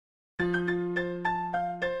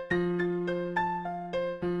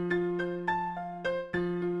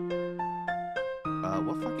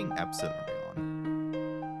fucking episode are we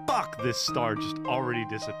on? Fuck, this star just already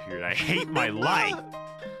disappeared. I hate my life.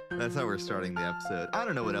 That's how we're starting the episode. I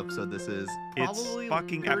don't know what episode this is. It's Probably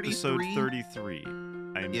fucking 33? episode 33.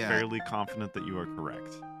 I am Yeah. fairly confident that you are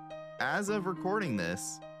correct. As of recording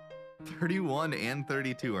this, 31 and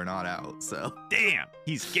 32 are not out, so. Damn,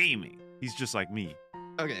 he's gaming. He's just like me.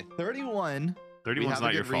 Okay, 31, we 31's have a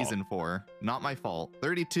not your good fault. reason for. Not my fault.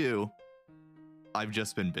 32, I've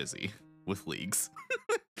just been busy with leagues.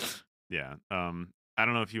 Yeah. I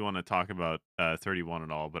don't know if you want to talk about 31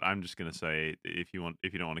 at all, but I'm just gonna say if you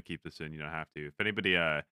don't want to keep this in, you don't have to. If anybody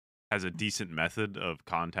has a decent method of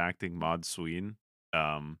contacting Mod Sween,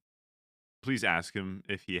 please ask him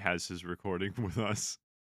if he has his recording with us.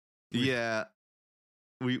 Yeah.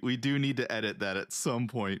 We do need to edit that at some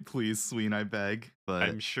point, please, Sween, I beg. But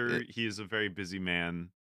I'm sure he is a very busy man,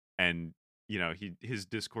 and you know his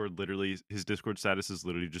Discord status has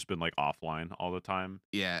literally just been like offline all the time.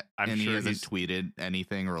 yeah, I'm and sure he hasn't he's- tweeted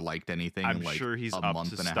anything or liked anything I'm in like sure he's a up month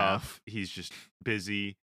to and a stuff. half. He's just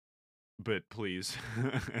busy, but please,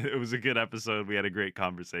 it was a good episode. We had a great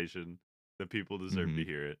conversation. The people deserve to Mhm.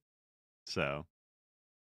 hear it. So,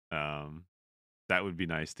 that would be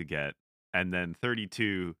nice to get. And then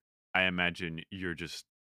 32, I imagine you're just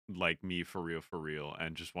like me for real,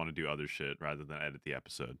 and just want to do other shit rather than edit the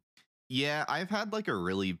episode. Yeah, I've had like a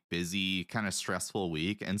really busy, kind of stressful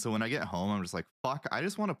week, and so when I get home, I'm just like, fuck, I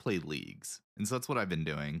just want to play leagues, and so that's what I've been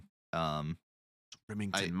doing.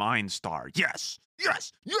 Remington Mindstar. Yes.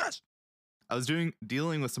 I was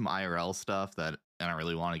dealing with some IRL stuff that I don't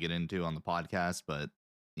really want to get into on the podcast, but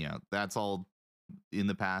you know, that's all in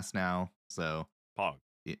the past now. So Pog.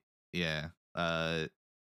 yeah, I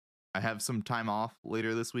have some time off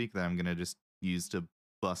later this week that I'm gonna just use to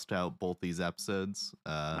bust out both these episodes.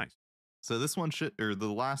 Nice. So this one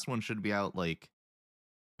the last one should be out like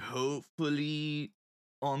hopefully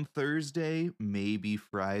on Thursday, maybe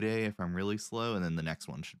Friday if I'm really slow, and then the next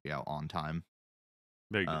one should be out on time.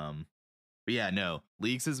 Very good. But yeah, no,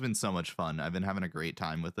 Leagues has been so much fun. I've been having a great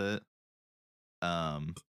time with it.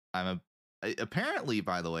 Apparently,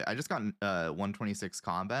 by the way, I just got 126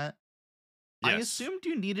 combat. I Yes. assumed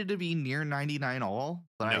you needed to be near 99 all,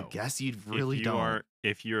 but I No. guess you really don't.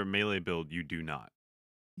 If you're a melee build, you do not.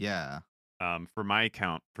 Yeah. For my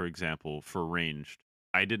account, for example, for ranged,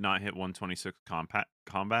 I did not hit 126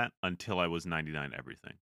 combat until I was 99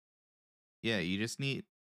 everything. Yeah, you just need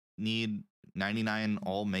 99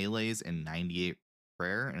 all melees and 98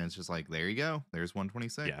 prayer, and it's just like, there you go. There's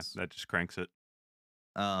 126. Yeah, that just cranks it.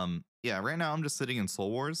 Yeah, right now I'm just sitting in Soul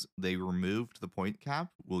Wars. They removed the point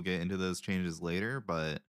cap. We'll get into those changes later,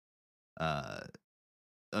 but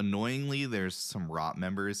annoyingly there's some rot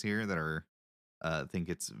members here that are think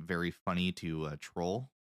it's very funny to troll.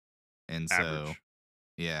 And so Average.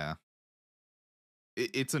 yeah.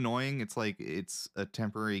 It's annoying. It's like it's a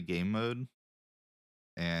temporary game mode.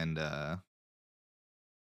 And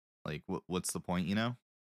like what's the point, you know?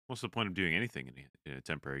 What's the point of doing anything in a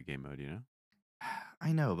temporary game mode, you know?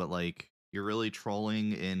 I know, but like you're really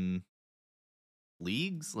trolling in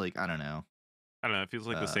leagues? Like, I don't know. I don't know. It feels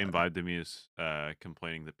like the same vibe to me as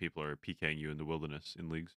complaining that people are PKing you in the wilderness in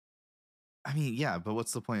leagues. I mean, yeah, but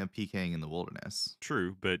what's the point of PKing in the wilderness?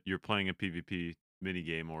 True, but you're playing a PvP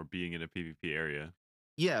minigame or being in a PvP area.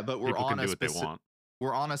 Yeah, but People can do what they want.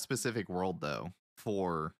 We're on a specific world though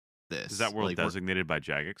for this. Is that world Like, designated by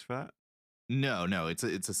Jagex for that? No, it's a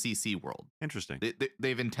CC world. Interesting.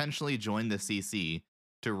 They've intentionally joined the CC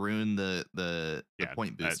to ruin the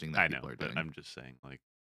point boosting that I people know, are doing. but I'm just saying, like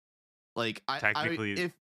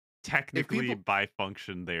technically, technically people- by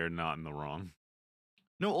function, they are not in the wrong.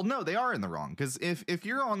 No, they are in the wrong, because if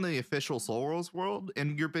you're on the official Soul Wars world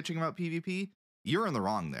and you're bitching about PvP, you're in the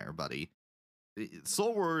wrong there, buddy.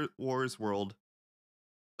 Soul Wars world,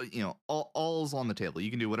 you know, all's on the table. You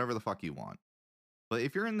can do whatever the fuck you want. But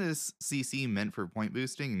if you're in this CC meant for point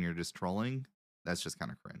boosting and you're just trolling, that's just kind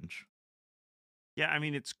of cringe. Yeah, I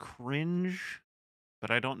mean it's cringe, but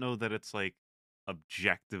I don't know that it's like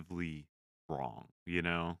objectively wrong. You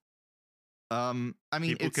know, I mean,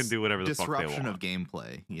 people it's can do whatever the fuck they disruption want. of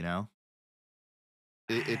gameplay, you know?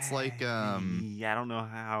 It's like yeah, I don't know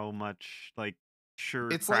how much sure.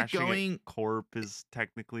 It's like crashing at going- corp is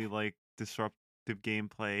technically like disruptive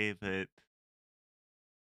gameplay, but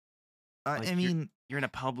like, I mean, you're in a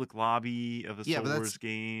public lobby of a Yeah, Soul but that's- Wars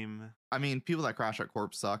game. I mean, people that crash at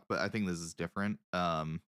corp suck, but I think this is different.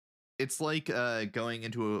 It's like going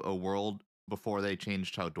into a world before they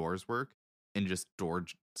changed how doors work and just door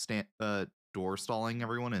stalling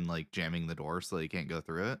everyone and like jamming the door so they can't go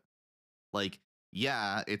through it. Like,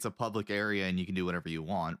 yeah, it's a public area and you can do whatever you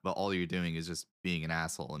want, but all you're doing is just being an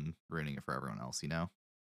asshole and ruining it for everyone else, you know?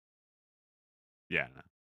 Yeah, no.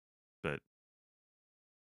 But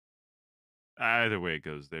either way it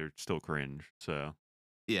goes, they're still cringe. So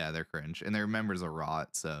Yeah, they're cringe, and their members are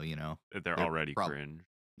rot. So they're they're already cringe.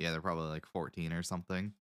 yeah, they're probably like 14 or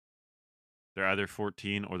something. They're either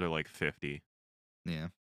 14 or they're like 50. Yeah,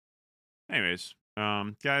 Anyways,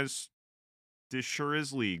 guys, this sure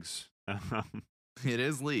is leagues. it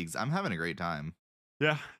is leagues. I'm having a great time.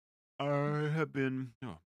 Yeah, I have been.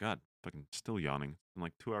 Oh God, fucking still yawning. It's been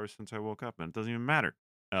like 2 hours since I woke up, and it doesn't even matter.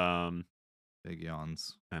 Big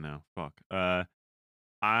yawns. I know. Fuck.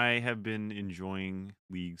 I have been enjoying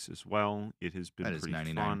leagues as well. It has been That is pretty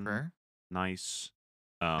 99 fun, prayer. nice.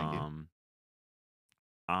 Thank you.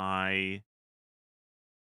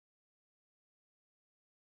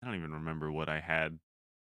 I don't even remember what I had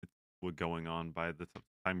what going on by the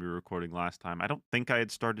time we were recording last time. I don't think I had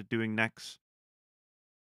started doing Nex,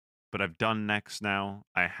 but I've done Nex now.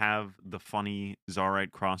 I have the funny Zarite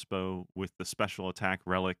crossbow with the special attack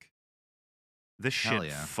relic. This Hell shit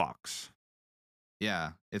yeah. fucks.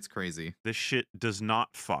 Yeah, it's crazy. This shit does not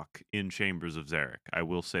fuck in Chambers of Xeric. I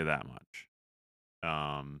will say that much.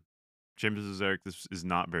 Chambers of Xeric, this is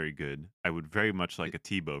not very good. I would very much like a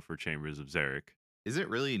T-bow for Chambers of Xeric. Is it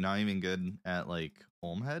really not even good at like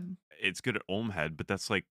Olmhead? It's good at Olmhead, but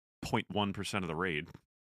that's like 0.1% of the raid.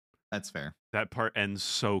 That's fair. That part ends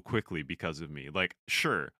so quickly because of me. Like,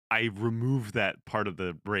 sure, I removed that part of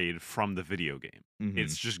the raid from the video game. Mhm.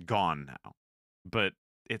 It's just gone now. But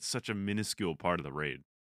it's such a minuscule part of the raid.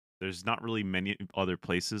 There's not really many other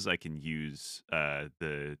places I can use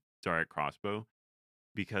the Zarite crossbow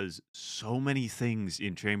because so many things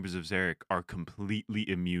in Chambers of Xeric are completely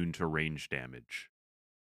immune to range damage.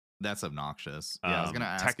 That's obnoxious. Yeah, I was gonna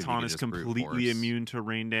ask if you Tecton could is just brute completely force. immune to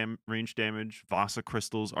range damage. Vasa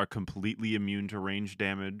crystals are completely immune to range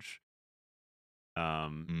damage.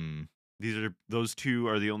 Mm. Those two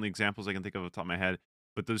are the only examples I can think of off the top of my head.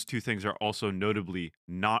 But those two things are also notably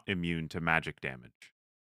not immune to magic damage.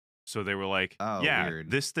 So they were like, Oh, yeah,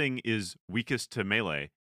 weird. this thing is weakest to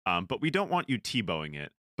melee, but we don't want you T-bowing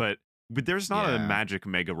it. But there's not a Yeah. magic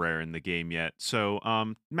mega rare in the game yet. So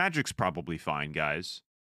magic's probably fine, guys.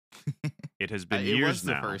 It has been It years was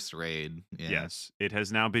the now. first raid. Yeah. Yes, it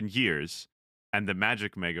has now been years. And the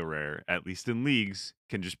magic mega rare, at least in leagues,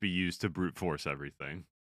 can just be used to brute force everything.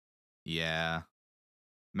 Yeah.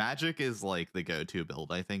 Magic is like the go-to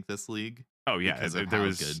build, I think, this league. Oh yeah, Because of there how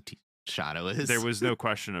was good Shadow is. there was no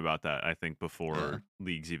question about that. I think before Yeah.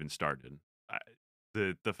 leagues even started,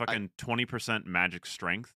 the fucking 20% magic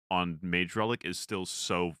strength on Mage Relic is still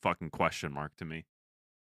so fucking question mark to me.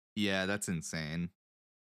 Yeah, that's insane.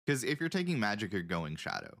 Because if you're taking magic, you're going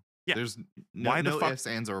Shadow. Yeah. There's no ifs,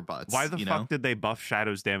 ands, or buts. Why the you fuck know? did they buff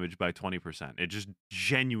Shadow's damage by 20%? It just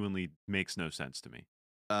genuinely makes no sense to me.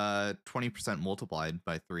 20% multiplied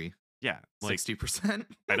by 3. Yeah, like 60%.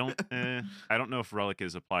 I don't know if Relic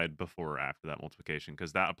is applied before or after that multiplication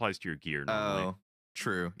because that applies to your gear normally. Oh,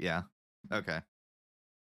 true. Yeah. Okay.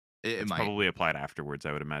 It It's might. probably applied afterwards,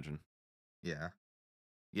 I would imagine. Yeah.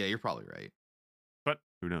 Yeah, you're probably right. But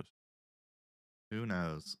who knows? Who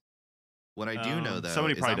knows? What I do know though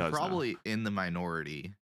somebody is probably I'm does know. probably in the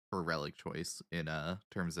minority for relic choice in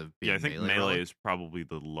terms of being Yeah, I think melee melee relic. is probably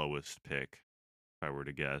the lowest pick, if I were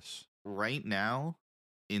to guess. Right now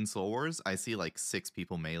in Soul Wars, I see like 6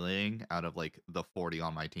 people meleeing out of like the 40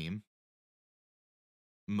 on my team.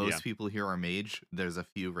 Most people here are mage. There's a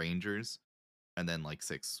few rangers, and then like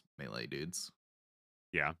 6 melee dudes.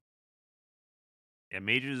 Yeah. Yeah,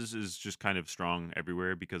 mages is just kind of strong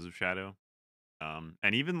everywhere because of Shadow.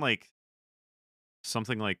 And even like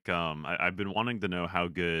something like I've been wanting to know how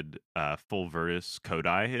good full Virtus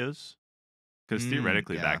Kodai is. Because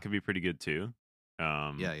theoretically yeah. that could be pretty good too.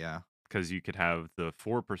 Yeah. Because you could have the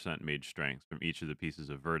 4% mage strength from each of the pieces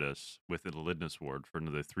of Virtus with an Elidnus ward for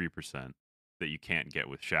another 3% that you can't get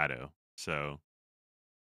with Shadow. So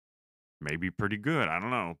maybe pretty good. I don't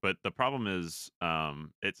know. But the problem is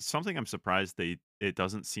it's something I'm surprised it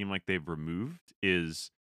doesn't seem like they've removed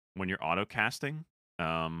is when you're auto casting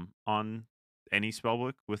on any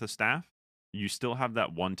spellbook with a staff, you still have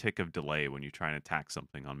that 1 tick of delay when you try and attack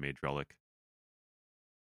something on Mage Relic.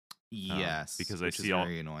 Yes, because which is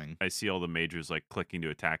very annoying. I see all the majors like clicking to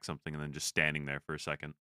attack something and then just standing there for a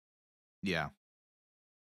second. Yeah.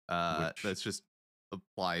 That's just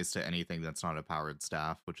applies to anything that's not a powered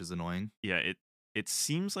staff, which is annoying. Yeah, it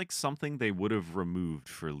seems like something they would have removed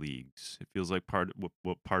for leagues. It feels like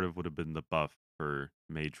what part of would have been the buff for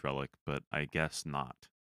Mage Relic, but I guess not.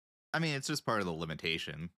 I mean, it's just part of the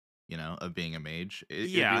limitation, of being a mage. It'd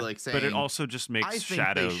Yeah, be like saying, but it also just I makes think they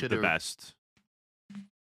Shadow the should've- best.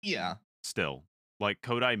 Yeah. Still, like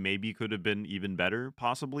Kodai maybe could have been even better,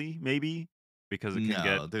 possibly, maybe. because it can get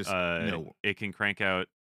No, there's no. it can crank out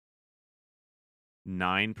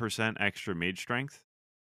 9% extra mage strength.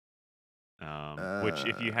 Which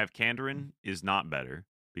if you Uh, have Kandarin is not better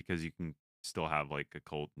because you can still have like a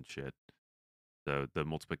cult and shit. So the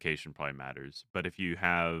multiplication probably matters. But if you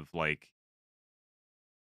have like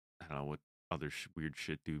I don't know what other weird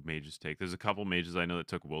shit do mages take. There's a couple mages I know that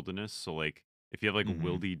took wilderness. So like if you have like mhm.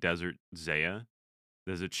 Wildy Desert Zaya,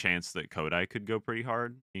 there's a chance that Kodai could go pretty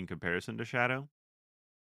hard in comparison to Shadow.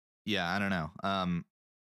 Yeah, I don't know.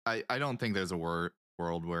 I don't think there's a world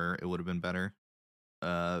where it would have been better.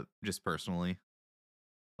 Just personally,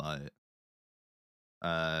 but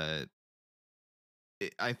uh,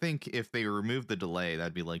 I think if they removed the delay,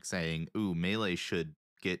 that'd be like saying, "Ooh, melee should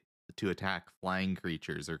get to attack flying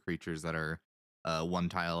creatures or creatures that are one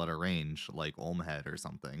tile at a range, like Olmhead or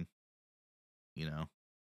something." You know,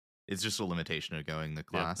 it's just a limitation of going the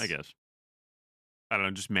Yeah, I class. guess. I don't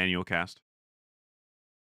know, just manual cast.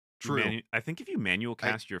 True. I think if you manual I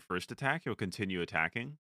cast your first attack, you'll continue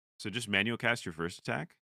attacking. So just manual cast your first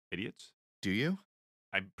attack, idiots. do you?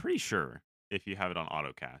 I'm pretty sure if you have it on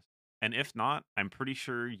auto cast. And if not, I'm pretty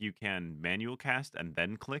sure you can manual cast and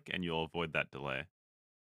then click and you'll avoid that delay.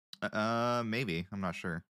 Maybe. I'm not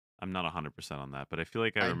sure. I'm not 100% on that, but I feel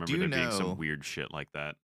like I I remember do there being some know weird shit like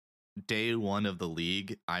that. day one of the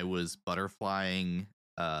league, I was butterflying,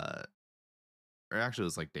 or actually it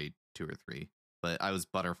was like day 2 or 3, but I was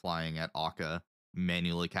butterflying at Akka,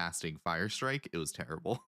 manually casting Fire Strike. It was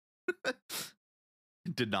terrible.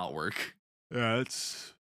 It did not work. Yeah,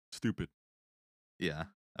 it's stupid. Yeah,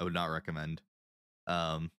 I would not recommend.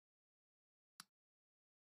 Um,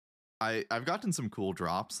 I've gotten some cool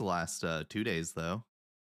drops the last 2 days though.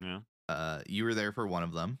 Yeah. You were there for one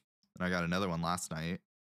of them, and I got another one last night.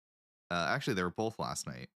 Actually, they were both last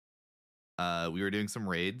night. We were doing some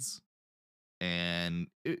raids, and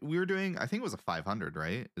we were doing. I think it was a 500.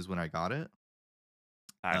 Right, is when I got it.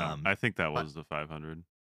 I don't. Um, I think that but was the 500.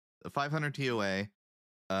 the 500 TOA.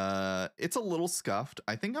 It's a little scuffed.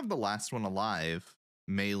 I think I'm the last one alive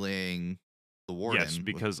meleeing the Yes, warden with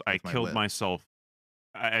because I my killed whip. myself.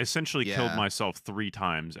 I essentially killed Yeah, myself 3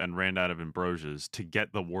 times and ran out of ambrosias to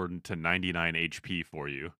get the warden to 99 HP for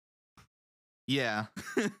you yeah.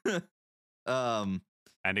 um,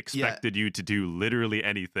 and yeah, expected you to do literally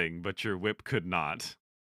anything, but your whip could not.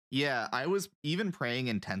 yeah. I was even praying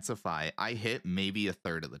intensify. I hit maybe a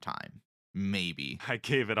third of the time, maybe. I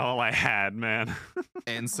gave it all I had, man.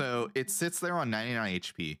 And so it sits there on 99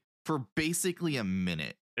 HP for basically a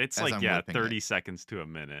minute It's as like, I'm yeah, whipping it. 30 seconds to a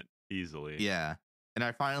minute easily. Yeah. And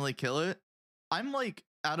I finally kill it. I'm like,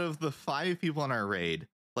 out of the 5 people in our raid,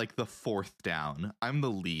 like the fourth down. I'm the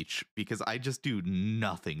leech because I just do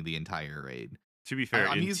nothing the entire raid. To be fair,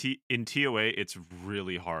 I'm used. in TOA, it's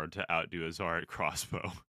really hard to outdo a Zaret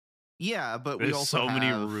crossbow. Yeah, but we There's also so many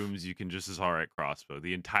have. rooms you can just Zaret crossbow.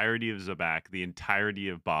 The entirety of Zabak, the entirety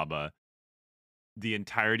of Baba, the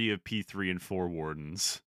entirety of P3 and 4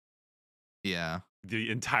 wardens, Yeah. the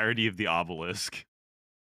entirety of the obelisk,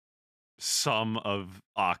 some of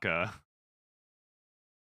Akka.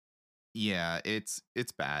 Yeah, it's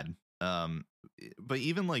bad. But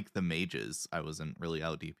even like the mages, I wasn't really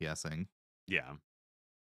out DPSing. Yeah.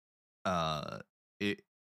 Uh it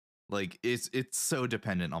like it's so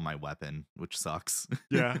dependent on my weapon, which sucks.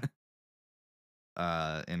 Yeah.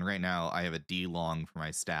 And right now I have a D long for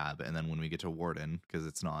my stab, and then when we get to Warden, because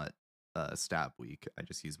it's not stab week, I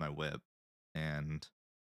just use my whip, and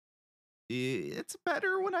it's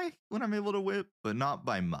better when I'm able to whip, but not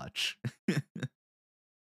by much.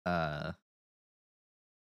 uh,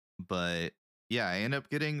 but yeah, I end up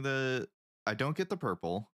getting I don't get the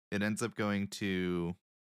purple. It ends up going to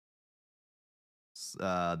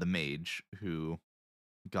the mage who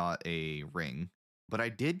got a ring, but I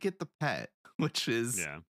did get the pet, which is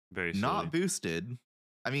Yeah. Very silly. not boosted.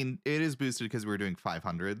 I mean, it is boosted because we were doing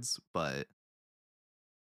 500s, but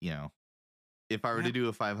you know, if I were to Man, do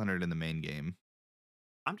a 500 in the main game,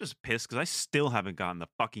 I'm just pissed because I still haven't gotten the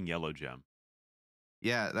fucking yellow gem.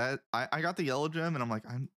 yeah, that I got the yellow gem, and I'm like,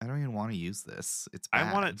 I don't even want to use this. It's I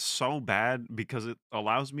want bad. it so bad because it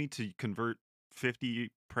allows me to convert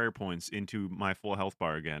 50 prayer points into my full health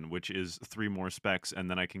bar again, which is 3 more specs, and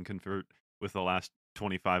then I can convert with the last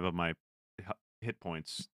 25 of my hit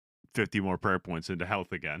points, 50 more prayer points into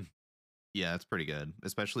health again. Yeah, it's pretty good,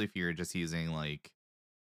 especially if you're just using like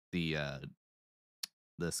the uh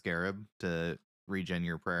the scarab to regen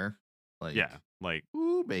your prayer. Yeah, Like, like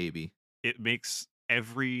ooh, baby. it makes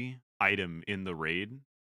every item in the raid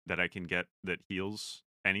that I can get that heals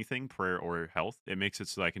anything, prayer or health, it makes it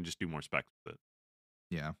so I can just do more specs with it.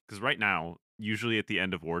 Yeah. Because right now, usually at the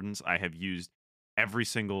end of Wardens, I have used every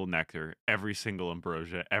single nectar, every single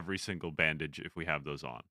ambrosia, every single bandage if we have those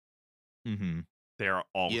on. Mm-hmm. They are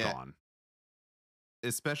all Yeah, gone.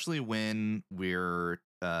 especially when we're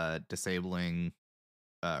disabling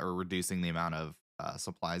or reducing the amount of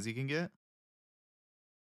supplies you can get.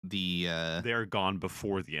 The They are gone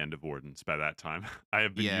before the end of Ordens by that time. I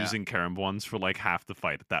have been yeah, using Karam ones for like half the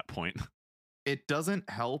fight at that point. it doesn't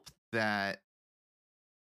help that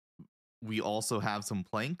we also have some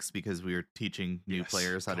planks because we are teaching new Yes,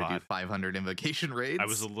 players how to do God. 500 invocation I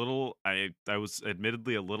was a raids. little I was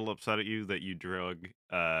admittedly a little upset at you that you drug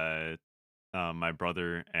my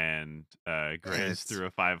brother and Graves It's through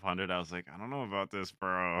a 500. I was like, I don't know about this,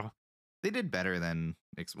 bro. They did better than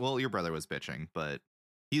well, your brother was bitching, but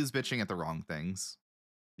he was bitching at the wrong things.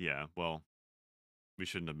 Yeah, well, we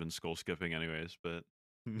shouldn't have been skull skipping anyways, but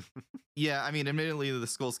Yeah, I mean, admittedly, the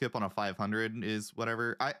skull skip on a 500 is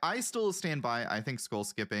whatever. I still stand by. I think skull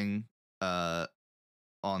skipping uh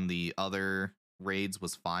on the other raids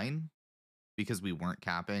was fine because we weren't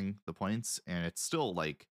capping the points, and it's still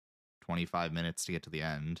like 25 minutes to get to the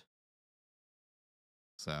end.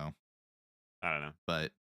 So, I don't know.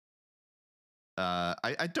 but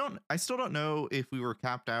I still don't know if we were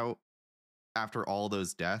capped out after all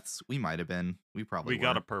those deaths. We might have been. We probably We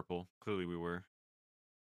got a were. purple. Clearly we were.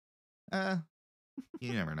 Uh,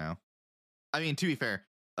 you never know. I mean, to be fair,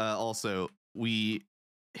 also we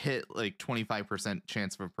hit like 25%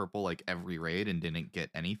 chance of a purple like every raid and didn't get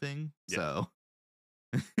anything. Yeah. So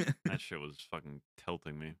That shit was fucking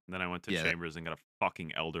tilting me. And then I went to Yeah, Chambers and got a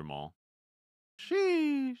fucking Elder Maul.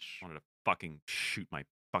 sheesh. Wanted to fucking shoot my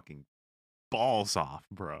fucking balls off,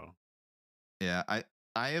 bro. Yeah,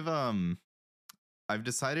 I've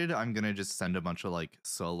decided I'm gonna just send a bunch of like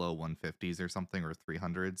solo 150s or something or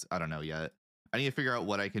 300s. I don't know yet. I need to figure out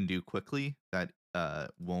what I can do quickly that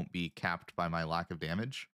won't be capped by my lack of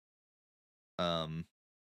damage.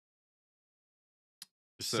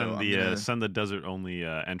 Just So send I'm the gonna, send the desert only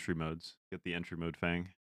entry modes. Get the entry mode Fang.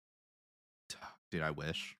 dude, I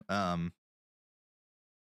wish.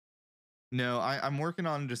 No, I'm working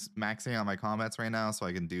on just maxing out my combats right now so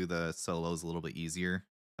I can do the solos a little bit easier.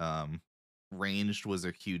 Ranged was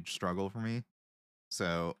a huge struggle for me.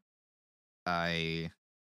 So I'm Tag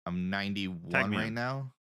 91 me right in.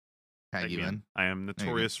 now. Tag Tag you me in. I am There you go.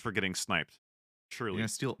 notorious for getting sniped. You're Surely, gonna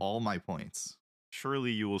steal all my points.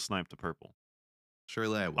 surely you will snipe the purple.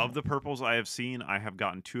 Surely I Of won't. the purples I have seen, I have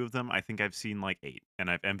gotten 2 of them. I think I've seen like 8, and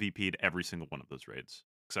I've MVP'd every single one of those raids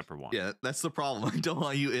except for 1. Yeah, that's the problem. I don't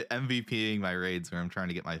want you MVPing my raids where I'm trying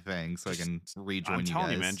to get my fang so I can rejoin I'm you telling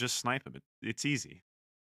guys. you, man, just snipe him. It's easy.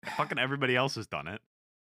 Fucking everybody else has done it.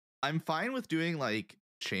 I'm fine with doing like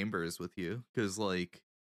chambers with you because like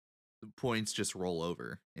the points just roll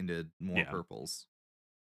over into more Yeah. purples.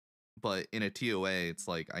 But in a TOA, it's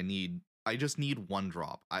like I just need one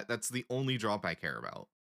drop. That's the only drop I care about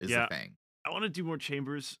is Yeah. the fang. I want to do more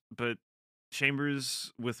chambers, but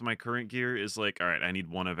chambers with my current gear is like, all right, I need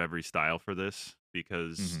one of every style for this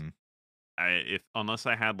because Mhm. unless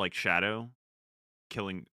I had like Shadow,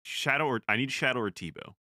 killing Shadow, or I need Shadow or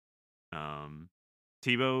Tebow.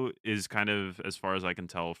 Tebow is kind of, as far as I can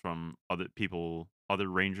tell from other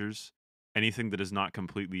rangers, anything that is not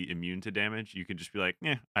completely immune to damage, you can just be like,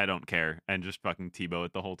 I don't care, and just fucking Tebow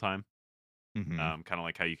it the whole time. Mhm. Kind of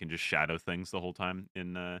like how you can just shadow things the whole time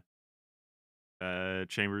in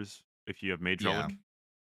chambers if you have Mage Yeah.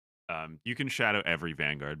 Relic. You can shadow every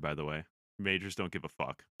Vanguard, by the way. Majors don't give a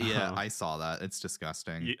fuck. Yeah, I saw that. It's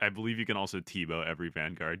disgusting. I believe you can also Tebow every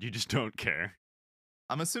Vanguard. You just don't care.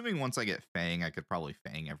 I'm assuming once I get fang, I could probably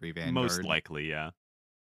fang every Vanguard. Most likely, yeah.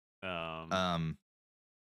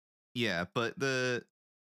 Yeah, but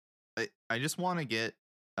I just want to get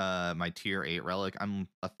my tier 8 relic. I'm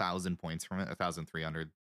 1,000 points from it,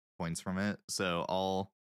 1,300 points from it. So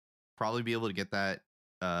I'll probably be able to get that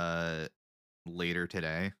later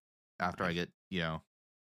today after I get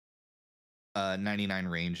 99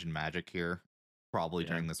 range and magic here, probably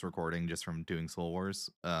during this recording, just from doing Soul Wars.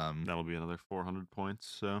 That'll be another 400 points.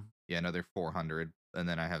 So yeah, another 400, and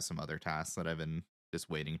then I have some other tasks that I've been just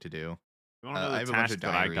waiting to do. You want to know I the have a bunch task of that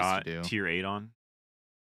I diaries got to do. tier 8 on?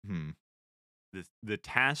 The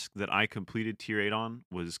task that I completed tier 8 on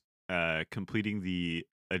was completing the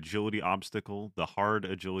agility obstacle, the hard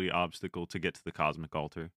agility obstacle to get to the cosmic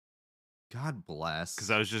altar. God bless. Because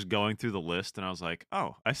I was just going through the list and I was like,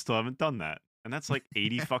 oh, I still haven't done that. And that's like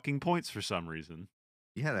 80 fucking points for some reason.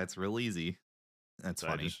 Yeah, that's real easy. That's So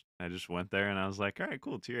funny. I just went there and I was like, all right,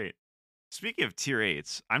 cool, tier 8. Speaking of tier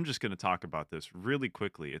 8s, I'm just going to talk about this really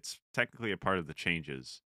quickly. It's technically a part of the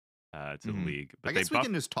changes to the league. But I guess we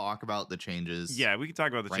can just talk about the changes. Yeah, we can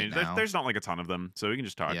talk about the right changes. now. There's not like a ton of them, so we can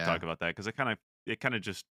just talk about that because I kind of it kind of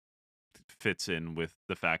just fits in with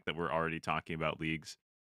the fact that we're already talking about leagues.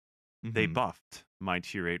 They Hmm. buffed my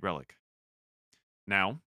tier 8 relic.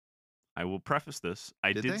 Now, I will preface this.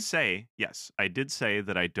 I Did did they? say, yes, I did say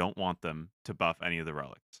that I don't want them to buff any of the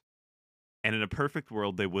relics. And in a perfect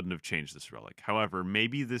world, they wouldn't have changed this relic. However,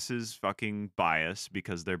 maybe this is fucking bias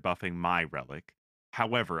because they're buffing my relic.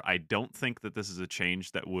 However, I don't think that this is a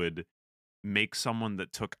change that would make someone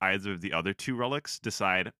that took either of the other two relics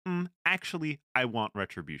decide, actually, I want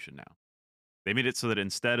Retribution now. They made it so that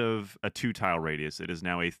instead of a 2-tile radius, it is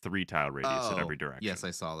now a 3-tile radius in every Oh, yes, direction,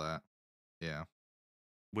 I saw that. Yeah.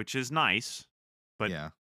 which is nice, but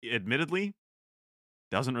Yeah. admittedly,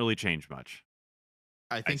 doesn't really change much.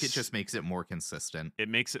 I I think it just makes it more consistent. It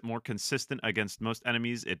makes it more consistent against most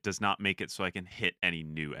enemies. It does not make it so I can hit any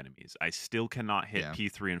new enemies. I still cannot hit Yeah.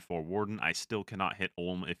 P3 and 4 Warden. I still cannot hit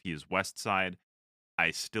Ulm if he is west side.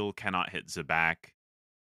 I still cannot hit Zabak.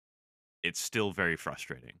 It's still very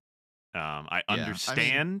frustrating. I Yeah. I mean,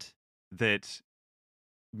 understand that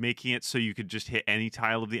making it so you could just hit any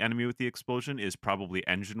tile of the enemy with the explosion is probably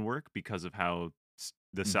engine work because of how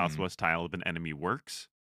the mhm. southwest tile of an enemy works.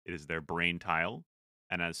 It is their brain tile.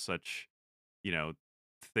 And as such, you know,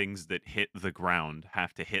 things that hit the ground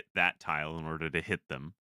have to hit that tile in order to hit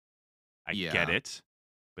them. I get Yeah. it,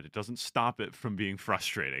 but it doesn't stop it from being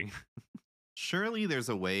frustrating. Surely there's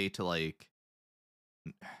a way to like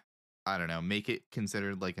I don't know, make it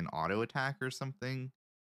considered like an auto attack or something.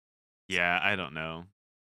 Yeah, I don't know.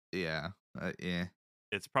 Yeah. Yeah.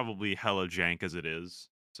 It's probably hella jank as it is.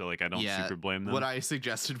 So like I don't Yeah. super blame What them. I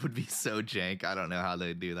suggested would be so jank. I don't know how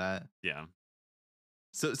they do that. Yeah.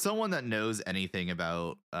 So someone that knows anything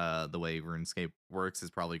about the way RuneScape works is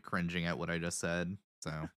probably cringing at what I just said.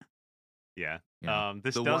 So, Yeah. you know,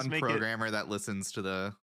 This the does one make it programmer that listens to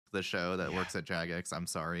the show that yeah. works at Jagex, I'm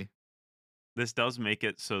sorry. This does make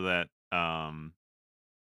it so that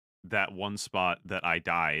that one spot that I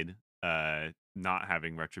died not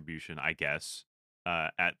having retribution, I guess,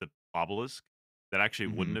 at the obelisk that actually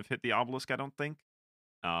Mhm. wouldn't have hit the obelisk, I don't think.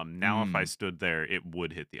 Now if I Mm. stood there, it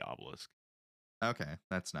would hit the obelisk. Okay,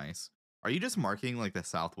 that's nice. Are you just marking like the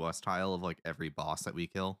southwest tile of like every boss that we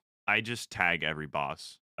kill? I just tag every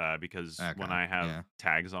boss because when Okay. I have Yeah.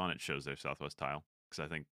 tags on, it shows their southwest tile. Because I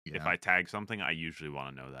think if Yeah. I tag something, I usually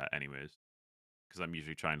want to know that anyways. Because I'm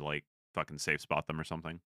usually trying to like fucking safe spot them or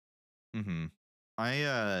something. Mhm.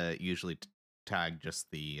 I usually tag just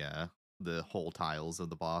the whole tiles of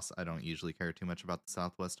the boss. I don't usually care too much about the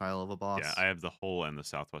southwest tile of a Yeah, I boss. have the whole and the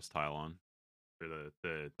southwest tile on. Or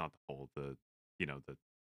the not the whole, the you know,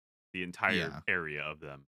 the entire Yeah, area of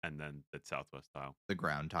them, and then the southwest tile. the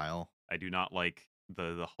ground tile. I do not like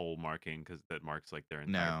the whole marking because that marks like their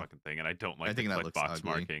entire No, fucking thing, and I don't I like the think that click looks box ugly.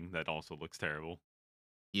 marking. That also looks terrible.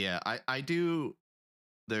 Yeah, I do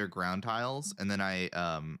their ground tiles, and then I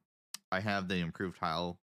have the improved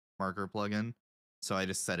tile marker plugin, so I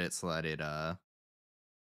just set it so that it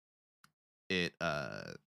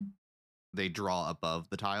they draw above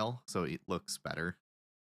the tile, so it looks better.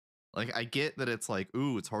 Like I get that it's like,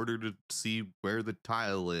 ooh, it's harder to see where the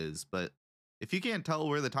tile is, but if you can't tell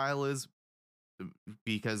where the tile is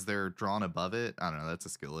because they're drawn above it, I don't know, that's a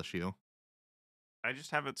skill issue. I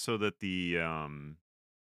just have it so that the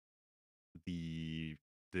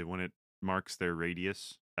when it marks their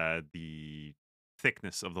radius, the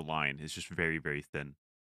thickness of the line is just very very thin,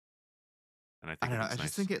 and I I think don't it know. I looks just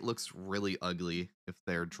nice. think it looks really ugly if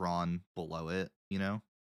they're drawn below it, you know?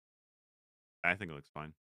 I think it looks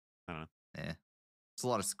fine. I don't know. Eh. It's a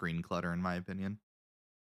lot of screen clutter in my opinion.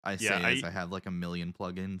 I Yeah, say as I have like a million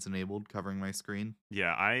plugins enabled covering my screen.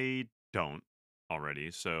 I don't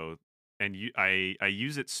already. So and I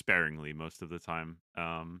use it sparingly most of the time.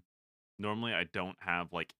 Normally I don't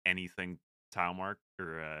have like anything tile mark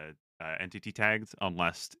or entity tagged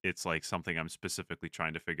unless it's like something I'm specifically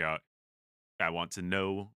trying to figure out. I want to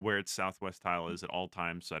know where its southwest tile is at all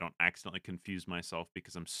times so I don't accidentally confuse myself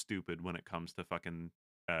because I'm stupid when it comes to fucking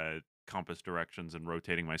compass directions and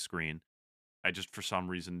rotating my screen. I just for some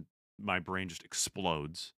reason my brain just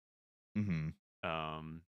explodes. Mhm.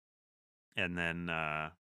 Um and then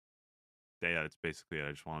yeah, it's basically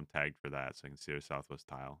I just want them tagged for that so I can see their southwest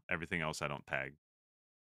tile. Everything else I don't tag.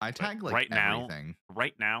 I But tag like everything.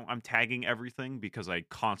 right now I'm tagging everything because I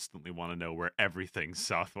constantly want to know where everything's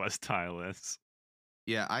southwest tile is.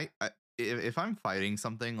 Yeah, if I'm fighting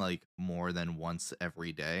something like more than once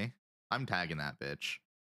every day, I'm tagging that bitch.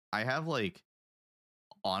 I have like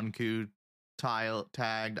Onku tile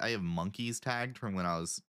tagged. I have monkeys tagged from when I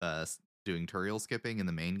was doing Turiel skipping in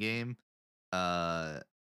the main game. Uh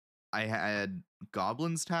I had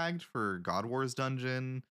goblins tagged for God Wars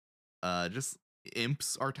dungeon. Just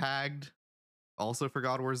imps are tagged also for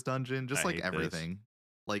God Wars Dungeon, just I like hate this. everything.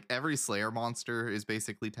 Like every Slayer monster is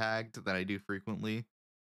basically tagged that I do frequently.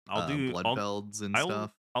 I'll do. Bloodfelds and I'll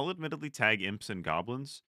stuff. I'll admittedly tag imps and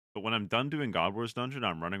goblins, but when I'm done doing God Wars Dungeon,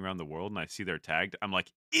 I'm running around the world and I see they're tagged. I'm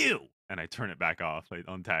like, ew, and I turn it back off. I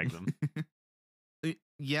untag them.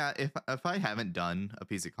 Yeah, if I haven't done a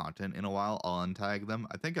piece of content in a while, I'll untag them.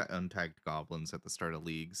 I think I untagged goblins at the start of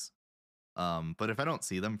leagues. But if I don't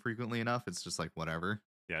see them frequently enough, it's just like whatever.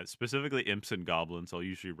 Yeah, specifically imps and goblins. I'll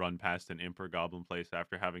usually run past an imp or goblin place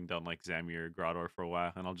after having done like Zamir or Grador for a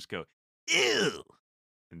while, and I'll just go, ew,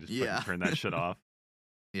 and just fucking Yeah. turn that shit off.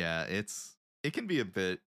 Yeah, it can be a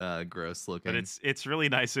bit gross But looking. it's really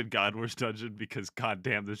nice in God Wars Dungeon because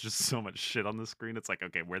goddamn, there's just so much shit on the screen. It's like,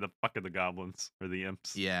 okay, where the fuck are the goblins or the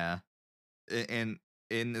imps? Yeah. And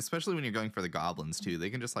especially when you're going for the goblins too, they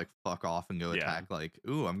can just like fuck off and go Yeah. attack like,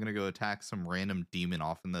 ooh, I'm gonna go attack some random demon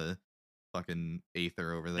off in the fucking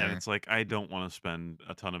aether over And there. it's like I don't want to spend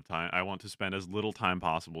a ton of time. I want to spend as little time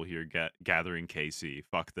possible here gathering KC.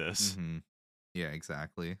 Fuck this. Mm-hmm. Yeah,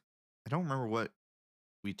 exactly. I don't remember what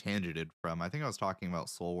we tangented from. I think I was talking about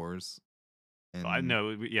Soul Wars I and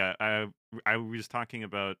know. Yeah, I was talking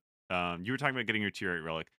about. You were talking about getting your tier 8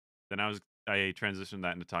 relic. Then I transitioned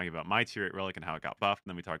that into talking about my tier 8 relic and how it got buffed.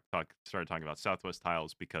 And then we started talking about Southwest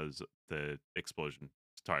tiles because the explosion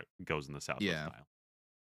goes in the Southwest yeah. tile.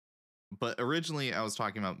 But originally I was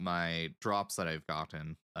talking about my drops that I've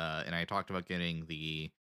gotten. And I talked about getting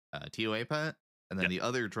the TOA pet, and then Yeah. the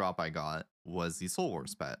other drop I got was the Soul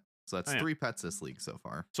Wars pet. So that's Oh, yeah. 3 pets this league so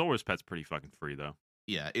far. Soul Wars pet's pretty fucking free though.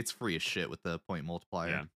 Yeah, it's free as shit with the point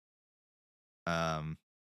multiplier. I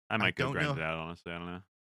I might go don't grind know. it out. Honestly, I don't know.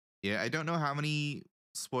 Yeah, I don't know how many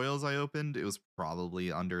spoils I opened. It was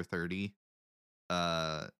probably under 30.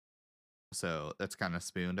 Uh, so that's kind of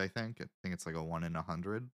spooned. I think it's like a 1 in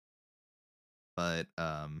 100. But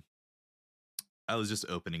I was just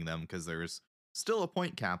opening them because there was still a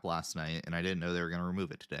point cap last night, and I didn't know they were going to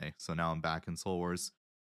remove it today. So now I'm back in Soul Wars,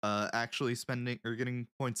 actually spending or getting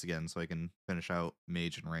points again, so I can finish out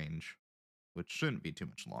Mage and Range, which shouldn't be too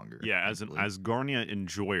much longer. Yeah, as an Thankfully. Asgarnia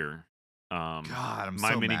enjoyer, God, I'm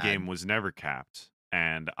my so mini mad. game was never capped,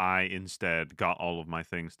 and I instead got all of my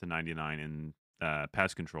things to 99 in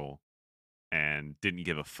pest control, and didn't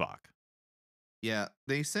give a fuck. Yeah,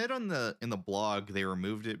 they said on the in the blog they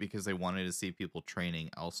removed it because they wanted to see people training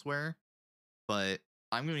elsewhere. But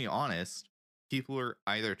I'm gonna be honest, people are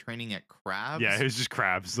either training at crabs. Yeah, it was just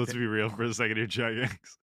crabs. Let's be real for a second here, Jagex.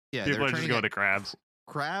 Yeah, People they're are just training going at to crabs.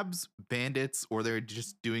 crabs, bandits, or they're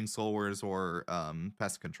just doing Soul Wars or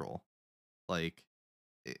pest control. Like,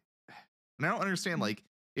 and I don't understand. Like,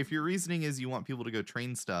 if your reasoning is you want people to go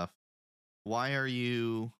train stuff, why are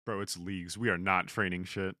you? Bro, it's leagues. We are not training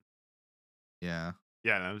shit. Yeah,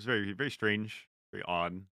 Yeah, that was very, very strange, very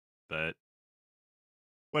odd, but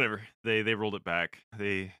whatever. They rolled it back.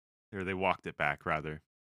 They walked it back rather.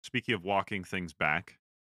 Speaking of walking things back,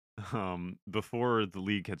 before the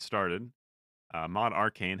league had started, Mod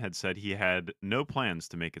Arcane had said he had no plans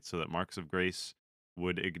to make it so that Marks of Grace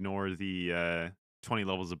would ignore the 20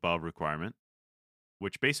 levels above requirement,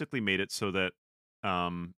 which basically made it so that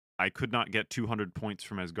I could not get 200 points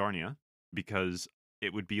from Asgarnia because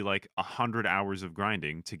it would be like 100 hours of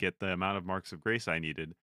grinding to get the amount of Marks of Grace I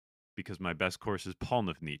needed because my best course is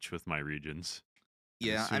Polnifnich with my regions. And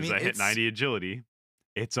yeah. as soon I as mean, I hit 90 agility,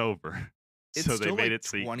 it's over. it's So they still made like it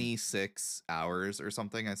so 26 hours or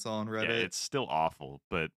something. I saw on Reddit. yeah, it's still awful,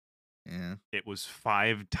 but Yeah. it was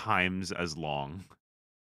 5 times as long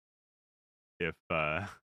if Yeah.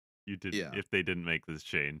 if they didn't make this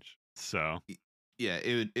change. So Yeah,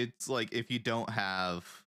 it's like if you don't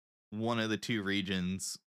have one of the 2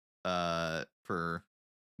 regions for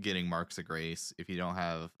getting Marks of Grace, if you don't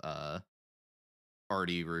have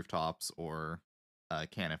RD rooftops or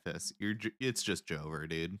Canifis, it's just Jover,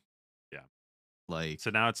 dude. yeah. Like, So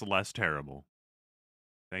now it's less terrible.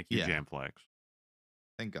 Thank you, yeah, Jamflex.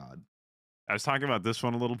 thank God. I was talking about this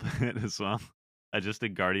one a little bit as well.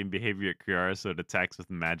 Adjusted guardian behavior at Kriara so it attacks with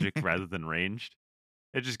magic rather than ranged.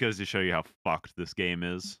 It just goes to show you how fucked this game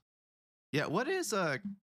is. Yeah, what is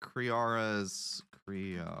Kriara's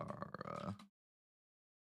Kriara?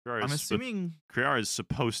 I'm assuming Kriara is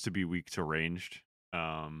supposed to be weak to ranged.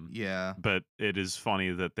 yeah. But it is funny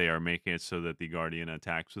that they are making it so that the guardian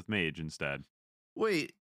attacks with mage instead.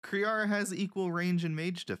 Wait, Kriara has equal range and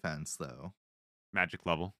mage defense though. Magic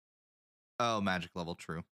level. Oh, magic level,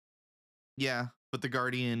 true. Yeah, but the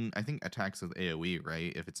Guardian, I think, attacks with AoE,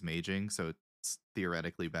 right? If it's maging, so it's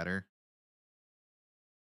theoretically better.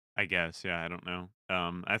 I guess, yeah, I don't know.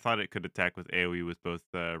 I thought it could attack with AoE with both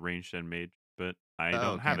ranged and mage, but I Oh,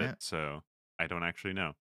 don't have can it, it? so I don't actually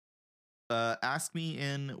know. Ask me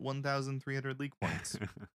in 1,300 league points.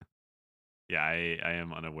 Yeah, I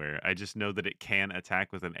am unaware. I just know that it can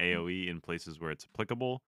attack with an AoE in places where it's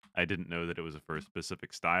applicable. I didn't know that it was for a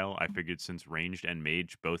specific style. I figured since ranged and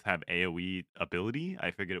mage both have AoE ability,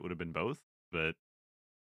 I figured it would have been both. But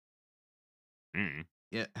mm.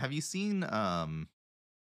 Yeah, have you seen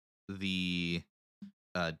the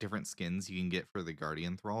different skins you can get for the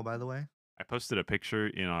Guardian Thrall, by the way? I posted a picture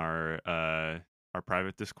in our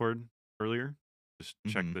private Discord earlier. Just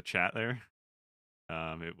check Mhm. the chat there.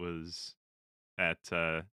 It was at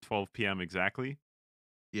 12 p.m. exactly.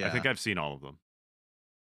 I think Yeah. I've seen all of them.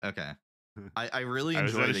 Okay. I really I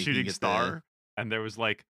was at enjoy a that you can shooting get star, and there was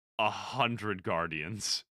like 100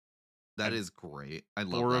 guardians, that and is great. I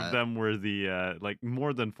love four of that. them were the like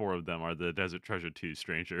more than four of them are the Desert Treasure 2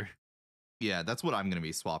 Stranger. Yeah, that's what I'm gonna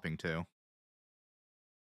be swapping to.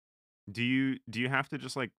 Do you have to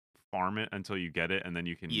just like farm it until you get it, and then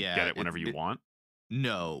you can get Yeah, it whenever you want?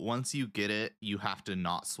 no, once you get it, you have to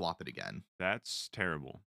not swap it again. That's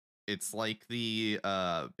terrible. It's like the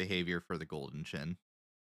behavior for the Golden Chin.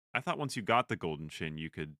 I thought once you got the Golden Chin, you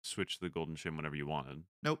could switch to the Golden Chin whenever you wanted.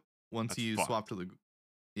 Nope. Once That's you swap fucked. to the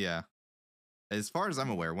yeah. As far as I'm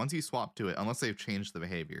aware, once you swap to it, unless they've changed the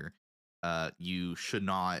behavior, you should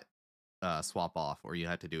not swap off or you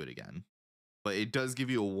have to do it again. But it does give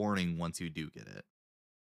you a warning once you do get it.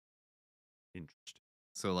 Interesting.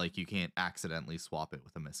 So like you can't accidentally swap it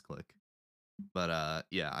with a misclick. But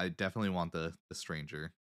yeah, I definitely want the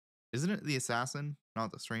stranger. Isn't it the assassin,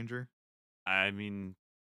 not the stranger? I mean,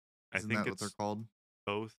 I Isn't think that what they're it's called?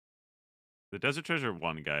 both. The Desert Treasure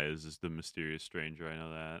 1 guy is the mysterious stranger. I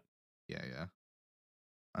know that. Yeah, yeah.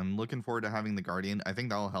 I'm looking forward to having the Guardian. I think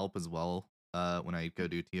that'll help as well when I go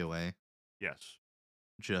do TOA. Yes.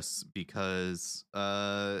 Just because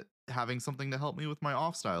having something to help me with my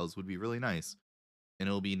off styles would be really nice. And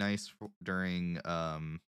it'll be nice during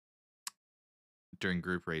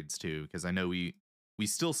group raids too, because I know we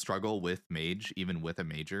still struggle with mage even with a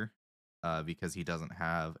major because he doesn't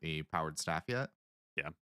have a powered staff yet. Yeah.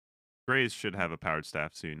 Grays should have a powered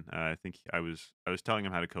staff soon. I think I was telling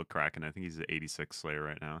him how to kill Kraken. I think he's an 86 Slayer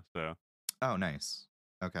right now. Oh, nice.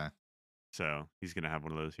 Okay. So he's gonna have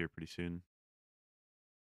one of those here pretty soon.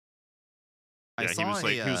 I Yeah, he saw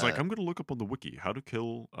was like I'm gonna look up on the wiki how to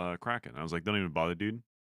kill Kraken. I was like, don't even bother, dude.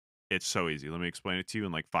 It's so easy. Let me explain it to you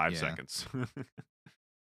in like 5 yeah. seconds.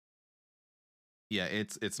 Yeah,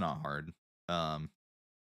 it's not hard.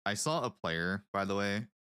 I saw a player, by the way,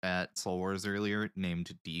 at Soul Wars earlier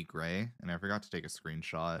named D Gray, and I forgot to take a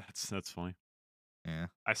screenshot. That's funny. Yeah.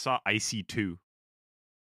 I saw Icy 2.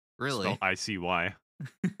 Really? Spelled ICY.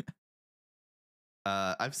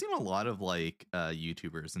 I've seen a lot of like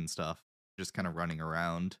YouTubers and stuff just kind of running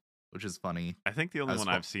around, which is funny. I think the only one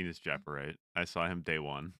fo- I've seen is Jeparite. I saw him day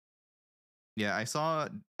one. Yeah,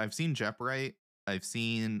 I've seen Jeparite. I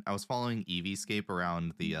was following Eevescape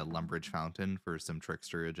around the Lumbridge Fountain for some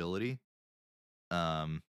trickster agility.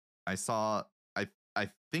 I saw I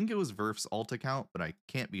think it was Verf's alt account, but I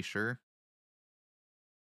can't be sure.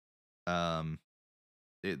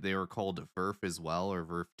 They were called Verf as well, or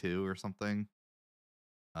Verf 2 or something.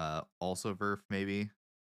 Also Verf maybe.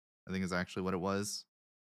 I think is actually what it was.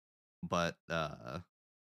 But there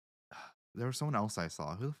was someone else I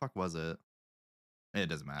saw. Who the fuck was it? It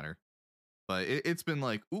doesn't matter. But it's been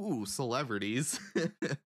like, ooh, celebrities.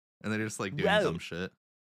 And they're just like doing dumb shit.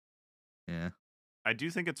 Yeah. I do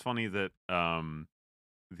think it's funny that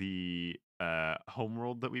the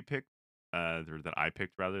homeworld that we picked, or that I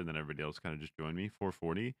picked rather, and then everybody else kind of just joined me,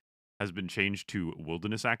 440, has been changed to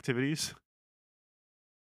wilderness activities.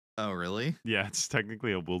 Oh, really? Yeah, it's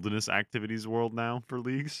technically a wilderness activities world now for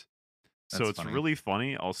leagues. So That's it's funny. really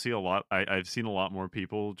funny. I've seen a lot more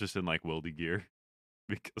people just in like wildy gear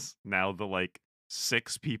because now the like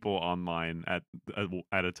 6 people online at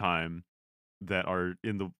a time that are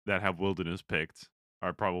that have wilderness picked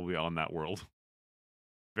are probably on that world.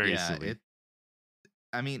 Very Yeah, silly.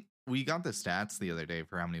 I mean, we got the stats the other day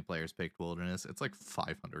for how many players picked Wilderness. It's like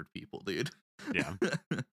 500 people, dude. Yeah.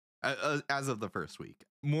 As of the first week.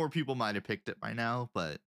 More people might have picked it by now,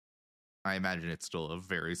 but I imagine it's still a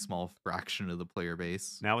very small fraction of the player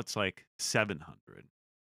base. Now it's like 700.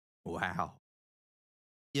 Wow.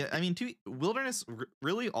 Yeah, I mean, Wilderness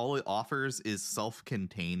really all it offers is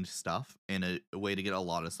self-contained stuff and a way to get a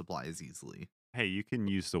lot of supplies easily. Hey, you can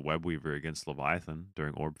use the Web Weaver against Leviathan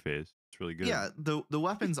during Orb phase. It's really good. Yeah, the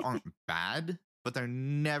weapons aren't bad, but they're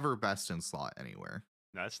never best in slot anywhere.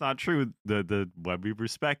 That's not true. The Web Weaver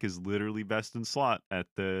spec is literally best in slot at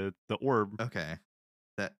the Orb. Okay.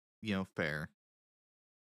 That, fair.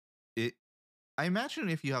 I imagine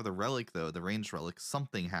if you have the relic though, the ranged relic,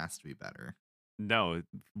 something has to be better. No,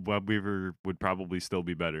 Web Weaver would probably still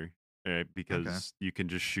be better Okay. because you can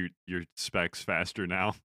just shoot your specs faster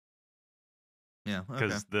now. Yeah. Okay.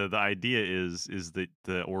 Because the idea is that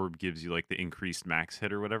the orb gives you like the increased max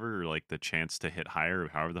hit or whatever, or like the chance to hit higher, or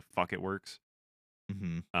however the fuck it works.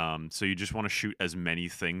 Mm-hmm. So you just want to shoot as many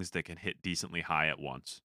things that can hit decently high at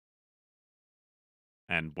once.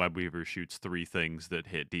 And Web Weaver shoots 3 things that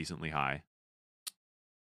hit decently high.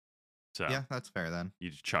 So Yeah, that's fair then. you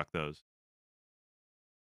just chuck those.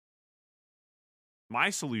 My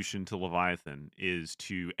solution to Leviathan is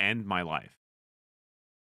to end my life.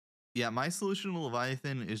 Yeah, my solution to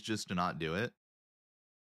Leviathan is just to not do it.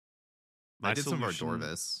 I My did some of our solution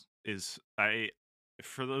Dorvis. is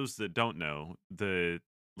for those that don't know, the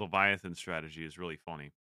Leviathan strategy is really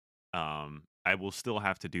funny. I will still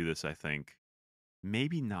have to do this, I think.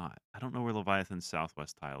 Maybe not. I don't know where Leviathan's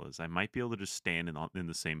southwest tile is. I might be able to just stand in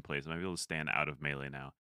the same place. I might be able to stand out of melee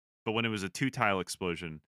now. But when it was a 2-tile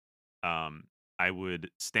explosion, um, I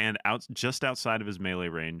would stand out just outside of his melee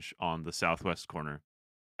range on the southwest corner.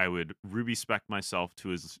 I would ruby spec myself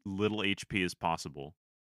to as little HP as possible.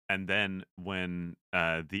 And then when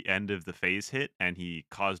the end of the phase hit and he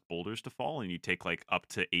caused boulders to fall, and you take like up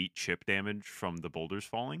to 8 chip damage from the boulders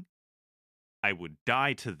falling, I would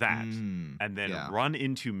die to that and then Yeah. run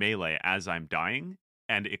into melee as I'm dying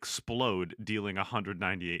and explode, dealing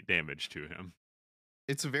 198 damage to him.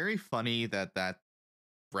 It's very funny that that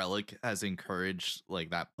relic has encouraged like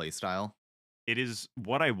that playstyle. It is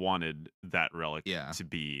what I wanted that relic Yeah. to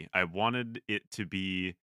be. I wanted it to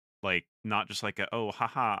be like not just like a, oh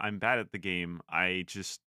haha, I'm bad at the game. I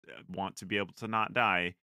just want to be able to not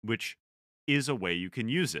die, which is a way you can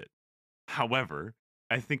use it. However,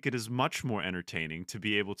 I think it is much more entertaining to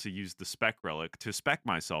be able to use the spec relic to spec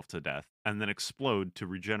myself to death and then explode to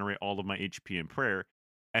regenerate all of my HP and prayer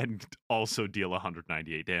and also deal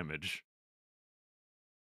 198 damage.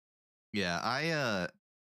 Yeah,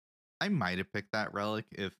 I might have picked that relic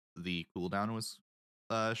if the cooldown was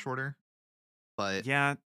shorter. But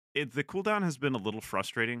Yeah, the cooldown has been a little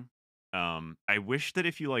frustrating. I wish that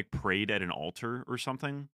if you like prayed at an altar or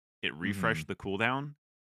something, it mhm, refreshed the cooldown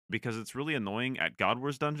because it's really annoying. At God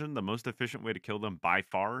Wars Dungeon, the most efficient way to kill them by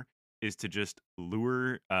far is to just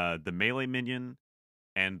lure the melee minion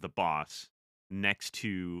and the boss next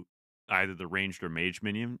to either the ranged or mage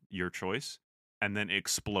minion, your choice, and then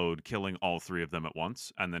explode, killing all 3 of them at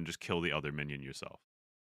once, and then just kill the other minion yourself.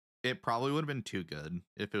 it probably would have been too good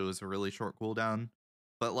if it was a really short cooldown.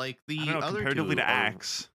 But like I don't the know, other comparatively two to are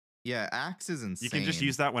Axe, yeah, Axe is you can just insane.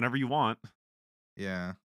 use that whenever you want.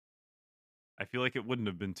 Yeah. I feel like it wouldn't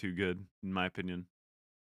have been too good, in my opinion.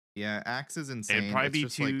 Yeah, Axe is It'd insane. probably It's be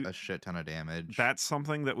just like too. a shit ton of damage. That's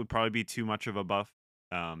something that would probably be too much of a buff.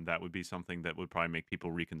 That would be something that would probably make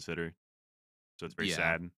people reconsider. So it's very Yeah.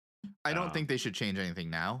 sad. I don't think they should change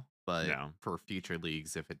anything now, but No, for future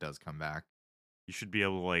leagues if it does come back. you should be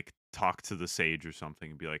able to like talk to the sage or something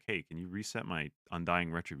and be like, "Hey, can you reset my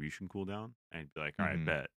Undying Retribution cooldown?" And he'd be like, "All right, Mhm.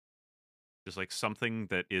 bet." Just like something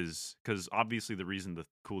that is because obviously the reason the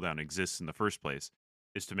cooldown exists in the first place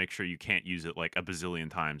is to make sure you can't use it like a bazillion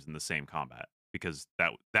times in the same combat because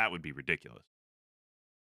that would be ridiculous.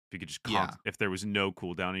 If you could just Yeah, if there was no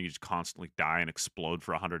cooldown and you could just constantly die and explode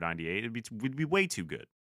for 198, would be way too good.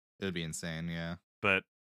 it would be insane, yeah. But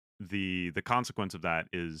the consequence of that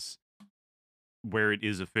is where it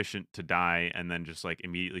is efficient to die and then just like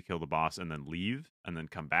immediately kill the boss and then leave and then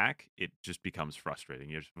come back, it just becomes frustrating.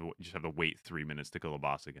 You just have to wait 3 minutes to kill the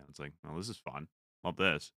boss again. It's like, oh, this is fun. Love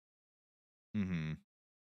this. Mhm.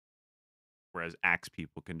 Whereas axe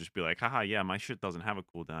people can just be like, haha, yeah, my shit doesn't have a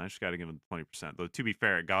cooldown. I just got to give them 20%. Though, to be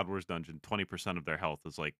fair, at God Wars Dungeon, 20% of their health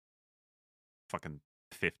is like fucking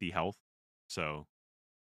 50 health. So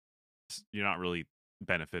you're not really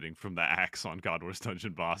benefiting from the axe on God Wars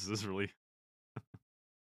Dungeon bosses, really.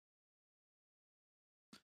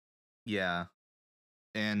 Yeah.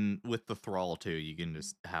 And with the thrall too, you can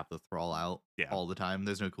just have the thrall out Yeah. all the time.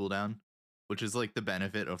 There's no cooldown, which is like the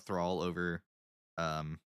benefit of thrall over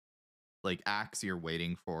um like axe you're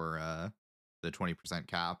waiting for the 20%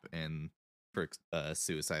 cap, and for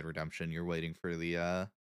suicide redemption you're waiting for the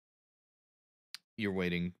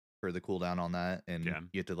cooldown on that, and Yeah.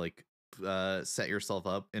 you have to like set yourself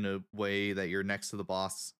up in a way that you're next to the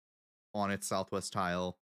boss on its southwest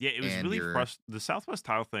tile, Yeah, it was and really you're the Southwest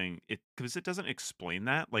Tile thing. It because it doesn't explain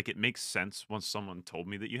that. Like, it makes sense once someone told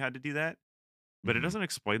me that you had to do that, but it mhm, doesn't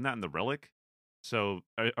explain that in the relic. So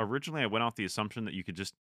originally, I went off the assumption that you could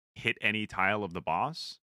just hit any tile of the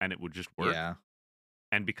boss and it would just work. yeah,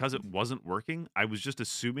 And because it wasn't working, I was just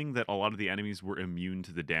assuming that a lot of the enemies were immune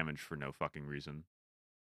to the damage for no fucking reason.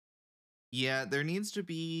 Yeah, there needs to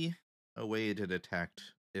be a way to detect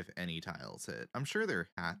if any tiles hit. I'm sure there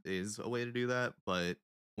is a way to do that, but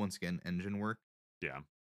once again, engine work. Yeah.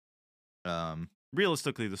 Um,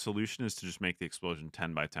 Realistically, the solution is to just make the explosion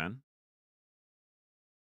 10 by 10.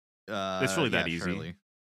 It's really yeah, that easy. surely.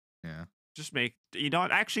 Yeah. Just make,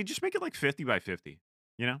 actually just make it like 50 by 50,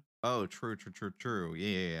 you know? Oh, true.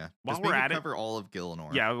 Yeah. While Just we're make at it it, cover all of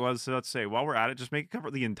Gillinor. yeah, let's say while we're at it, just make it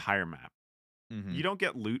cover the entire map. Mm-hmm. You don't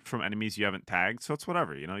get loot from enemies you haven't tagged, so it's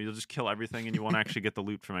whatever. You know, you'll just kill everything, and you won't actually get the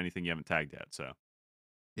loot from anything you haven't tagged yet. So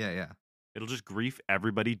Yeah. it'll just grief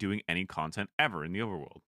everybody doing any content ever in the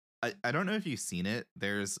overworld. I don't know if you've seen it.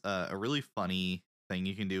 There's a really funny thing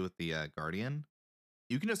you can do with the Guardian.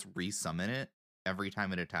 You can just resummon it every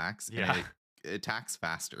time it attacks, Yeah. and it attacks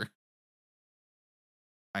faster.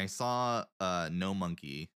 I saw No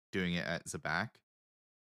Monkey doing it at Zabak,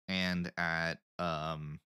 and at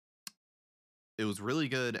it was really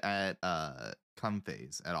good at Come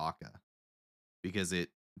Phase at Akka, because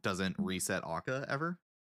it doesn't reset Akka ever.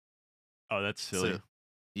 Oh, that's silly. So,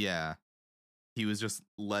 yeah, he was just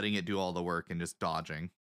letting it do all the work and just dodging,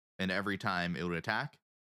 and every time it would attack,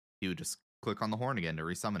 he would just click on the horn again to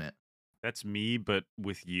resummon it. That's me, but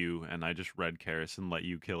with you, and I just red Karis and let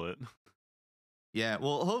you kill it. Yeah,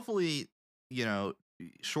 well, hopefully,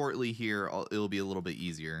 shortly here it'll be a little bit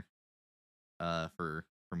easier for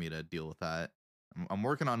me to deal with that. I'm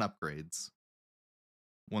working on upgrades.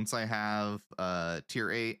 Once I have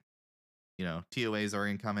tier 8, TOAs are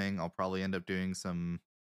incoming. I'll probably end up doing some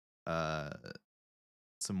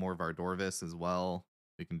more Vardorvis as well.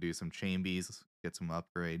 We can do some Chambies, get some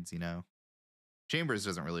upgrades, Chambers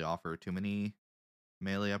doesn't really offer too many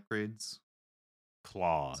melee upgrades.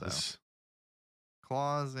 Claws. So.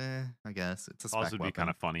 Claws, I guess. It's a spec Claws would be weapon. kind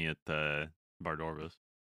of funny at the Vardorvis.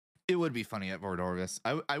 It would be funny at Vardorvis.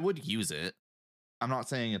 I would use it. I'm not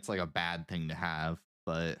saying it's like a bad thing to have,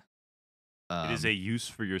 but it is a use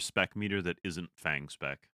for your spec meter that isn't Fang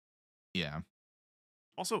spec. Yeah.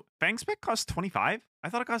 Also, Fang spec costs 25? I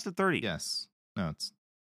thought it costed 30. Yes. No, it's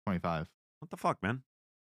 25. What the fuck, man?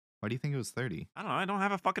 Why do you think it was 30? I don't know. I don't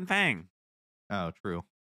have a fucking Fang. Oh, true.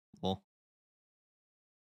 Well.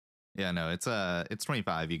 Yeah, no, it's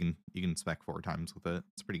 25. You can spec 4 times with it.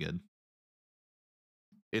 It's pretty good.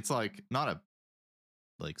 It's like not a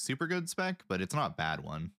super good spec, but it's not a bad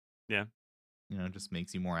one. Yeah. It just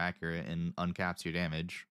makes you more accurate and uncaps your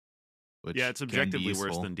damage. Which yeah, it's objectively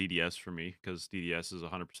worse than DDS for me, because DDS is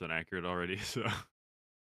 100% accurate already. So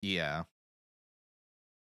yeah.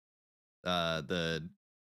 The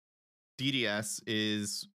DDS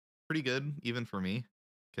is pretty good even for me,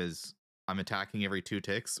 because I'm attacking every 2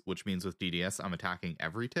 ticks, which means with DDS I'm attacking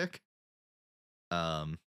every tick.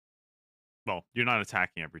 Well, you're not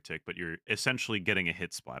attacking every tick, but you're essentially getting a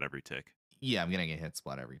hit splat every tick. Yeah, I'm getting a hit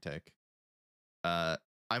splat every tick. I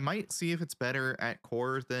might see if it's better at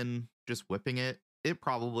core than just whipping it. It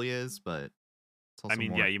probably is, but it's also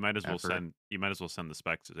yeah, you might as well effort. send the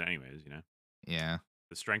specs anyways, Yeah.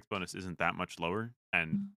 The strength bonus isn't that much lower,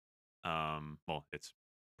 and well, it's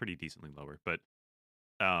pretty decently lower, but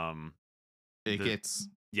it gets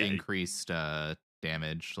increased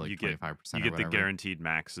damage, like 25%. You get the guaranteed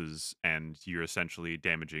maxes, and you're essentially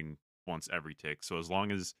damaging once every tick. So as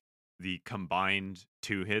long as the combined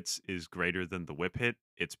 2 hits is greater than the whip hit,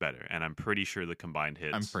 it's better. And I'm pretty sure the combined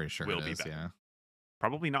hits will be better. Yeah.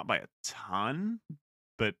 Probably not by a ton,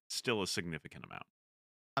 but still a significant amount.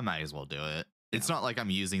 I might as well do it. It's not like I'm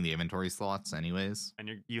using the inventory slots anyways.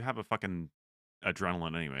 And you have a fucking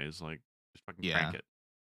adrenaline anyways. Like, just fucking crank it.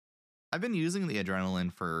 I've been using the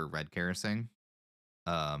adrenaline for red Karasing.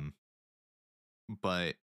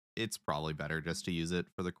 But it's probably better just to use it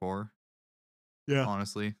for the core. Yeah.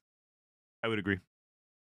 Honestly. I would agree.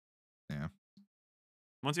 Yeah.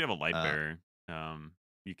 Once you have a light bearer,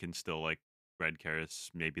 you can still like red Karis,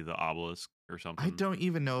 maybe the obelisk or something. I don't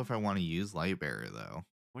even know if I want to use light bearer though.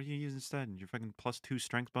 What do you use instead? Your fucking +2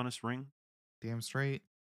 strength bonus ring? Damn straight.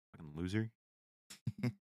 Fucking loser.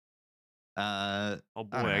 Oh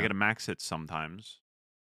boy, I gotta max it sometimes.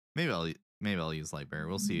 Maybe I'll use light bearer.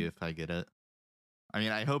 We'll see if I get it. I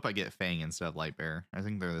mean, I hope I get Fang instead of light bearer. I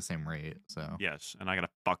think they're the same rate. So yes, and I got a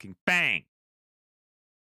fucking Fang.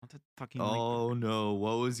 What the fucking? Oh no!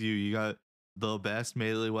 What was you? You got the best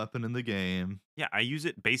melee weapon in the game. Yeah, I use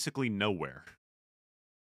it basically nowhere.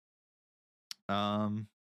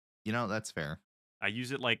 That's fair. I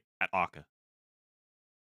use it like at Akka.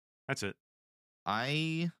 That's it.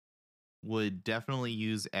 I would definitely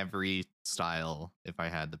use every style if I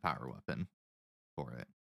had the power weapon for it.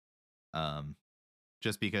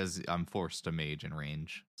 just because I'm forced to mage and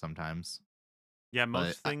range sometimes. Yeah, But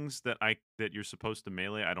most things that you're supposed to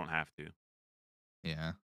melee, I don't have to.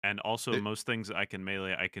 yeah, And also It- most things I can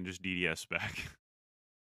melee, I can just DDS back.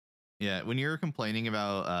 yeah. When you're complaining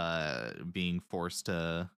about being forced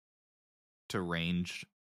to range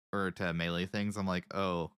or to melee things, I'm like,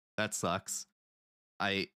 oh, that sucks.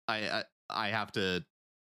 I have to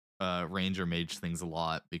range or mage things a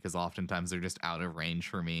lot because oftentimes they're just out of range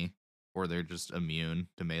for me, or they're just immune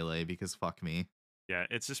to melee because fuck me. Yeah,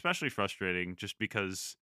 it's especially frustrating just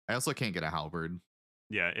because I also can't get a halberd.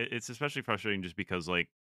 yeah, it's especially frustrating just because like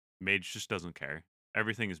mage just doesn't care.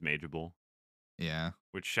 Everything is mageable, Yeah.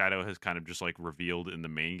 which Shadow has kind of just like revealed in the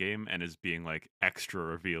main game and is being like extra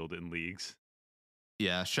revealed in leagues.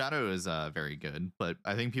 Yeah, Shadow is very good, but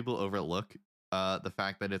I think people overlook the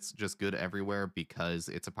fact that it's just good everywhere because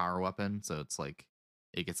it's a power weapon, so it's like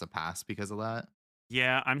it gets a pass because of that.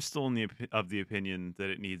 Yeah, I'm still in of the opinion that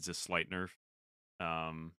it needs a slight nerf.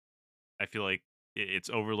 Um, I feel like it's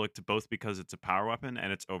overlooked both because it's a power weapon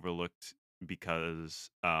and it's overlooked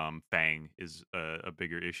because Fang is a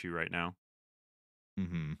bigger issue right now.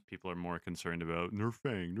 Mhm. People are more concerned about nerf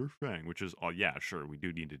Fang, which is, oh yeah, sure, we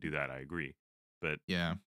do need to do that. I agree, but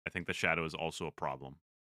Yeah. I think the Shadow is also a problem.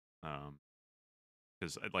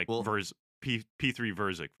 Because like Well, P3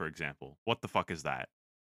 Verzik, for example, what the fuck is that?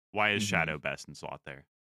 Why is mhm. Shadow best in slot there?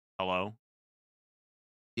 Hello,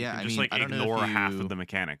 you Yeah, can I just mean, like ignore half of the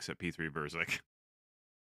mechanics at P3 Verzik.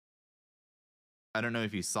 I don't know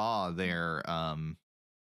if you saw they're going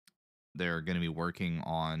to be working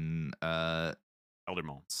on Elder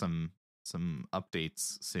Maul, some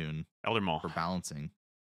updates soon Elder Maul. for balancing.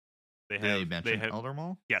 They Did they have mention Elder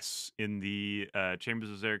Maul? yes, in the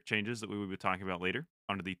Chambers of Zarek changes that we will be talking about later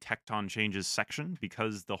under the Tecton changes section,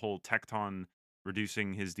 because the whole Tecton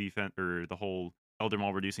reducing his defense, or the whole Elder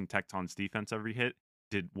Maul reducing Tecton's defense every hit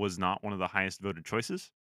was not one of the highest voted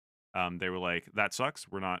choices. They were like, that sucks.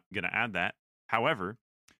 We're not going to add that. However,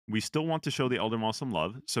 we still want to show the Elder Maul some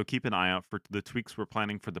love, so keep an eye out for the tweaks we're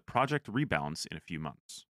planning for the Project Rebalance in a few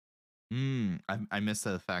months. I missed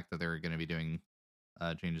the fact that they're going to be doing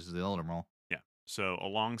changes to the Elder Maul. Yeah. So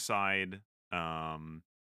alongside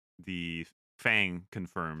the Fang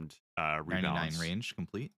confirmed 99 rebalance. range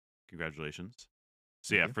complete. Congratulations.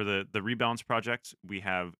 So Thank yeah, you. for the rebalance project, we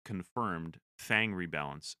have confirmed Fang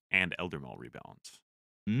rebalance and Elder Maul rebalance.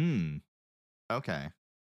 Okay.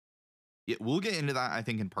 Yeah, we'll get into that I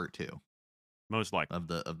think in part 2 Most likely. of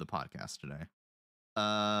the podcast today.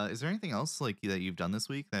 Is there anything else like that you've done this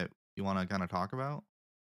week that you want to kind of talk about?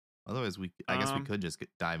 Otherwise, I guess we could just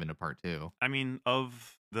dive into part 2. I mean,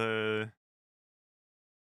 of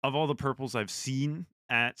all the purples I've seen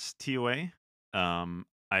at TOA,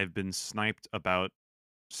 I've been sniped about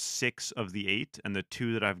 6 of the 8, and the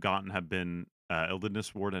 2 that I've gotten have been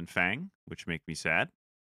Illidness Ward and Fang, which make me sad.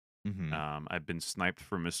 Mm-hmm. I've been sniped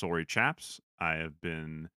for Missouri Chaps. I have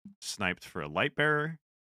been sniped for a Light Bearer.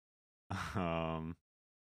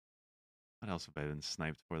 What else have I been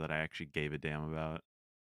sniped for that I actually gave a damn about?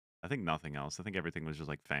 I think nothing else. I think everything was just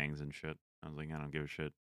like fangs and shit. I was like, I don't give a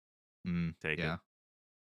shit. Take it. Yeah.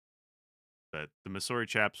 But the Missouri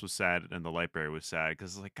Chaps was sad, and the Light Bearer was sad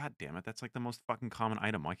because it's like, God damn it, that's like the most fucking common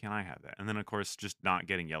item. Why can't I have that? And then, of course, just not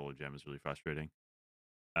getting Yellow Gem is really frustrating.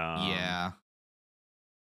 Yeah.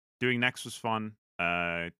 Doing next was fun.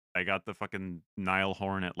 I got the fucking Nile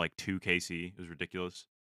Horn at like 2 KC. It was ridiculous.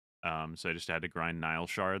 So I just had to grind Nile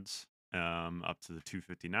shards up to the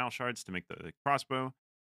 250 Nile shards to make the crossbow.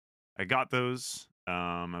 I got those.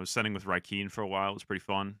 I was sending with Raikeen for a while. It was pretty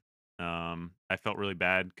fun. I felt really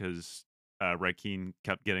bad because Raikeen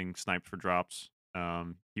kept getting sniped for drops.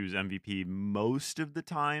 He was MVP most of the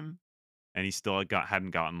time, and he still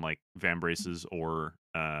hadn't gotten like Vambraces or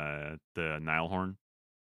the Nile Horn.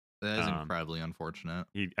 That is incredibly unfortunate.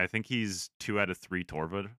 I think he's 2 out of 3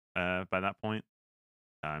 Torva by that point.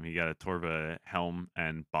 He got a Torva helm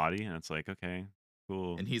and body, and it's like, okay,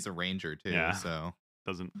 cool. And he's a ranger too, Yeah. so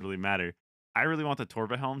Doesn't really matter. I really want the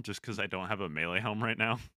Torva helm just because I don't have a melee helm right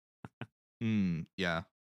now. Yeah.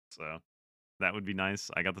 So that would be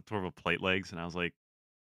nice. I got the Torva plate legs, and I was like,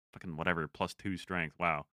 fucking whatever, +2 strength.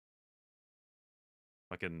 Wow.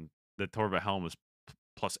 Fucking the Torva helm is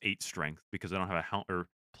 +8 strength because I don't have a helm, or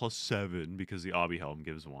 +7 because the Obby helm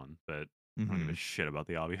gives 1. But I don't give a shit about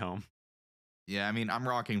the Obby helm. Yeah, I mean, I'm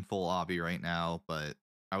rocking full Obby right now, but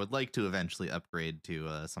I would like to eventually upgrade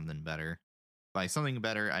to something better. By something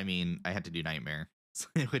better, I mean I had to do Nightmare,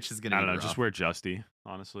 which is gonna I be don't know, rough. just wear Justy,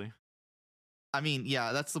 honestly. I mean,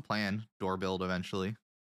 yeah, that's the plan. Door build eventually.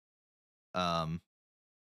 Yeah,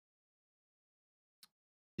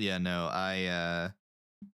 no,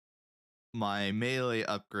 my melee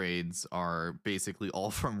upgrades are basically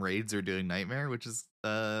all from raids or doing nightmare, which is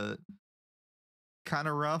kind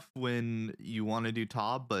of rough when you want to do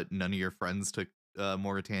Tob, but none of your friends took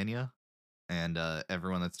Mauritania, and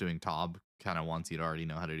everyone that's doing Tob kind of wants you to already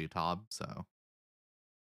know how to do Tob. So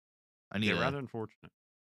I need Yeah, to, rather unfortunate.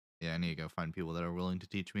 I need to go find people that are willing to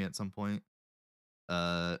teach me at some point.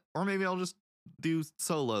 Or maybe I'll just do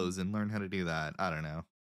solos and learn how to do that. I don't know.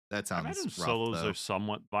 That I sounds imagine rough solos though. are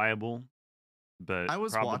somewhat viable, but I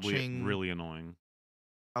was probably watching really annoying.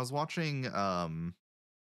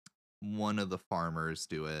 One of the farmers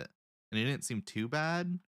do it, and it didn't seem too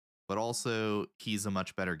bad, but also he's a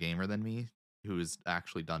much better gamer than me, who has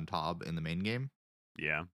actually done Tob in the main game.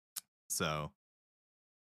 Yeah. So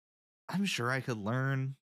I'm sure I could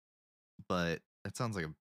learn, but that sounds like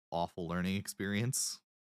an awful learning experience.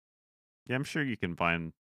 Yeah, I'm sure you can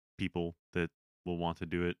find people that will want to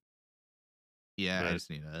do it. Yeah, I But just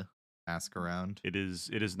need to ask around. it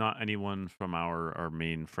is not anyone from our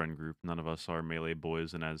main friend group. None of us are melee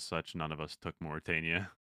boys, and as such, none of us took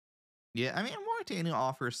Mauritania. Yeah, I mean, Mauritania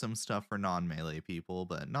offers some stuff for non-melee people,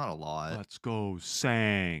 but not a lot. Let's go,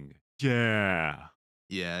 Sang. Yeah.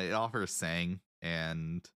 Yeah, it offers Sang,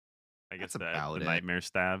 and I guess that's the about it. nightmare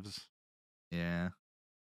staves. Yeah.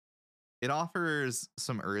 It offers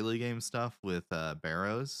some early game stuff with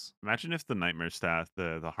Barrows. Imagine if the nightmare staff,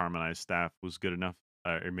 the harmonized staff, was good enough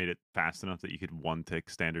or made it fast enough that you could one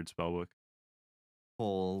tick standard spellbook.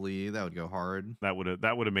 Holy, that would go hard. That would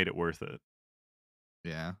have made it worth it.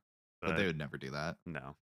 Yeah. But they would never do that.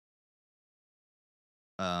 No.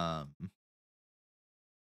 I'm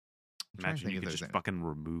trying to Imagine think you if could there's just fucking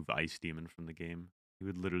remove Ice Demon from the game. He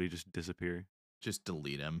would literally just disappear. just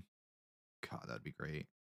delete him. God, that'd be great.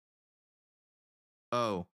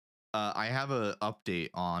 Oh, I have a update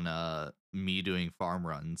on me doing farm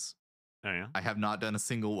runs. Oh yeah, I have not done a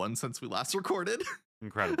single one since we last recorded.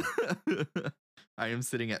 incredible. I am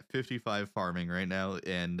sitting at 55 farming right now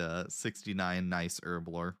and 69 nice herb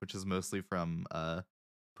lore, which is mostly from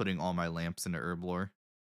putting all my lamps into herb lore.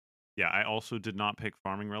 Yeah, I also did not pick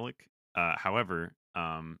Farming Relic. However,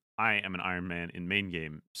 I am an Iron Man in main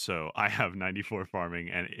game, so I have 94 farming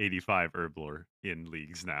and 85 herb lore in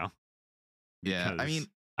leagues now. Yeah, I mean,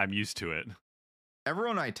 I'm used to it.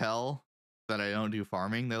 Everyone I tell that I don't do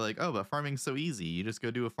farming, they're like, "Oh, but farming's so easy. You just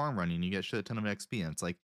go do a farm run and you get shit ton of XP." And it's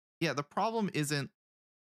like, yeah, the problem isn't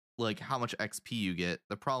like how much XP you get.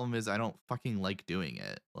 The problem is I don't fucking like doing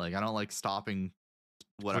it. Like I don't like stopping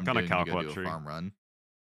what Click I'm on a doing to go do a calculator. farm run.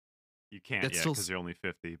 You can't It's yet still because you're only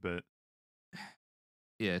 50, but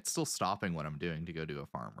yeah, it's still stopping what I'm doing to go do a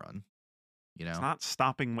farm run. You know, it's not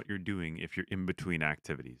stopping what you're doing if you're in between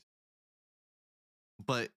activities.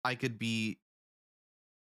 but I could be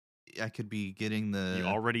getting the. You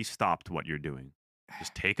already stopped what you're doing.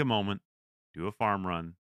 Just take a moment, do a farm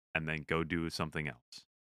run, and then go do something else.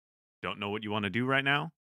 Don't know what you want to do right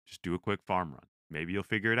now? Just do a quick farm run. Maybe you'll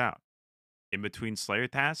figure it out. In between Slayer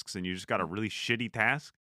tasks and you just got a really shitty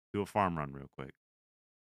task, do a farm run real quick.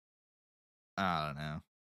 I don't know.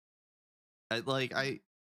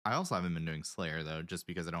 I also haven't been doing Slayer though, just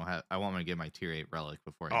because I want to get my tier 8 relic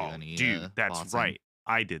before I do any. Dude, that's bossing. right.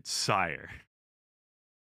 I did Sire.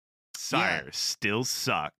 Sire still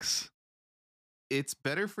sucks. It's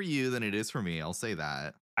better for you than it is for me. I'll say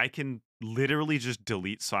that. I can literally just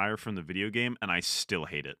delete Sire from the video game and I still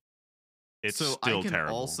hate it. It's so still I can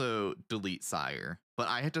terrible. also delete Sire, but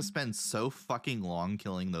I had to spend so fucking long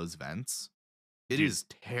killing those vents. It is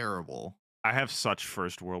terrible. I have such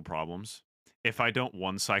first world problems. If I don't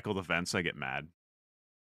one cycle the vents, I get mad.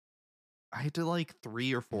 I had to like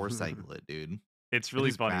 3 or 4 cycle it, dude. It's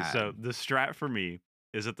really funny. Bad. So the strat for me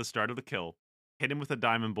is at the start of the kill, hit him with a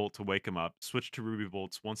diamond bolt to wake him up, switch to ruby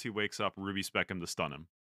bolts. Once he wakes up, ruby spec him to stun him.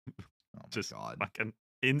 Oh my Just god. fucking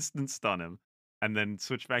instant stun him. And then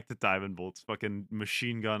switch back to diamond bolts, fucking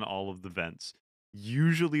machine gun all of the vents.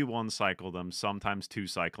 Usually one cycle them, sometimes 2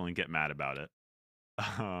 cycle and get mad about it.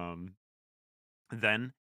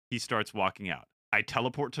 Then he starts walking out. I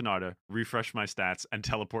teleport to Narda, refresh my stats, and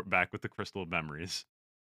teleport back with the Crystal of Memories.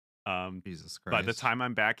 Jesus Christ. By the time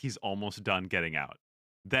I'm back, he's almost done getting out.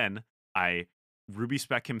 Then I ruby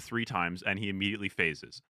spec him 3 times, and he immediately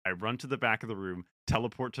phases. I run to the back of the room,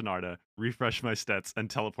 teleport to Narda, refresh my stats, and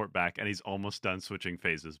teleport back, and he's almost done switching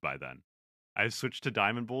phases by then. I've switched to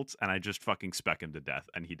Diamond Bolts, and I just fucking spec him to death,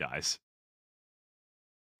 and he dies.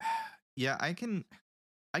 Yeah, I can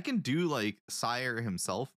do like Sire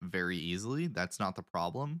himself very easily. That's not the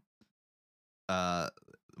problem.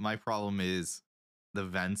 My problem is the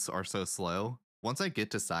vents are so slow. Once I get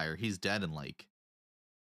to Sire, he's dead in like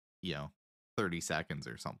 30 seconds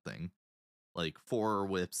or something. like 4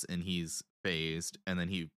 whips and he's phased, and then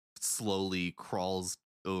he slowly crawls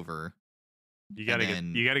over, You and gotta get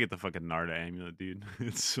then you gotta get the fucking Narda amulet, dude.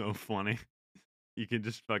 It's so funny. You can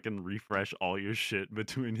just fucking refresh all your shit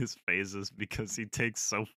between his phases because he takes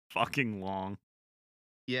so fucking long.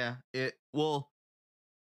 yeah, it well,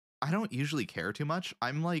 I don't usually care too much.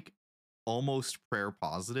 I'm like almost prayer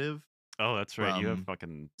positive Oh, that's right. You have from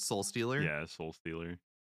fucking Soul Stealer. yeah, Soul Stealer.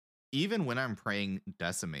 Even when I'm praying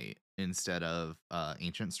Decimate instead of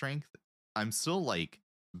Ancient Strength, I'm still like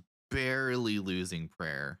barely losing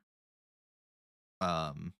prayer.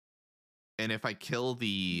 Um, and if I kill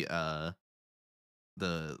the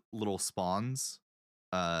little spawns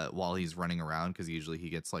while he's running around, because usually he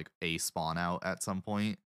gets like a spawn out at some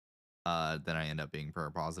point, then I end up being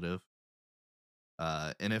prayer positive.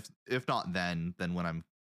 And if not then when I'm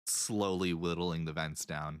slowly whittling the vents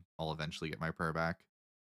down, I'll eventually get my prayer back.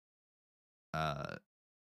 Uh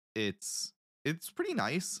it's pretty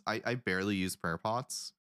nice. I barely use prayer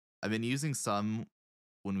pots. I've been using some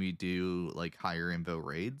when we do like higher invo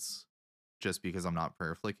raids, just because I'm not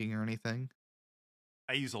prayer flicking or anything.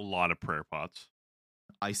 I use a lot of prayer pots.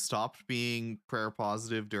 I stopped being prayer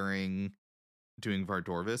positive during doing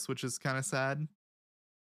Vardorvis, which is kind of sad.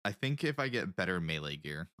 I think if I get better melee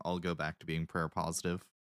gear, I'll go back to being prayer positive.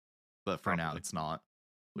 But for now, Probably. it's not,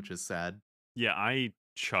 which is sad. Yeah, I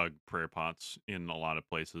chug prayer pots in a lot of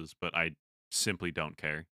places, but I simply don't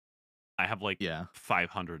care. I have like Yeah.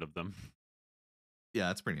 500 of them. Yeah,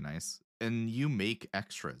 that's pretty nice. And you make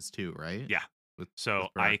extras too, right? Yeah. So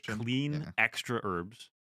prayer I action? clean Yeah. extra herbs,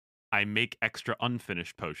 I make extra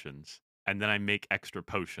unfinished potions, and then I make extra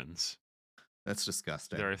potions. That's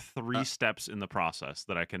disgusting. There are 3 steps in the process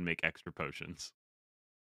that I can make extra potions.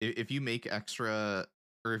 If you make extra,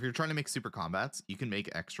 or if you're trying to make super combats, you can make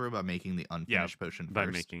extra by making the unfinished potion By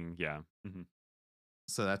first. making, yeah. Mhm.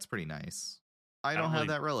 So that's pretty nice. I don't really, have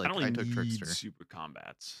that relic. I don't really took need Trickster. super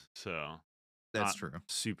combats, so That's not true.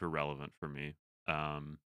 super relevant for me.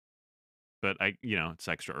 But it's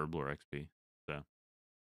extra herblore XP, so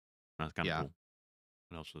that's kind of Yeah. cool.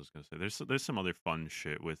 What else was I gonna say? There's some other fun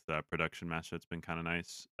shit with production master that's been kind of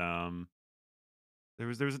nice.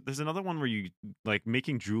 There's another one where you like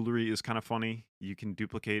making jewelry is kind of funny. You can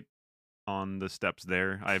duplicate on the steps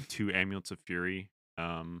there. I have 2 amulets of fury.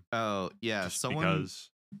 Oh yeah, Just someone, because.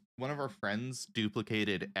 one of our friends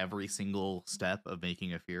duplicated every single step of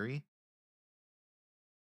making a fury.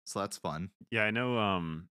 So that's fun. Yeah, I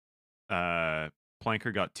know.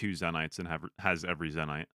 Planker got 2 Zenites and has every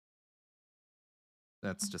Zenite.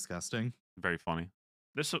 That's disgusting. Very funny.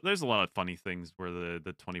 There's a lot of funny things where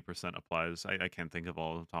the 20% applies. I can't think of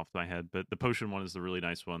all off the top of my head, but the potion one is the really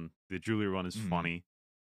nice one. The jewelry one is funny.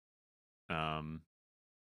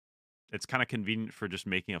 It's kind of convenient for just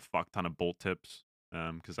making a fuck ton of bolt tips,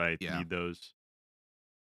 because I need those.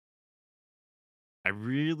 I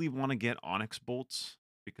really want to get Onyx bolts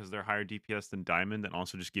because they're higher DPS than Diamond and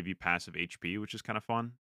also just give you passive HP, which is kind of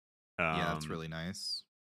fun. Yeah, that's really nice.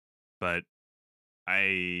 But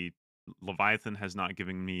Leviathan has not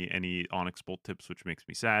given me any Onyx bolt tips, which makes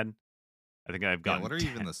me sad. I think I've gotten. What are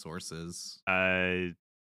even the sources?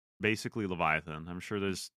 Basically Leviathan. I'm sure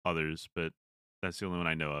there's others, but that's the only one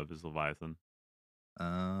I know of is Leviathan.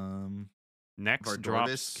 Next Vardorvis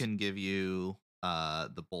drops can give you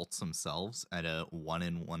the bolts themselves at a 1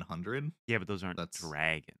 in 100. Yeah, but those aren't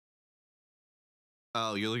dragon.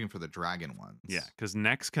 Oh, you're looking for the dragon ones. Yeah, because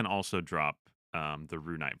Nex can also drop the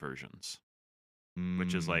Runite versions,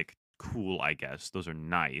 which is like cool, I guess. Those are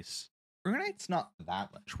nice. Runite's not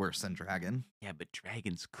that much worse than dragon. Yeah, but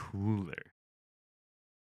dragon's cooler.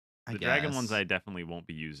 The dragon ones I definitely won't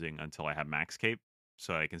be using until I have max cape,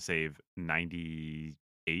 so I can save 98%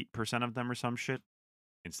 of them or some shit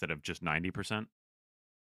instead of just 90%.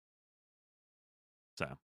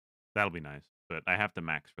 So that'll be nice, but I have to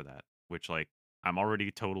max for that, which like I'm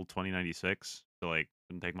already total 2096, so like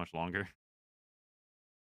didn't take much longer.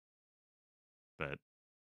 But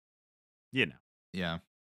yeah.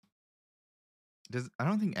 I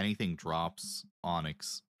don't think anything drops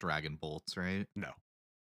Onyx dragon bolts, right? No.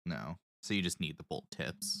 So you just need the bolt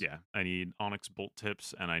tips. Yeah, I need Onyx bolt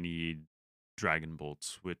tips and I need dragon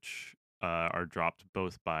bolts, which are dropped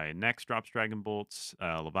both by Nex drops dragon bolts,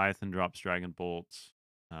 Leviathan drops dragon bolts,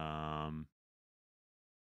 probably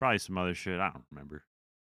some other shit. I don't remember.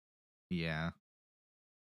 Yeah.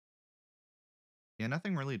 Yeah,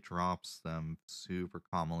 nothing really drops them super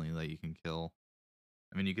commonly that you can kill.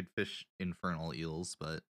 I mean, you could fish infernal eels,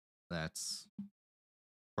 but that's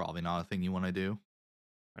probably not a thing you want to do.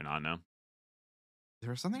 Right not, no. There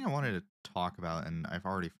was something I wanted to talk about, and I've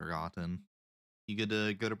already forgotten. You good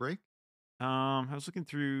to go to break? I was looking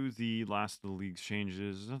through the last of the league's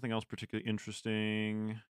changes. There's nothing else particularly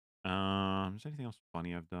interesting. Is there anything else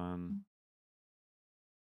funny I've done?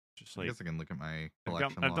 Just I like guess I can look at my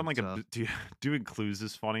collection I've done log like stuff. doing clues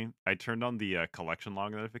is funny. I turned on the collection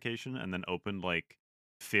log notification and then opened like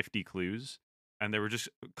 50 clues, and there were just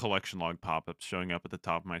collection log pop-ups showing up at the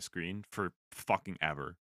top of my screen for fucking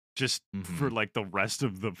ever. Just Mm-hmm. for like the rest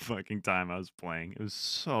of the fucking time I was playing. It was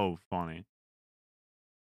so funny.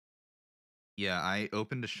 Yeah, I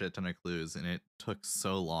opened a shit ton of clues, and it took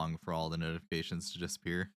so long for all the notifications to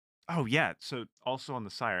disappear. Oh yeah. So also on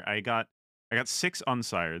the sire, I got 6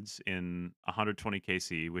 unsireds in 120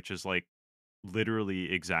 KC, which is like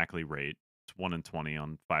literally exactly rate. It's 1 in 20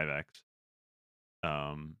 on 5x.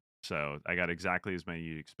 So I got exactly as many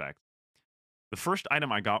you'd expect. The first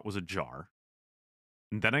item I got was a jar,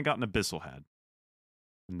 and then I got an abyssal head,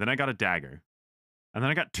 and then I got a dagger, and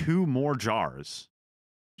then I got 2 more jars,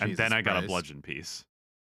 and then Jesus I got a Christ. bludgeon piece.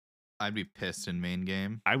 I'd be pissed in main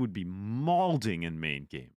game. I would be maulding in main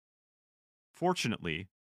game. Fortunately,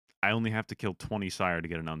 I only have to kill 20 sire to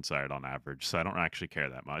get an unsired on average, so I don't actually care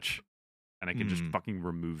that much. And I can just fucking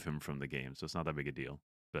remove him from the game, so it's not that big a deal.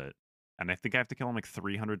 And I think I have to kill him like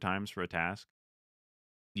 300 times for a task.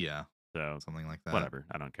 Yeah, So something like that. whatever,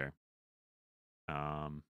 I don't care.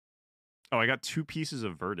 Oh, I got 2 pieces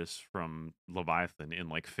of Virtus from Leviathan in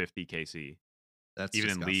like 50 KC. That's Even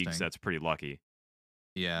disgusting. in leagues, that's pretty lucky.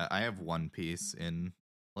 Yeah, I have 1 piece in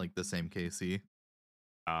like the same KC.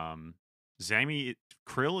 Zammy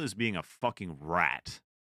Krill is being a fucking rat.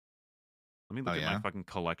 Let me look at my fucking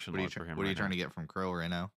collection log for him. What are you trying to get from Krill right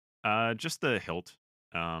now? Just the hilt.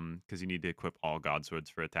 Because you need to equip all god swords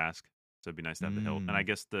for a task. So it'd be nice to have the hilt. And I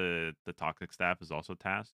guess the toxic staff is also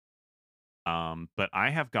tasked. But I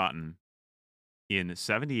have gotten in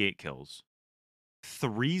 78 kills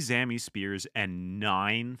 3 Zammy spears and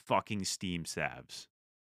 9 fucking steam stabs.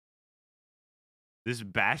 This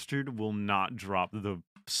bastard will not drop the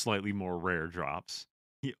slightly more rare drops.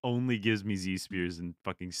 He only gives me Z spears and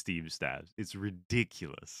fucking steam stabs. It's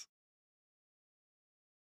ridiculous.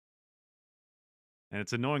 And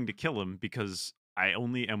it's annoying to kill him because I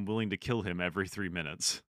only am willing to kill him every 3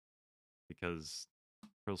 minutes. Because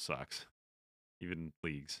Krill sucks. Even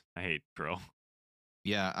leagues. I hate Krill.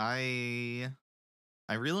 Yeah, I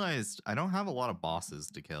realized I don't have a lot of bosses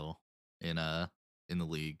to kill in the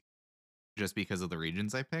league, just because of the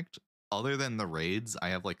regions I picked. Other than the raids, I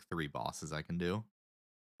have like 3 bosses I can do,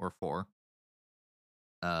 or 4.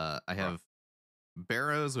 I have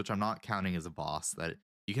Barrows, which I'm not counting as a boss. That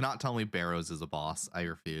you cannot tell me Barrows is a boss. I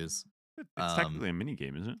refuse. It's technically a mini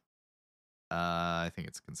game, isn't it? I think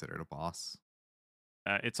it's considered a boss.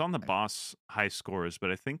 It's on the boss high scores,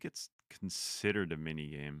 but I think it's considered a mini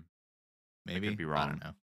game. Maybe. I could be wrong.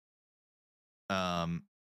 I don't know.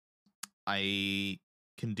 I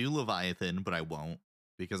can do Leviathan, but I won't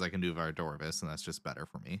because I can do Vardorvis, and that's just better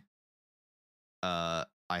for me. I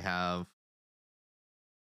have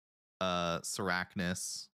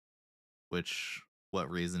Sarachnis, which what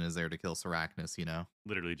reason is there to kill Sarachnis, you know?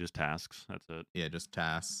 Literally just tasks. That's it. Yeah, just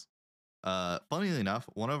tasks. Funnily enough,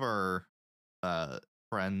 one of our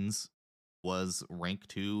friends was rank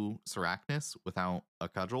 2 Sarachnis without a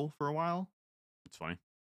cudgel for a while. It's funny.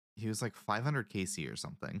 He was like 500 KC or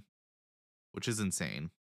something, which is insane.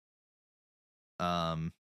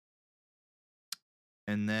 And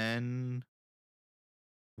then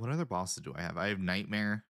what other bosses do I have? I have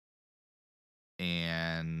Nightmare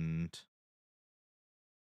and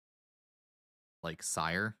like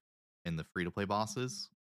Sire in the free-to-play bosses,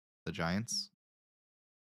 the giants.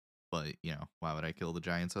 But, you know, why would I kill the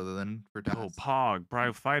giants other than for tasks? Oh, Pog,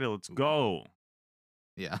 Bryophyta, let's go.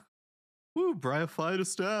 Yeah. Woo, Bryophyta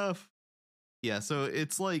staff. Yeah, so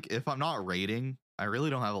it's like if I'm not raiding, I really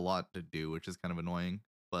don't have a lot to do, which is kind of annoying.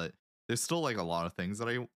 But there's still like a lot of things that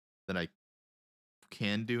I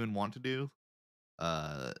can do and want to do.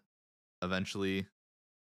 Eventually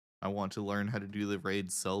I want to learn how to do the raid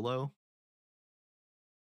solo.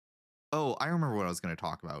 Oh, I remember what I was going to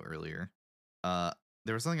talk about earlier.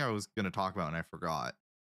 There was something I was going to talk about and I forgot.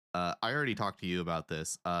 I already talked to you about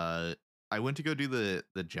this. I went to go do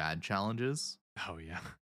the Jad challenges. Oh yeah.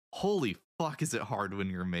 Holy fuck, is it hard when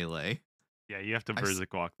you're melee? Yeah, you have to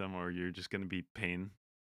Berserk walk them or you're just going to be pain.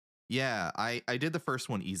 Yeah, I did the first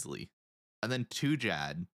one easily. And then 2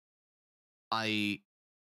 Jad, I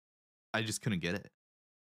just couldn't get it.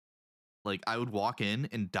 Like I would walk in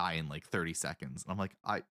and die in like 30 seconds. I'm like,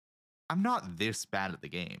 I'm not this bad at the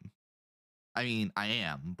game. I mean, I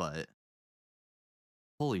am, but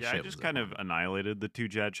holy shit. I just kind of annihilated the 2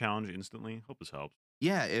 Jad challenge instantly. Hope this helps.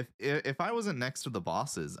 Yeah, if I wasn't next to the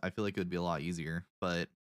bosses, I feel like it would be a lot easier, but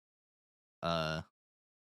Uh,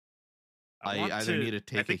 I I want either to. need to I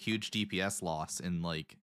take a think. huge DPS loss and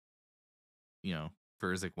like,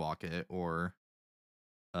 Furzik walk it, or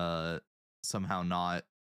uh somehow not.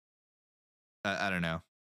 I don't know.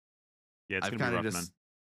 Yeah, it's I've gonna be kind of rough, man. just,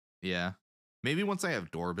 yeah. Maybe once I have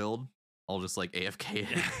door build, I'll just like AFK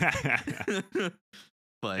it.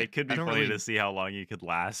 But It could I be don't funny to really. see how long you could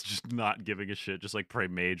last, just not giving a shit, just like pray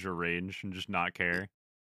mage or range and just not care.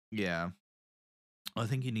 Yeah, I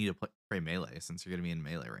think you need to play melee since you're gonna be in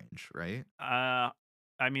melee range, right?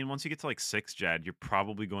 I mean, once you get to like 6 Jad, you're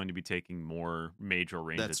probably going to be taking more mage or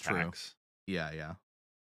range That's true. attacks. Yeah, yeah,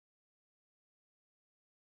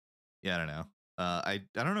 yeah. I don't know. I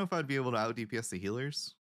don't know if I'd be able to out DPS the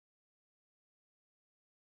healers.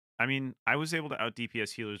 I mean, I was able to out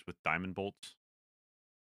DPS healers with diamond bolts.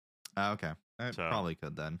 Okay, I So, probably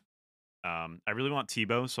could then. I really want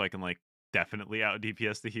Tebow so I can like definitely out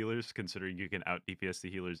DPS the healers, considering you can out DPS the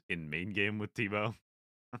healers in main game with Tebow.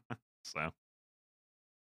 So,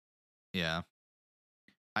 Yeah,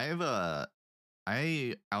 I have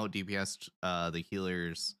I out DPS'd the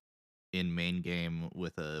healers in main game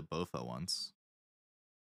with a Bofa once.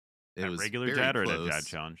 It at was regular very Jad or at a Jad close.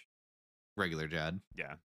 challenge? Regular Jad.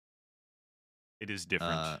 Yeah, it is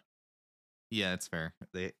different. Uh, yeah, it's fair.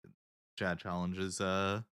 They Jad challenge is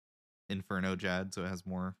Inferno Jad, so it has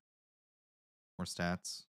more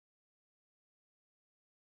stats.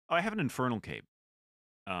 Oh, I have an Infernal Cape.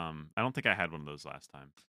 I don't think I had one of those last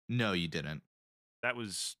time. No, you didn't. That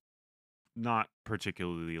was not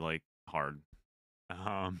particularly like hard.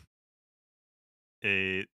 Um,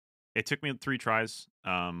 it it took me 3 tries.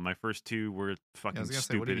 My first 2 were Yeah, I was fucking gonna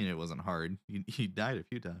say, what do you stupid. mean it wasn't hard? You died a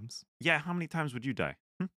few times. Yeah, how many times would you die?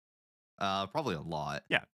 Probably a lot.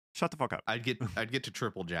 Yeah, shut the fuck up. I'd get to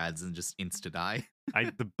triple Jads and just insta die.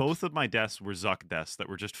 The both of my deaths were Zuck deaths that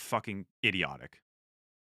were just fucking idiotic.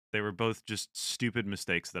 They were both just stupid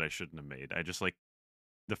mistakes that I shouldn't have made. I just like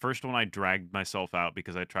the first one I dragged myself out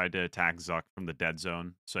because I tried to attack Zuck from the dead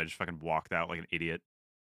zone, so I just fucking walked out like an idiot.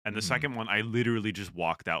 And the Mhm. second one, I literally just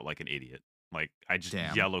walked out like an idiot. Like I just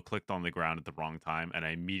Damn. yellow clicked on the ground at the wrong time, and I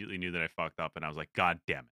immediately knew that I fucked up, and I was like, God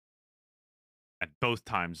damn it. At both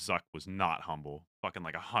times, Zuck was not humble. Fucking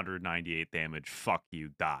like 198 damage. Fuck you,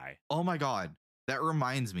 die. Oh my god, that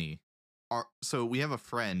reminds me. So we have a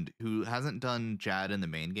friend who hasn't done Jad in the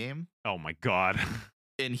main game, Oh my god.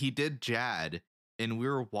 and he did Jad, and we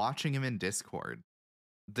were watching him in Discord.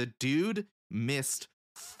 The dude missed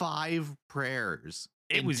 5 prayers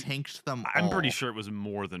It and was tanked them I'm pretty all. sure it was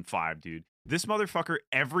more than 5, dude. This motherfucker,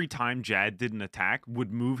 every time Jad did an attack,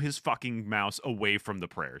 would move his fucking mouse away from the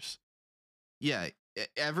prayers. Yeah,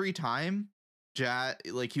 every time Jad,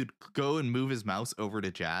 like, he'd go and move his mouse over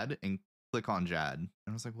to Jad and click on Jad. And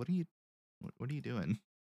I was like, what are you doing?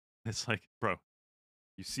 It's like, bro,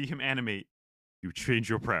 you see him animate, you change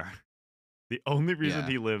your prayer. The only reason Yeah,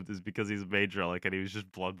 he lived is because he's a mage relic and he was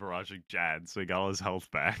just blood barraging Jad, so he got all his health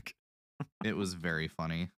back. it was very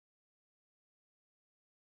funny.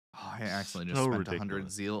 Oh, I accidentally just So spent 100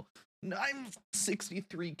 ridiculous. zeal. I'm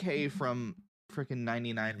 63k from freaking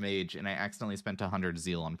 99 mage, and I accidentally spent 100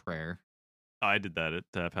 zeal on prayer. I did that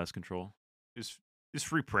at Pest Control. It's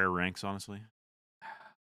free prayer ranks, honestly.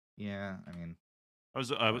 Yeah, I mean, I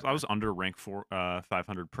whatever. was under rank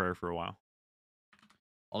 500 prayer for a while.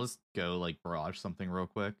 I'll just go like barrage something real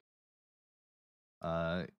quick.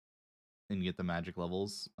 Uh, and get the magic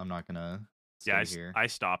levels. I'm not gonna Yeah, stay here. I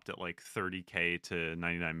stopped at like 30k to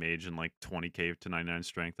 99 mage and like 20k to 99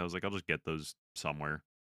 strength. I was like, I'll just get those somewhere.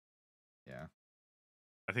 Yeah,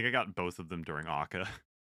 I think I got both of them during Akka.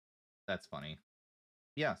 that's funny.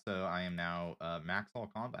 Yeah, so I am now max all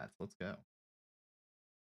combats. Let's go.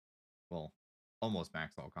 Well, almost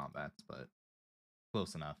max all combats, but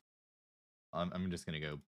close enough. I'm just gonna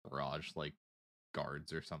go barrage like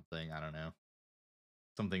guards or something. I don't know.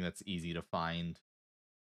 Something that's easy to find.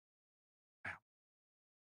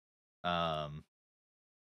 Um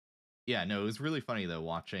yeah, no, it was really funny though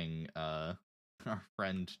watching our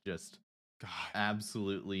friend just God.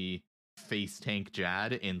 absolutely face tank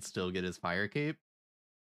Jad and still get his fire cape.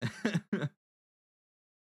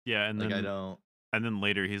 Yeah, and Like, I then don't.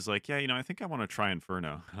 later he's like, yeah, I think I want to try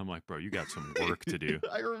Inferno. I'm like, bro, you got some work to do.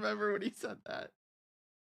 I remember when he said that.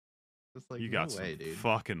 Just like, You no got some way, dude.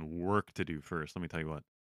 fucking work to do first. Let me tell you what.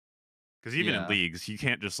 Because even in Yeah. leagues, you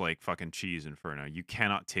can't just like fucking cheese Inferno. You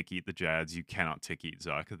cannot tick eat the Jads. You cannot tick eat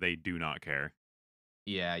Zuck. They do not care.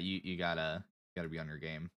 Yeah, you gotta be on your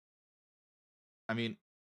game. I mean,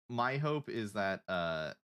 my hope is that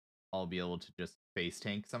I'll be able to just face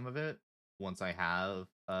tank some of it once I have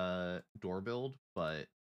door build, but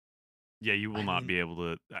Yeah, you will I not mean, be able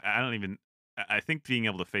to. I don't even. I think being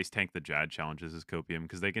able to face tank the Jad challenges is copium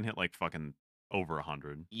because they can hit like fucking over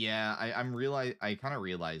 100. Yeah, I kind of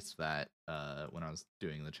realized that when I was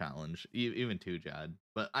doing the challenge, even too Jad.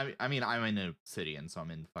 But I mean I'm in Obsidian, so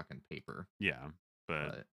I'm in fucking paper. Yeah, but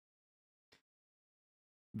But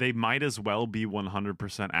they might as well be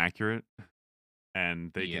 100% accurate,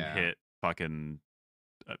 and they can yeah, hit fucking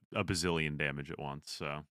a bazillion damage at once.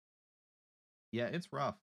 So yeah, it's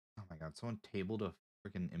rough. Oh my god, someone tabled a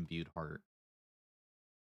freaking imbued heart.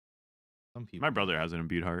 Some people. my brother has an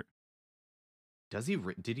imbued heart. Does he?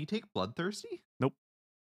 Did he take Bloodthirsty? Nope,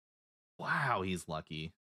 Wow, he's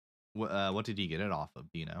lucky. What did he get it off of?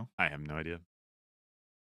 Do you know? I have no idea.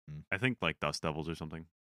 Hmm. I think like Dust Devils or something.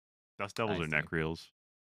 Dust Devils I or see. neck reels.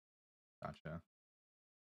 Gotcha.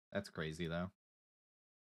 That's crazy though.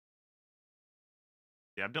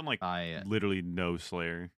 Yeah, I've done like I literally no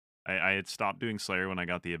Slayer. I had stopped doing Slayer when I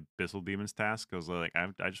got the Abyssal Demons task. I was like,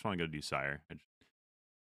 I just want to go do Sire.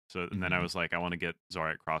 So and then I mhm. was like, I want to get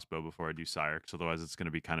Zarya Crossbow before I do Sire, because otherwise it's going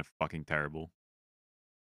to be kind of fucking terrible.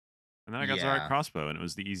 And then I got Zarya Yeah. Crossbow, and it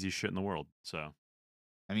was the easiest shit in the world. So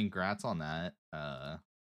I mean, grats on that.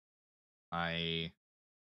 I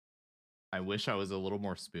wish I was a little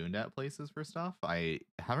more spooned at places for stuff. I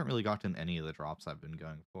haven't really gotten any of the drops I've been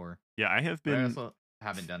going for. yeah, But I also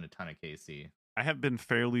haven't done a ton of KC. I have been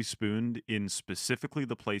fairly spooned in specifically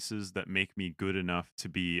the places that make me good enough to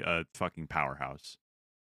be a fucking powerhouse.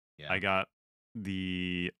 Yeah. I got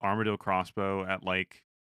the Armadillo Crossbow at like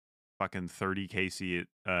fucking 30 KC at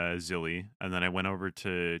Zilly, and then I went over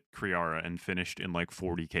to Kriara and finished in like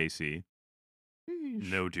 40 KC.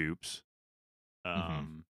 No dupes.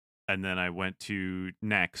 Mhm. And then I went to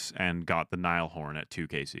Nex and got the Nile Horn at 2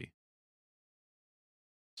 KC.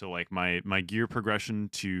 So like my gear progression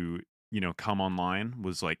to, come online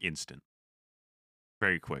was like instant.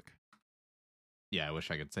 Very quick. Yeah, I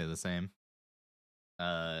wish I could say the same.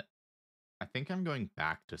 I think I'm going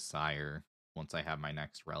back to Sire once I have my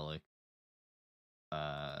next relic.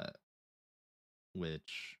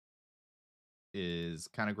 Which is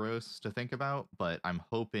kind of gross to think about, but I'm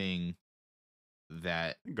hoping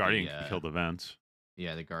that Guardian can kill the vents.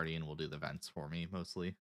 yeah, the Guardian will do the vents for me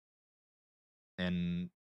mostly. And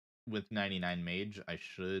with 99 Mage, I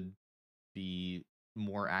should be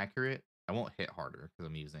more accurate. I won't hit harder because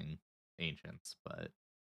I'm using Ancients, but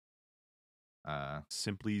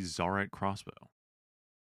Simply Zaret Crossbow.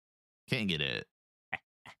 can't get it.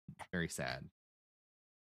 Very sad.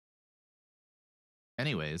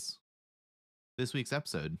 Anyways, this week's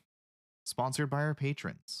episode sponsored by our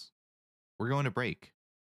patrons. We're going to break.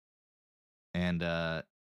 And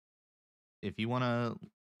if you want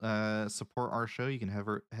to support our show, you can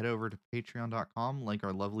head over to patreon.com like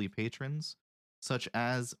our lovely patrons, such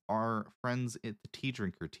as our friends at the Tea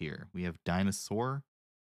Drinker tier. We have Dinosaur,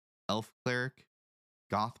 Elf Cleric,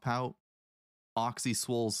 Goth Pout, Oxy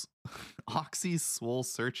Swole's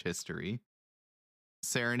Search History,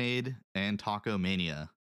 Serenade, and Taco Mania.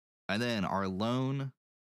 And then our lone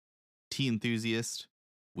tea enthusiast,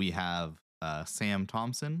 we have Sam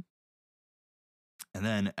Thompson. And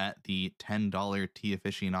then at the $10 tea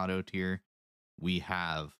aficionado tier, we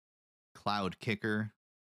have Cloud Kicker,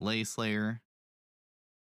 Lay Slayer,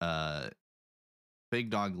 Big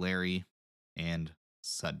Dog Larry, and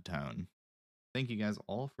Sudtone. Thank you guys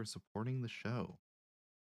all for supporting the show.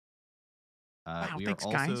 Wow, we thanks, are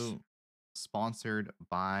also guys. sponsored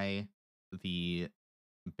by the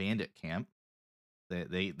Bandit Camp.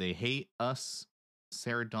 They hate us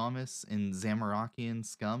Saradamus and Zamorakian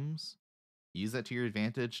scums. Use that to your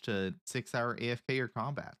advantage to 6-hour AFK your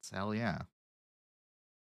combats. Hell yeah.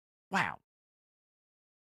 Wow.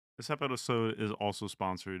 This episode is also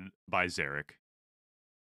sponsored by Zarek.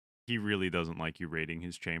 He really doesn't like you raiding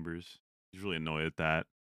his chambers. He's really annoyed at that.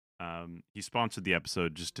 He sponsored the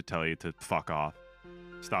episode just to tell you to fuck off.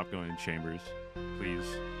 Stop going in chambers. Please.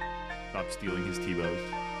 Stop stealing his T-bows.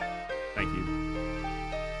 Thank you.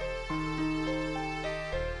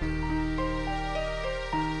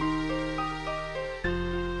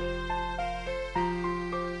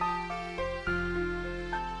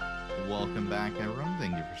 Welcome back, everyone.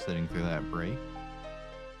 Thank you for sitting through that break.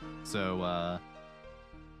 So,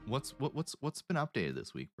 what's been updated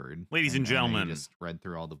this week, Bird? Ladies and I know you gentlemen, just read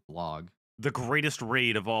through all the blog. the greatest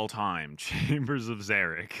raid of all time, Chambers of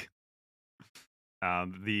Zarek.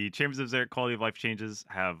 The Chambers of Zarek quality of life changes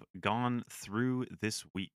have gone through this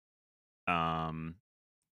week.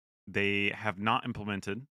 They have not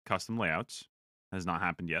implemented custom layouts. Has not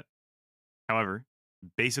happened yet. However,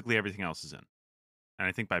 basically everything else is in. And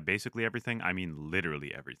I think by basically everything, I mean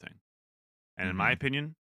literally everything. And in my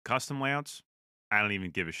opinion, custom layouts, I don't even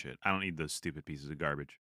give a shit. I don't need those stupid pieces of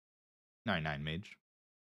garbage. 9 mage.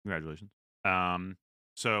 Congratulations.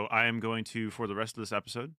 So I am going to, for the rest of this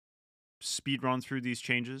episode, speed run through these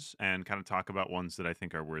changes and kind of talk about ones that I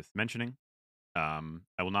think are worth mentioning. I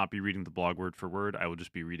will not be reading the blog word for word. I will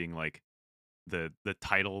just be reading like the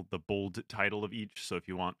title, the bold title of each. So if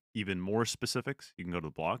you want even more specifics, you can go to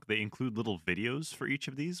the blog. They include little videos for each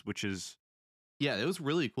of these, which is Yeah, it was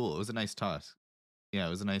really cool. It was a nice touch. Yeah, it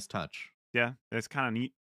was a nice touch. yeah, it's kind of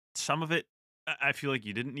neat. Some of it, I feel like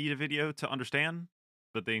you didn't need a video to understand,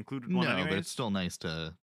 but they included one No, but anyways. it's still nice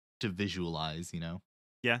to visualize, you know.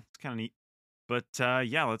 Yeah, it's kind of neat. But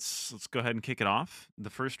yeah, let's go ahead and kick it off. The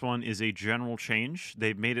first one is a general change.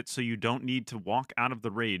 They've made it so you don't need to walk out of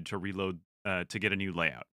the raid to reload to get a new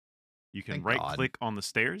layout. You can Thank right God. click on the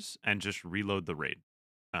stairs and just reload the raid.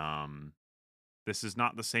 This is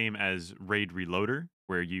not the same as Raid Reloader,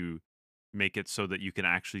 where you make it so that you can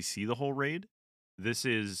actually see the whole raid. This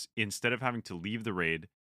is instead of having to leave the raid,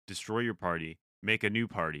 destroy your party, make a new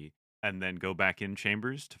party, and then go back in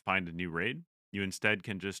chambers to find a new raid, you instead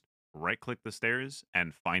can just right click the stairs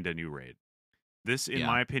and find a new raid. This, in Yeah.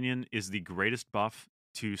 my opinion, is the greatest buff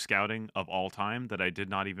to scouting of all time that I did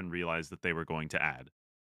not even realize that they were going to add.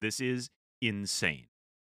 This is insane.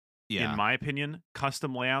 Yeah. In my opinion,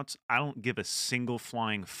 custom layouts, I don't give a single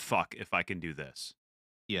flying fuck if I can do this.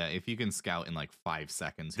 Yeah, if you can scout in like 5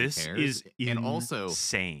 seconds, who This cares? is And also,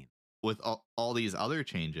 insane. with all these other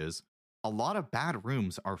changes, a lot of bad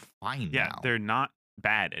rooms are fine Yeah, now. they're not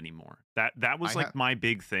bad anymore. That was I like ha- my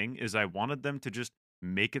big thing is I wanted them to just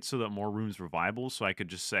make it so that more rooms were viable so I could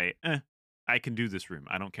just say, I can do this room.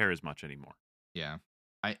 I don't care as much anymore. Yeah.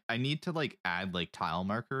 I need to like add like tile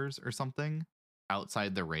markers or something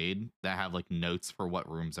outside the raid that have like notes for what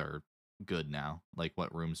rooms are good now, like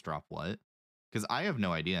what rooms drop what. Because I have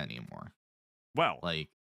no idea anymore. Well, Like,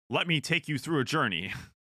 let me take you through a journey.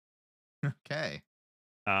 okay.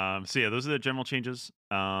 So yeah, those are the general changes.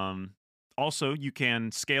 Also, you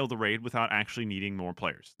can scale the raid without actually needing more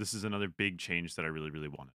players. This is another big change that I really, really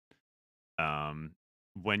wanted.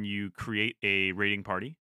 When you create a raiding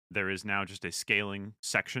party, there is now just a scaling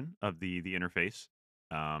section of the interface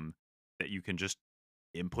that you can just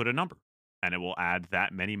input a number, and it will add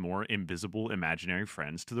that many more invisible imaginary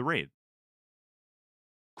friends to the raid.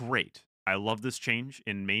 Great. I love this change.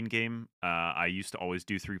 In main game, I used to always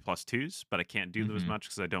do 3+2s, but I can't do them as Mhm. much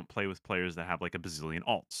because I don't play with players that have like a bazillion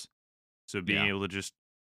alts. So being Yeah. able to just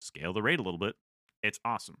scale the raid a little bit, it's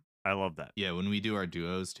awesome. I love that. Yeah, when we do our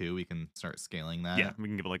duos too, we can start scaling that. Yeah, we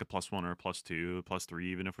can give it like a +1 or a +2, +3,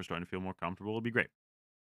 even if we're starting to feel more comfortable. It'll be great.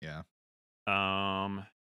 Yeah.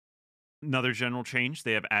 Another general change,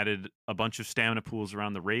 they have added a bunch of stamina pools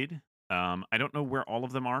around the raid. I don't know where all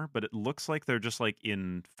of them are, but it looks like they're just like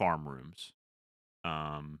in farm rooms.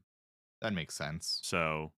 That makes sense.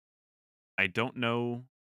 So I don't know.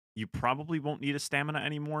 You probably won't need a stamina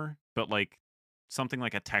anymore, but like something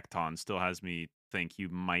like a Tecton still has me think you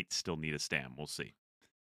might still need a stam. We'll see.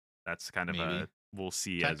 That's kind of Maybe. a we'll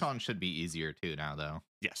see as Tecton should be easier too now though.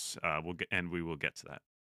 yes. We will get to that.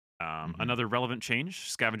 Mhm. Another relevant change,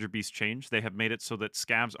 Scavenger Beast change. They have made it so that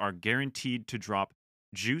scavs are guaranteed to drop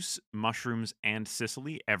juice, mushrooms, and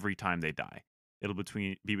Sicily every time they die. It'll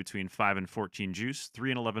be between 5 and 14 juice,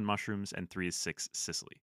 3 and 11 mushrooms, and 3 to 6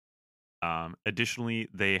 Sicily. Additionally,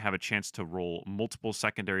 they have a chance to roll multiple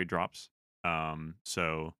secondary drops.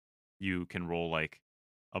 So you can roll like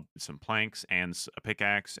some planks and a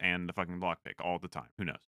pickaxe and a fucking lockpick all the time. Who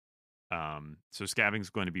knows? So scabbing is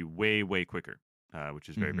going to be way, way quicker, which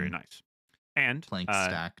is very, very Mhm. nice. And Plank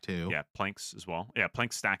stack too. yeah, planks as well. Yeah,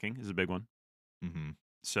 plank stacking is a big one. Mhm.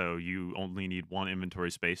 So you only need one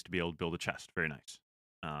inventory space to be able to build a chest. Very nice.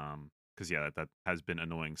 Because yeah, that has been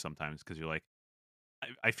annoying sometimes because you're like,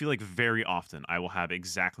 I feel like very often I will have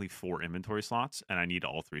exactly 4 inventory slots and I need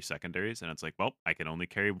all 3 secondaries, and it's like, well, I can only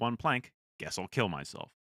carry 1 plank. Guess I'll kill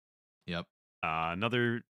myself. Yep.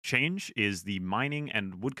 Another change is the mining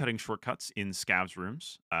and woodcutting shortcuts in Scav's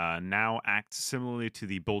rooms now act similarly to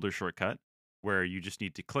the boulder shortcut, where you just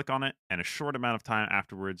need to click on it, and a short amount of time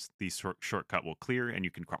afterwards, the shortcut will clear and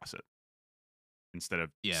you can cross it instead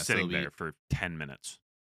of Yeah, so sitting it'll be there for 10 minutes.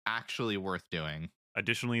 actually worth doing.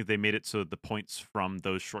 Additionally, they made it so the points from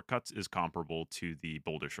those shortcuts is comparable to the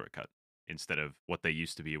boulder shortcut instead of what they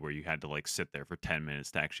used to be, where you had to like sit there for 10 minutes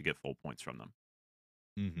to actually get full points from them.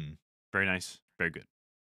 Mhm. Very nice. Very good.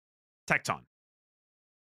 Tecton.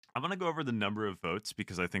 I'm going to go over the number of votes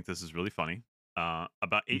because I think this is really funny.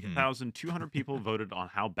 About Mhm. 8,200 people voted on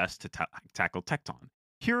how best to tackle Tecton.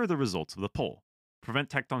 Here are the results of the poll. Prevent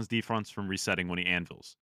Tecton's defense from resetting when he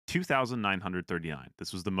anvils. 2,939.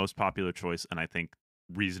 This was the most popular choice, and I think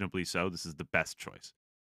reasonably so. This is the best choice.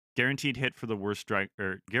 Guaranteed hit for the worst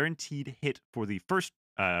guaranteed hit for the first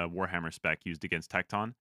Warhammer spec used against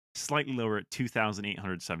Tecton, slightly lower at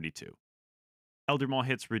 2,872. Elder Maul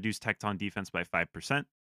hits reduce Tecton defense by 5%,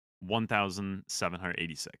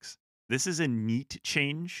 1,786. This is a neat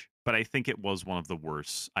change, but I think it was one of the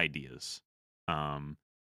worst ideas.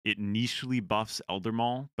 It nichely buffs Elder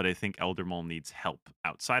Maul, but I think Elder Maul needs help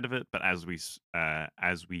outside of it. But as we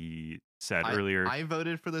said earlier, I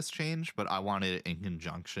voted for this change, but I wanted it in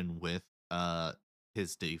conjunction with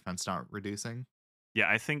his defense not reducing. Yeah,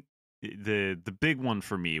 I think the big one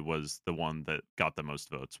for me was the one that got the most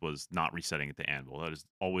votes, was not resetting it to Anvil. That has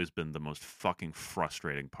always been the most fucking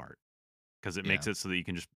frustrating part, because it makes it so that you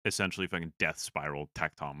can just essentially fucking death spiral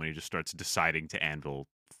Tecton when he just starts deciding to Anvil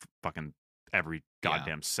fucking every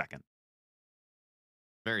goddamn second.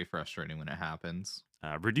 Very frustrating when it happens.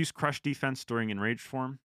 Reduce crush defense during enraged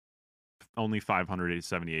form. Only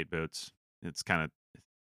 578 votes. It's kind of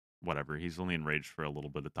whatever. He's only enraged for a little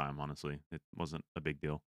bit of time, honestly. It wasn't a big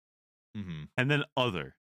deal. Mm-hmm. And then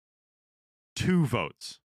other. 2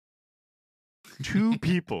 votes. 2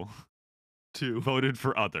 people voted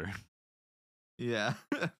for other. Yeah.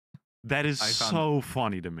 That is so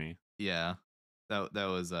funny to me. Yeah. That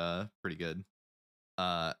was pretty good.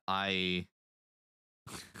 I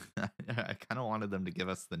kind of wanted them to give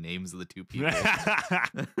us the names of the 2 people.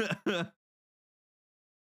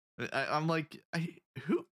 I'm like,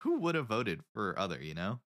 who would have voted for other, you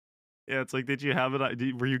know? Yeah, it's like, did you have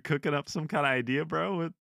it? Were you cooking up some kind of idea,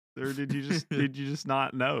 bro? Or did you just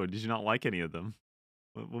not know? Did you not like any of them?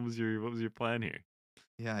 What was your plan here?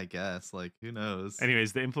 Yeah, I guess. Like, who knows?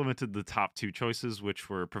 Anyways, they implemented the top 2 choices, which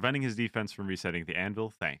were preventing his defense from resetting the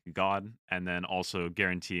Anvil, thank God, and then also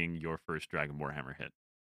guaranteeing your first Dragon Warhammer hit.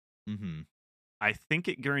 Mm-hmm. I think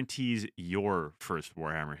it guarantees your first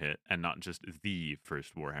Warhammer hit and not just the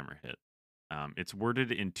first Warhammer hit. It's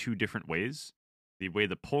worded in 2 different ways. The way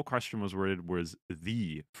the poll question was worded was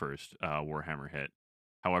the first Warhammer hit.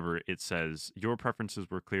 However, it says your preferences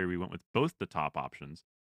were clear. We went with both the top options.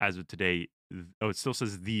 As of today, it still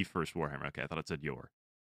says the first Warhammer. Okay, I thought it said your.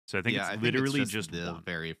 So I think it's literally just the one.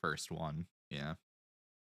 very first one. Yeah.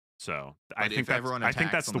 So I think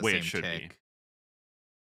that's the way it should be.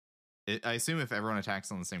 I assume if everyone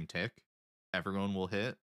attacks on the same tick, everyone will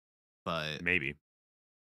hit. But maybe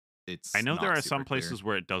I know there are some places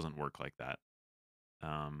where it doesn't work like that.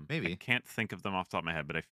 Maybe. I can't think of them off the top of my head,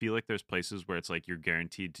 but I feel like there's places where it's like you're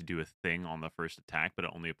guaranteed to do a thing on the first attack, but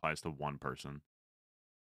it only applies to one person.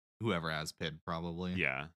 Whoever has PID, probably.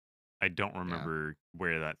 Yeah. I don't remember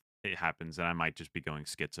where it happens, and I might just be going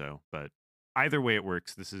schizo, but either way it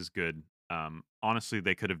works. This is good. Honestly,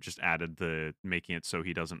 they could have just added making it so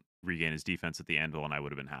he doesn't regain his defense at the Anvil, and I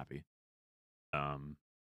would have been happy.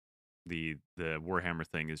 The Warhammer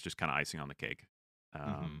thing is just kind of icing on the cake.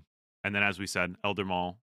 And then, as we said, Elder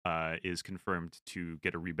Maul is confirmed to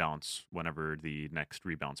get a rebalance whenever the next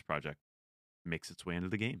rebalance project makes its way into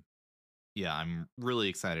the game. Yeah, I'm really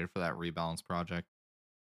excited for that rebalance project.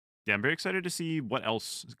 Yeah, I'm very excited to see what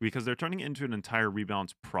else, because they're turning it into an entire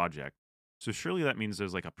rebalance project. So surely that means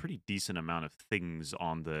there's like a pretty decent amount of things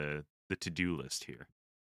on the to-do list here.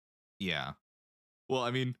 Yeah. Well,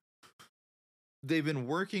 I mean, they've been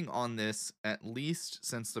working on this at least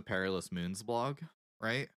since the Perilous Moons blog,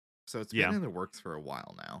 right? So it's been in the works for a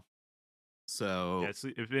while now. So yeah,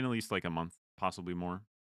 it's been at least like a month, possibly more.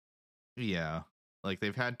 Yeah. Like,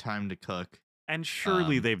 they've had time to cook. And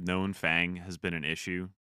surely they've known Fang has been an issue.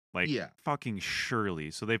 Like, fucking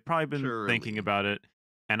surely. So they've probably been thinking about it.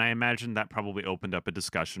 And I imagine that probably opened up a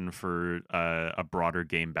discussion for a broader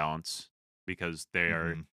game balance, because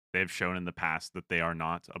they've shown in the past that they are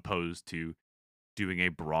not opposed to doing a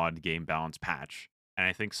broad game balance patch. And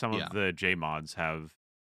I think some of the JMods have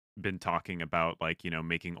been talking about, like, you know,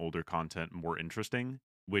 making older content more interesting,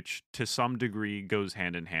 which to some degree goes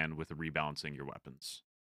hand in hand with rebalancing your weapons.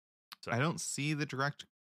 So, I don't see the direct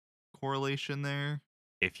correlation there.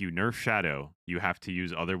 If you nerf Shadow, you have to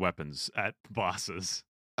use other weapons at bosses.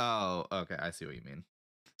 Oh, okay. I see what you mean.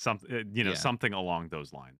 Something along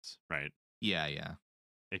those lines, right? Yeah, yeah.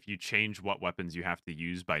 If you change what weapons you have to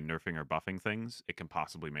use by nerfing or buffing things, it can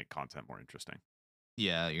possibly make content more interesting.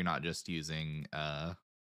 Yeah, you're not just using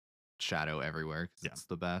Shadow everywhere because it's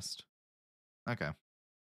the best. Okay.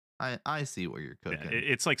 I see what you're cooking. Yeah,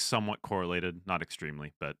 it's like somewhat correlated, not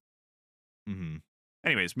extremely, but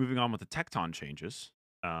anyways, moving on with the Tecton changes.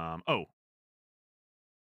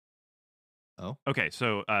 Okay,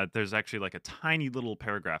 so there's actually like a tiny little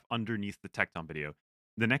paragraph underneath the Tecton video.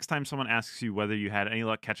 The next time someone asks you whether you had any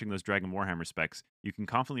luck catching those Dragon Warhammer specs, you can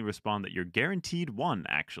confidently respond that you're guaranteed one,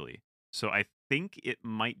 actually. So I think it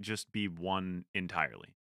might just be one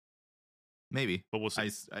entirely. Maybe. but we'll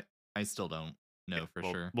see. I still don't know for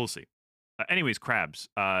well, sure. we'll see. Anyways, crabs.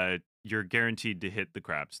 You're guaranteed to hit the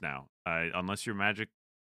crabs now, unless your magic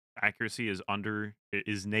accuracy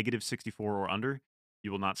is negative 64 or under.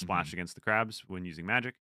 You will not splash against the crabs when using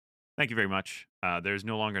magic. Thank you very much. There's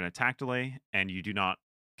no longer an attack delay, and you do not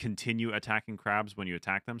continue attacking crabs when you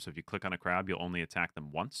attack them. So if you click on a crab, you'll only attack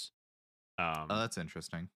them once. Oh, that's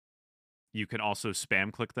interesting. You can also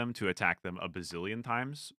spam click them to attack them a bazillion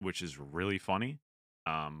times, which is really funny.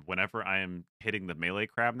 Whenever I am hitting the melee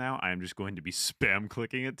crab now, I am just going to be spam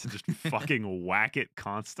clicking it to just fucking whack it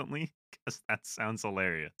constantly, because that sounds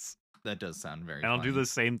hilarious. That does sound very And I'll do funny. the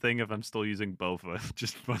same thing if I'm still using Bofa.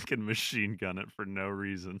 Just fucking machine gun it for no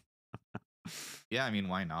reason. Yeah, I mean,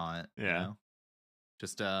 why not? Yeah. You know?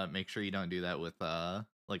 Just make sure you don't do that with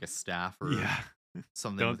like a staff or Yeah.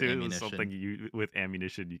 something Don't with do it with ammunition. something with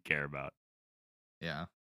ammunition you care about. Yeah.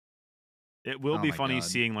 It will Oh be my funny God.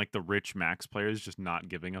 seeing like the rich max players just not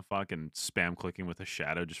giving a fuck and spam clicking with a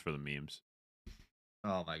shadow just for the memes.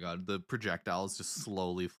 Oh my God. The projectiles just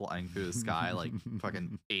slowly flying through the sky, like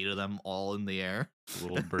fucking 8 of them all in the air.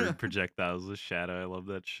 Little bird projectiles with shadow. I love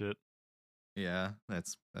that shit. Yeah,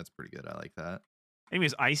 that's pretty good. I like that.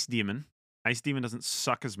 Anyways, Ice Demon. Ice Demon doesn't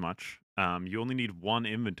suck as much. You only need 1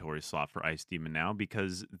 inventory slot for Ice Demon now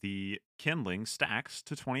because the kindling stacks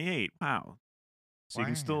to 28. Wow. So you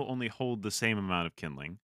can still only hold the same amount of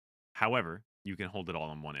kindling. However, you can hold it all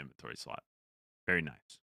in 1 inventory slot. Very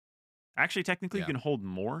nice. Actually, technically, you can hold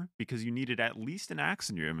more because you needed at least an axe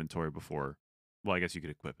in your inventory before. Well, I guess you could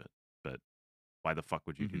equip it, but why the fuck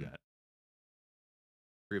would you do that?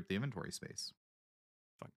 Free up the inventory space.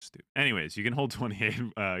 Fucking stupid. Anyways, you can hold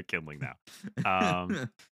 28 kindling now.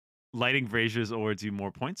 Lighting braziers awards you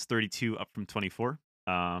more points, 32 up from 24.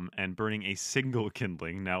 And burning a single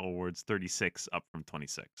kindling now awards 36 up from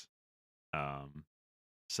 26.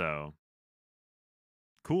 So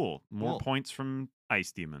cool. More points from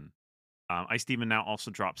Ice Demon. Ice Demon now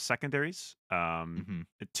also drops secondaries.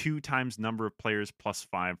 2 times number of players plus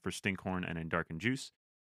 5 for Stinkhorn and Darkened Juice.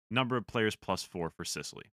 Number of players plus 4 for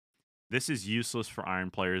Sicily. This is useless for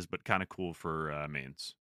Iron players, but kind of cool for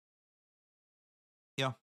mains.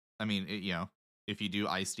 Yeah. I mean, if you do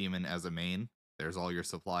Ice Demon as a main, there's all your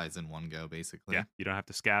supplies in one go, basically. Yeah, you don't have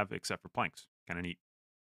to scav except for planks. Kind of neat.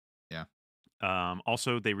 Yeah.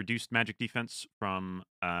 Also, they reduced magic defense from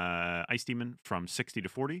Ice Demon from 60 to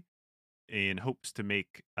 40 in hopes to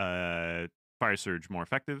make Fire Surge more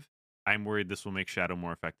effective. I'm worried this will make Shadow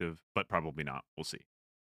more effective, but probably not. We'll see.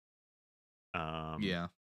 Yeah.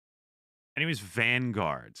 Anyways,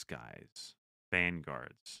 Vanguards, guys.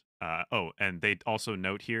 Vanguards. And they also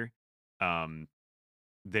note here,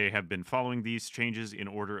 they have been following these changes in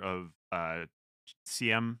order of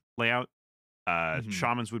CM layout.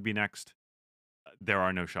 Shamans would be next. There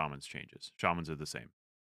are no Shamans changes. Shamans are the same.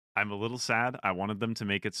 I'm a little sad. I wanted them to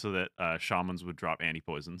make it so that Shamans would drop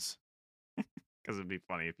anti-poisons. Because it'd be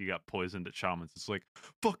funny if you got poisoned at Shamans. It's like,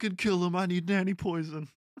 fucking kill him. I need an anti-poison.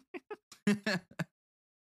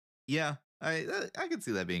 Yeah, I could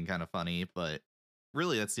see that being kind of funny, but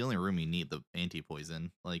really, that's the only room you need the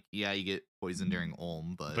anti-poison. Like, yeah, you get poison during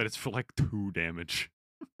Ulm, but it's for like 2 damage.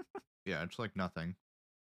 Yeah, it's like nothing.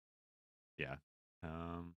 Yeah. I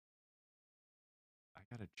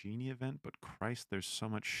got a genie event, but Christ, there's so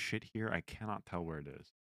much shit here. I cannot tell where it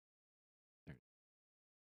is. There.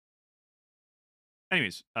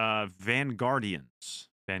 Anyways, Vanguards.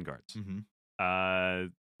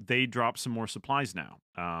 They dropped some more supplies now.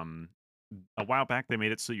 A while back, they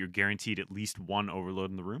made it so you're guaranteed at least 1 overload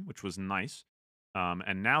in the room, which was nice.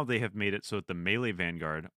 And now they have made it so that the melee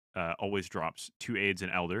Vanguard always drops 2 aids, an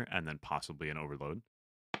Elder, and then possibly an overload.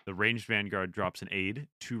 The ranged Vanguard drops an aid,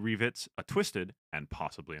 2 revits, a twisted, and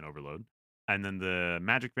possibly an overload. And then the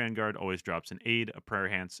magic Vanguard always drops an aid, a prayer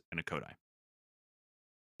hands, and a Kodai.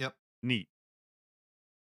 Yep. Neat.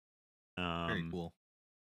 Very cool.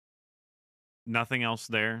 Nothing else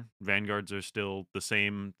there. Vanguards are still the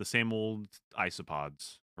same old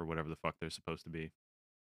isopods or whatever the fuck they're supposed to be.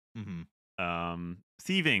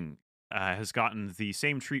 Thieving has gotten the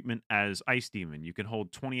same treatment as Ice Demon. You can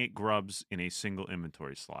hold 28 grubs in a single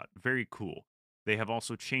inventory slot. Very cool. They have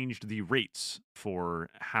also changed the rates for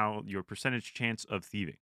how your percentage chance of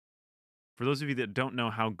thieving. For those of you that don't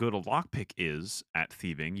know how good a lockpick is at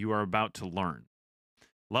thieving, you are about to learn.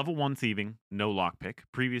 Level 1 thieving, no lockpick.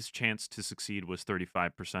 Previous chance to succeed was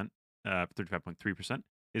 35%, 35.3%,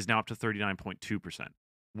 is now up to 39.2%.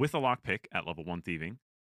 With a lockpick at level 1 thieving,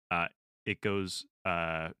 it goes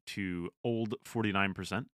to old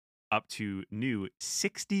 49%, up to new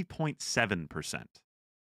 60.7%.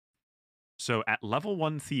 So at level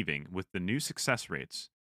 1 thieving, with the new success rates,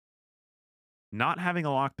 not having a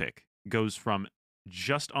lockpick goes from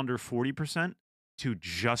just under 40% to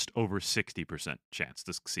just over 60% chance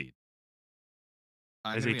to succeed.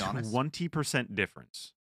 I'm There's gonna a be honest. 20%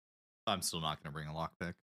 difference. I'm still not gonna bring a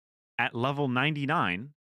lockpick. At level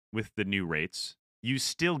 99, with the new rates, you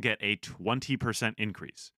still get a 20%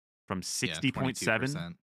 increase from Yeah, 60.7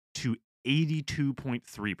 22%. to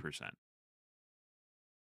 82.3%.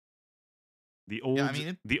 The Yeah, I old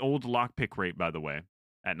mean, the old lockpick rate, by the way,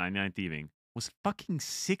 at 99 Thieving was fucking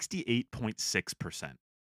 68.6%.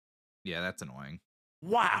 yeah, that's annoying.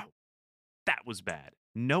 Wow, that was bad.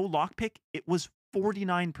 No lockpick, it was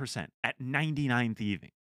 49% at 99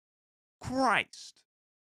 Thieving. Christ,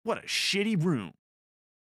 what a shitty room.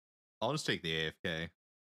 I'll just take the AFK.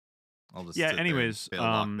 I'll just Yeah, sit there and anyways, fail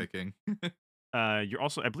lockpicking. you're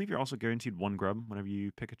also, I believe you're also guaranteed one grub whenever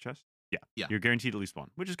you pick a chest. Yeah, Yeah. you're guaranteed at least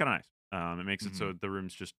one, which is kind of nice. It makes it so Mhm. the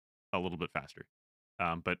room's just a little bit faster.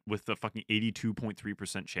 But with the fucking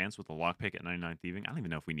 82.3% chance with a lockpick at 99 Thieving, I don't even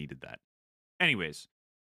know if we needed that. Anyways,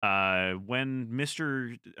 when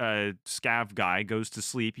Mr. Scav guy goes to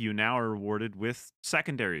sleep, you now are rewarded with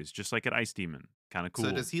secondaries, just like at Ice Demon. Kind of cool.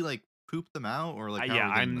 So does he like poop them out, or like how yeah, are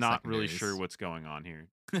we getting I'm the not really sure secondaries? what's going on here.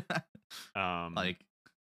 Like,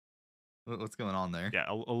 what's going on there?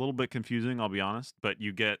 Yeah, a little bit confusing, I'll be honest, but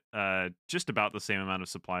you get just about the same amount of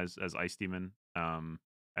supplies as Ice Demon.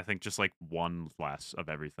 I think just like one less of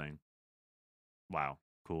everything. Wow,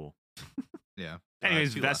 cool. Yeah.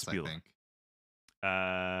 Anyways, 2 less, I Vespula. think.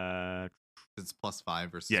 Uh, It's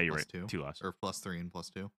 +5 versus yeah, you're right. +2. 2 less. Or +3 and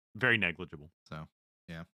 +2. Very negligible. So,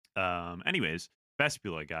 yeah. Anyways,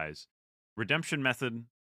 Vespula, guys. Redemption method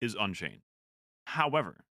is unchained.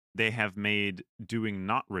 However, they have made doing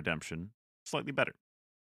not redemption slightly better.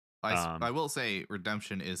 I will say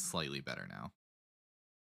redemption is slightly better now.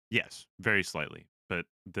 Yes, very slightly, but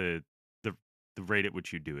the rate at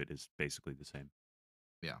which you do it is basically the same.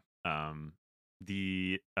 Yeah.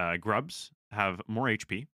 The grubs have more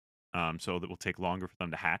HP, so that will take longer for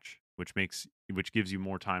them to hatch, which gives you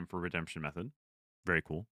more time for redemption method. Very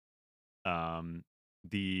cool.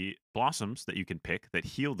 The blossoms that you can pick that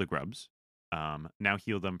heal the grubs now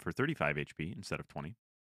heal them for 35 HP instead of 20.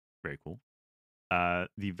 Very cool.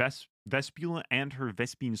 The Vespula and her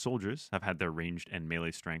Vespine soldiers have had their ranged and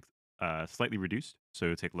melee strength slightly reduced,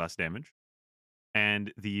 so take less damage.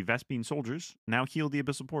 And the Vespine soldiers now heal the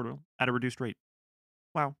Abyssal Portal at a reduced rate.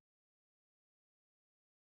 Wow.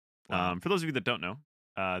 Wow. For those of you that don't know,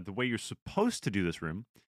 the way you're supposed to do this room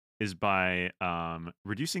is by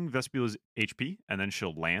reducing Vespula's HP, and then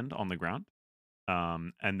she'll land on the ground.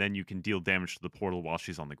 And then you can deal damage to the portal while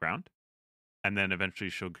she's on the ground. And then eventually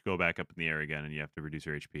she'll go back up in the air again, and you have to reduce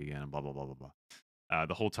her HP again, and blah, blah, blah, blah, blah.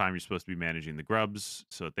 The whole time you're supposed to be managing the grubs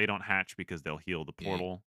so that they don't hatch because they'll heal the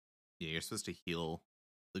portal. Yeah, you're supposed to heal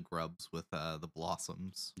the grubs with the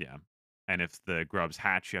blossoms. Yeah. And if the grubs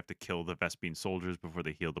hatch, you have to kill the Vespine soldiers before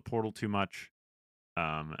they heal the portal too much.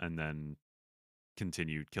 And then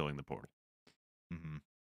continue killing the portal. Mm-hmm.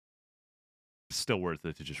 Still worth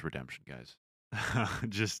it to just redemption, guys.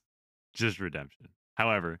 just redemption.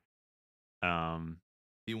 However,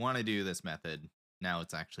 if you want to do this method, now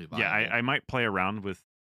it's actually viable. Yeah, I might play around with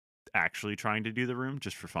actually trying to do the room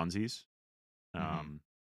just for funsies.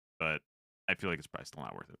 But I feel like it's probably still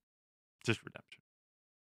not worth it. Just redemption.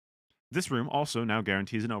 This room also now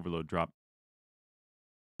guarantees an overload drop.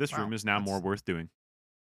 This room is now more worth doing.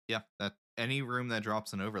 Yeah, that any room that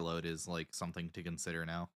drops an overload is like something to consider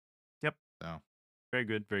now. Yep. So very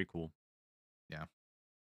good, very cool. Yeah.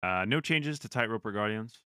 No changes to Tightrope or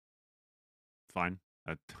Guardians. Fine.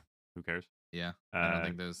 Who cares? Yeah. I don't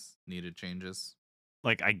think there's needed changes.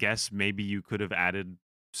 Like, I guess maybe you could have added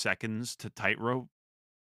seconds to Tightrope,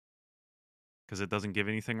 because it doesn't give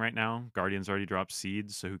anything right now. Guardians already dropped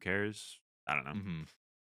seeds, so who cares? I don't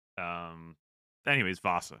know. Anyways,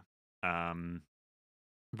 Vasa.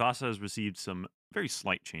 Vasa has received some very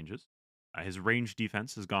slight changes. His range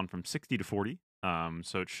defense has gone from 60 to 40.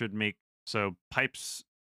 So it should make Pipe's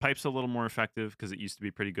a little more effective because it used to be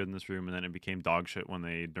pretty good in this room, and then it became dog shit when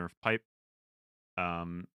they nerfed Pipe.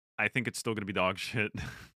 I think it's still gonna be dog shit.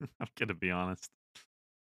 I'm gonna be honest.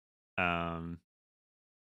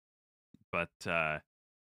 But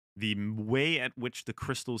the way at which the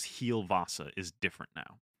crystals heal Vasa is different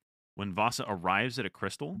now. When Vasa arrives at a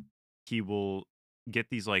crystal, he will get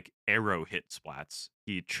these like arrow hit splats.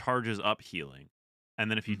 He charges up healing. And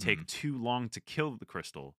then if you take too long to kill the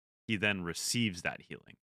crystal, he then receives that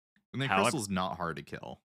healing. And the crystal's not hard to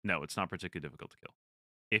kill. No, it's not particularly difficult to kill.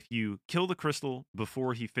 If you kill the crystal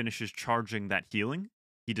before he finishes charging that healing,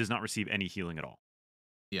 he does not receive any healing at all.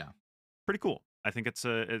 Yeah. Pretty cool. I think it's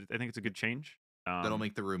a good change. That'll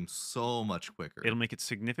make the room so much quicker. It'll make it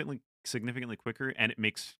significantly quicker, and it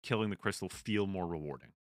makes killing the crystal feel more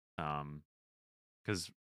rewarding.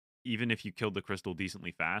 Because even if you killed the crystal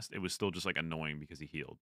decently fast, it was still just like annoying because he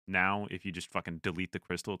healed. Now, if you just fucking delete the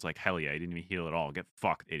crystal, it's like, hell yeah, he didn't even heal at all. Get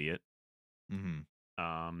fucked, idiot. Mm-hmm.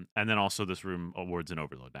 And then also this room awards an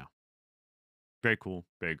overload now. Very cool,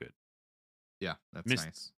 very good. Yeah, that's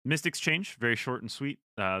nice. Mystics change, very short and sweet.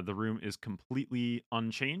 The room is completely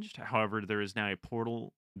unchanged. However, there is now a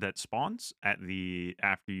portal that spawns after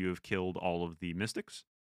you have killed all of the mystics.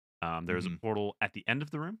 There is a portal at the end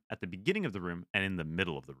of the room, at the beginning of the room, and in the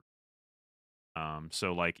middle of the room.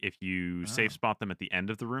 So like if you safe spot them at the end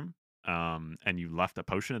of the room, and you left a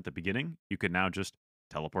potion at the beginning, you can now just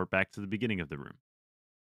teleport back to the beginning of the room.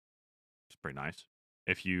 It's pretty nice.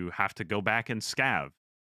 If you have to go back and scav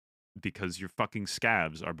because your fucking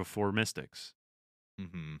scavs are before mystics,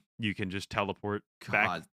 you can just teleport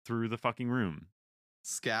back through the fucking room.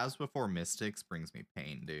 Scavs before mystics brings me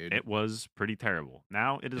pain, dude. It was pretty terrible.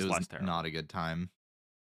 Now it is less terrible. Not a good time.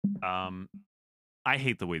 I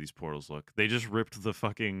hate the way these portals look. They just ripped the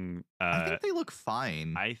fucking. I think they look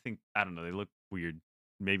fine. I don't know. They look weird.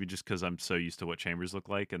 Maybe just because I'm so used to what chambers look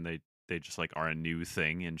like, and they just like are a new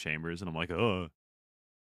thing in chambers, and I'm like, oh.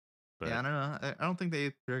 But yeah, I don't know. I don't think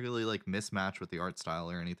they particularly like mismatch with the art style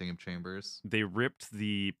or anything of chambers. They ripped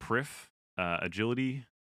the Prif agility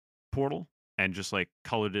portal and just like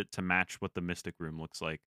colored it to match what the Mystic room looks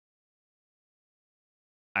like.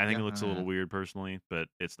 I think it looks a little weird personally, but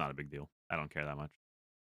it's not a big deal. I don't care that much.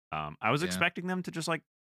 I was expecting them to just like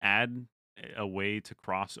add a way to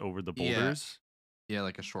cross over the boulders. Yeah,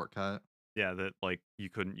 like a shortcut. Yeah, that like you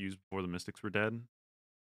couldn't use before the Mystics were dead.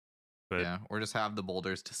 But, yeah, or just have the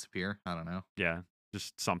boulders disappear. I don't know. Yeah,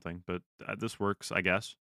 just something. But this works, I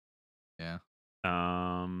guess. Yeah.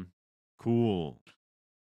 Cool.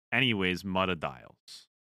 Anyways, Muttadiles.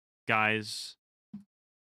 Guys,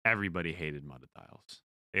 everybody hated Muttadiles.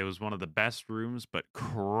 It was one of the best rooms, but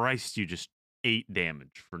Christ, you just ate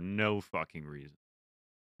damage for no fucking reason.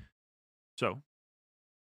 So,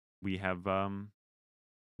 we have got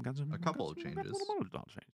a couple of changes.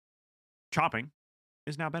 Chopping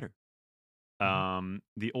is now better.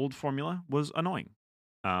 The old formula was annoying.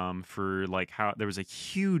 For like how there was a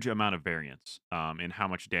huge amount of variance in how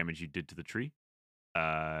much damage you did to the tree.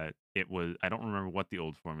 It was, I don't remember what the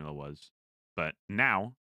old formula was, but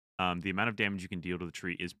now the amount of damage you can deal to the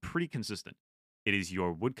tree is pretty consistent. It is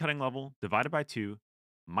your woodcutting level divided by 2,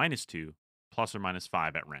 -2, plus or minus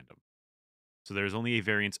 5 at random. So there's only a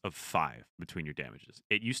variance of 5 between your damages.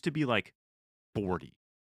 It used to be like 40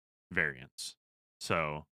 variance.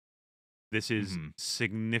 So this is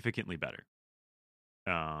significantly better.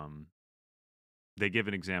 They give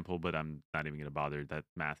an example, but I'm not even going to bother. That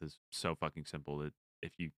math is so fucking simple that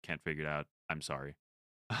if you can't figure it out, I'm sorry.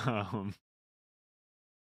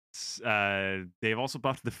 They've also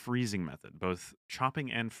buffed the freezing method. Both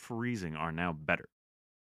chopping and freezing are now better.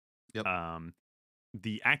 Yep.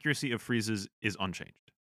 The accuracy of freezes is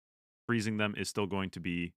unchanged. Freezing them is still going to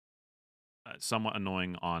be somewhat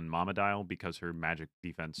annoying on Mamadile because her magic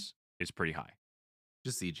defense is pretty high.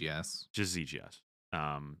 Just ZGS. Just ZGS.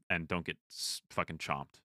 And don't get fucking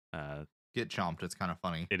chomped. Get chomped. It's kind of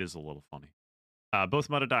funny. It is a little funny. Both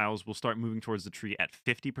Muttadiles will start moving towards the tree at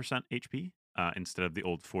 50% HP instead of the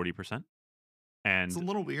old 40%. And it's a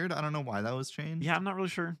little weird. I don't know why that was changed. Yeah, I'm not really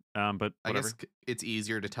sure. But whatever. I guess it's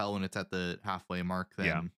easier to tell when it's at the halfway mark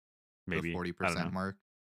than maybe the 40% mark.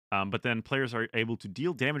 But then players are able to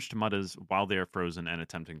deal damage to Muttas while they are frozen and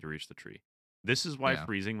attempting to reach the tree. This is why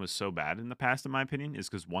freezing was so bad in the past, in my opinion, is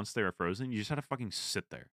because once they are frozen, you just had to fucking sit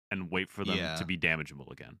there and wait for them to be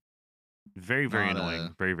damageable again. Very, very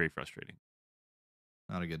annoying. Very, very frustrating.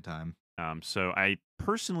 Not a good time. So I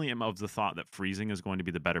personally am of the thought that freezing is going to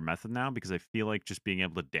be the better method now because I feel like just being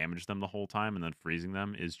able to damage them the whole time and then freezing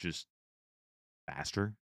them is just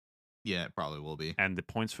faster. Yeah, it probably will be. And the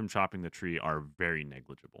points from chopping the tree are very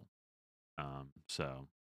negligible. So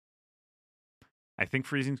I think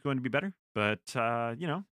freezing is going to be better, but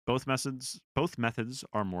both methods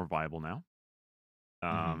are more viable now.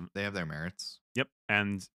 They have their merits. Yep,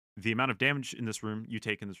 and the amount of damage in this room you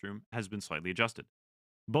take in this room has been slightly adjusted.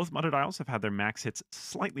 Both Muttadiles have had their max hits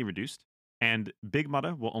slightly reduced, and Big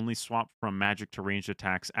Mutta will only swap from magic to ranged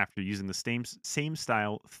attacks after using the same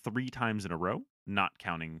style 3 times in a row, not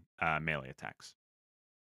counting melee attacks.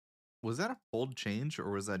 Was that a bold change,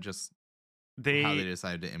 or was that just how they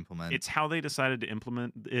decided to implement? It's how they decided to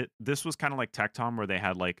implement it. This was kind of like Tecton, where they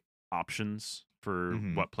had like options for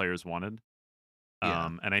what players wanted.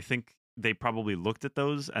 And I think they probably looked at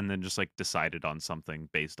those and then just like decided on something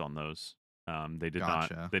based on those.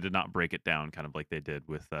 Gotcha. They did not break it down kind of like they did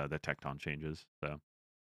with the Tecton changes. So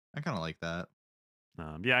I kind of like that.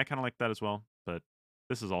 yeah, I kind of like that as well. But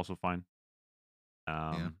this is also fine.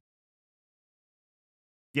 Yeah.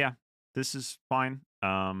 Yeah, this is fine.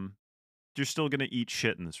 You're still gonna eat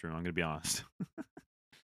shit in this room. I'm gonna be honest.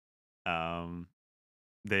 um,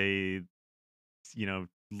 they,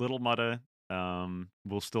 little Mutta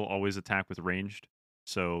will still always attack with ranged.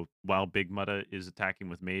 So while Big Mutta is attacking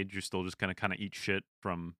with mage, you're still just gonna kind of eat shit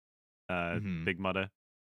from Hmm. Big Mutta.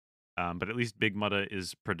 But at least Big Mutta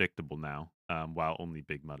is predictable now, while only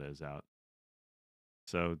Big Mutta is out.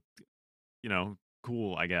 So,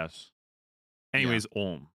 cool, I guess. Yeah. Anyways,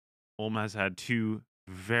 Olm. Olm has had two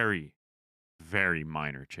very, very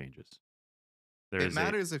minor changes. It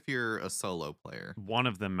matters if you're a solo player. One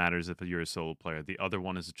of them matters if you're a solo player. The other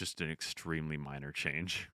one is just an extremely minor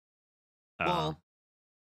change. Well,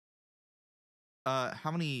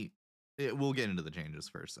 how many? We'll get into the changes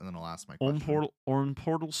first, and then I'll ask my question. Orn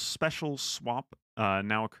Portal special swap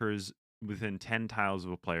now occurs within 10 tiles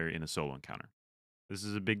of a player in a solo encounter. This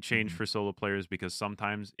is a big change Mhm. for solo players because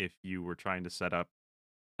sometimes if you were trying to set up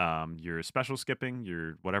your special skipping,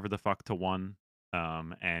 your whatever the fuck to 1,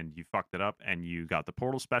 and you fucked it up and you got the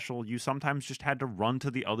portal special, you sometimes just had to run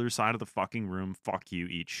to the other side of the fucking room. Fuck you,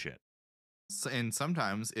 eat shit. And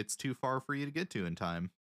sometimes it's too far for you to get to in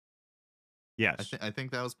time. Yes. I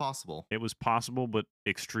think that was possible. It was possible, but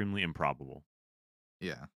extremely improbable.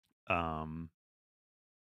 Yeah.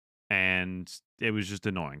 And it was just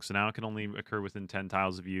annoying. So now it can only occur within 10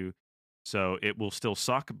 tiles of you. So it will still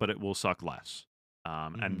suck, but it will suck less.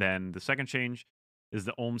 And then the second change is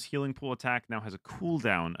the Olm's healing pool attack now has a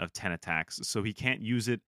cooldown of 10 attacks. So he can't use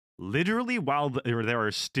it literally while there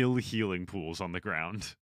are still healing pools on the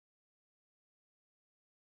ground.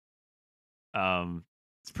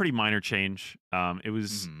 It's a pretty minor change. It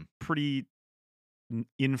was pretty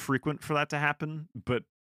infrequent for that to happen, but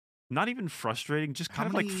not even frustrating, just kind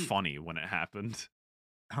of like funny when it happened.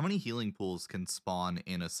 How many healing pools can spawn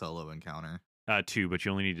in a solo encounter? 2, but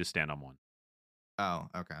you only need to stand on 1. Oh,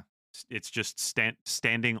 okay. It's just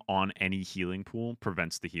standing on any healing pool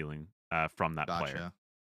prevents the healing from that player.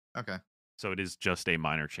 Okay. So it is just a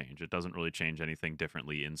minor change. It doesn't really change anything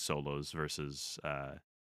differently in solos versus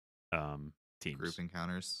teams. Group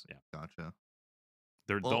encounters. Yeah. Gotcha.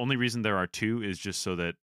 The only reason there are 2 is just so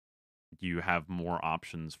that you have more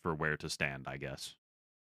options for where to stand, I guess.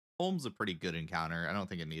 Olm's a pretty good encounter. I don't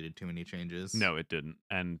think it needed too many changes. No, it didn't.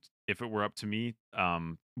 And if it were up to me,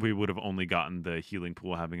 we would have only gotten the healing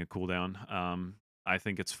pool having a cooldown. I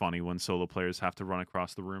think it's funny when solo players have to run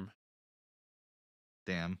across the room.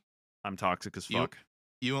 Damn. I'm toxic as fuck.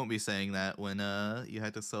 You won't be saying that when you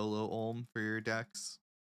had to solo Olm for your decks?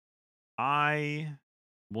 I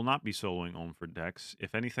will not be soloing Olm for decks.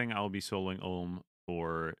 If anything, I'll be soloing Olm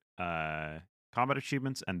for combat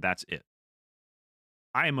achievements, and that's it.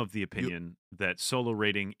 I am of the opinion that solo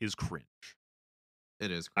raiding is cringe.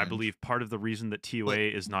 It is cringe. I believe part of the reason that TOA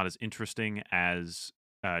is not as interesting as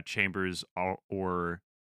Chambers or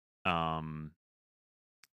Tom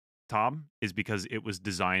is because it was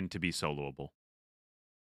designed to be soloable.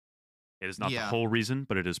 It is not the whole reason,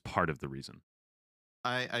 but it is part of the reason.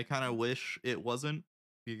 I kind of wish it wasn't,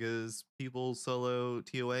 because people solo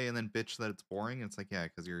TOA and then bitch that it's boring. It's like, yeah,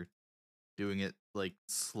 because you're doing it like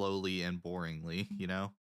slowly and boringly, you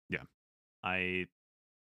know? Yeah. I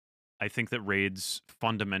think that raids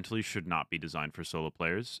fundamentally should not be designed for solo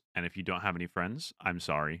players. And if you don't have any friends, I'm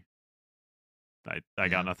sorry. I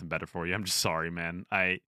got nothing better for you. I'm just sorry, man.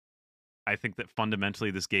 I think that fundamentally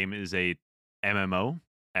this game is a MMO,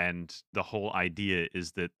 and the whole idea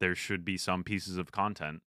is that there should be some pieces of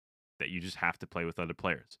content that you just have to play with other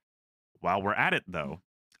players. While we're at it, though,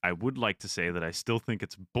 I would like to say that I still think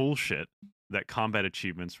it's bullshit that combat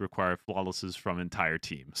achievements require flawlesses from entire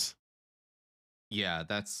teams. Yeah,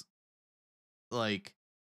 that's like,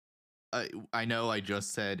 I know I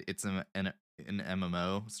just said it's an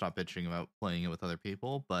MMO. Stop bitching about playing it with other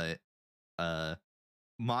people, but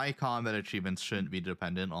my combat achievements shouldn't be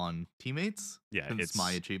dependent on teammates. Yeah, it's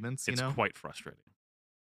my achievements. It's quite frustrating.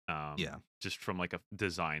 Yeah, just from like a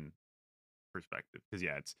design perspective, because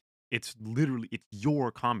it's literally it's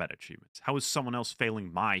your combat achievements. How is someone else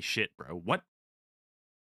failing my shit, bro? What?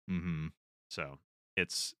 So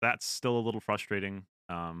that's still a little frustrating.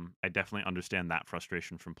 I definitely understand that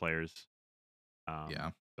frustration from players.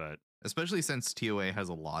 But especially since TOA has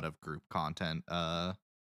a lot of group content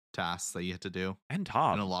tasks that you have to do, and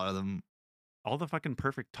Tob, and a lot of them, all the fucking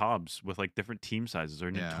perfect Tobs with like different team sizes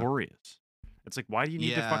are notorious. It's like, why do you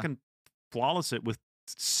need to fucking flawless it with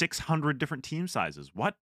 600 different team sizes?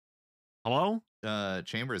 What? Hello?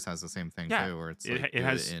 Chambers has the same thing Yeah. too, where it's It like it do it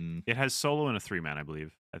has in. it has solo and a 3-man, I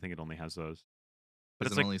believe. I think it only has those. But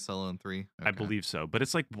Is it's it like only solo in 3? I Okay. believe so. But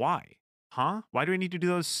it's like, why? Huh? Why do I need to do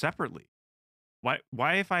those separately? Why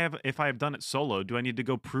if I have done it solo, do I need to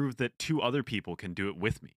go prove that 2 other people can do it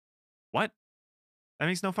with me? What? That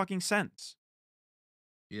makes no fucking sense.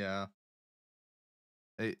 Yeah.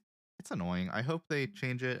 It it's annoying. I hope they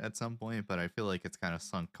change it at some point, but I feel like it's kind of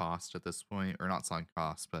sunk cost at this point, or not sunk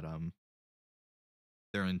cost, but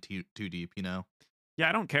they're in too deep, you know. Yeah,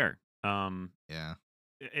 I don't care. Yeah.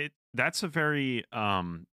 That's a very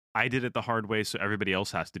I did it the hard way, so everybody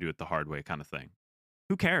else has to do it the hard way kind of thing.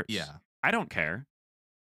 Who cares? Yeah. I don't care.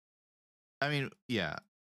 I mean, yeah.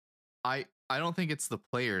 I don't think it's the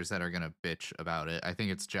players that are gonna bitch about it. I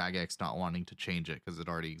think it's Jagex not wanting to change it because it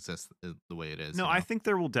already exists the way it is. No, You I know? think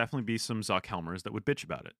there will definitely be some Zuckhelmers that would bitch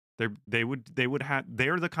about it. They would have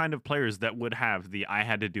they're the kind of players that would have the I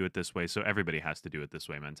had to do it this way, so everybody has to do it this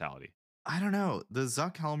way mentality. I don't know. The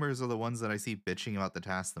Zuckhelmers are the ones that I see bitching about the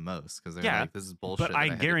task the most because they're Yeah, like, "This is but bullshit I that I had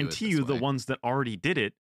to do it guarantee this you the way." ones that already did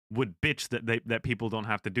it would bitch that people don't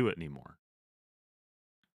have to do it anymore.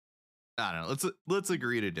 I don't know. Let's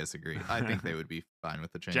agree to disagree. I think they would be fine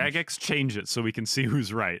with the change. Jagex, change it so we can see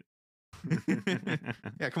who's right.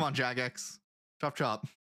 Yeah, come on, Jagex. Chop chop.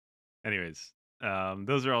 Anyways,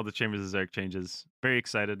 those are all the Chambers of Zarek changes. Very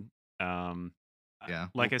excited. Yeah,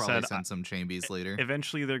 Like we'll I probably said, send some chambies later.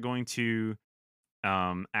 eventually they're going to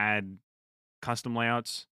add custom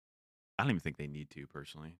layouts. I don't even think they need to,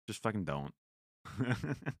 personally. Just fucking don't.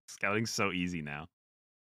 Scouting's so easy now.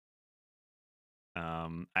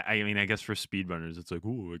 I mean, I guess for speedrunners, it's like,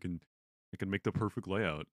 oh, I can make the perfect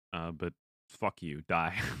layout. But fuck you,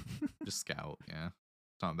 die. Just scout. Yeah,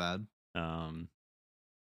 it's not bad. um,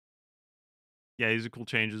 yeah, these are cool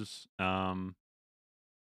changes.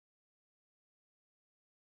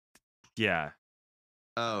 Yeah,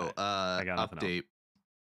 Oh, I got nothing else.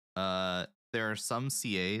 update. There are some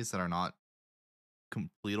CAs that are not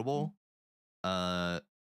completable.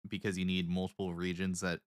 Because you need multiple regions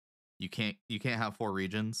that you can't have 4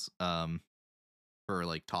 regions. For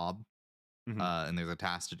like TOB. Mhm. And there's a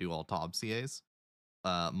task to do all TOB CAs.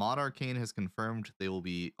 Mod Arcane has confirmed they will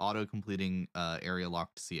be auto completing area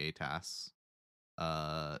locked CA tasks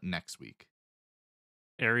next week.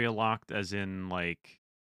 Area locked, as in like.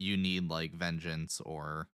 You need like Vengeance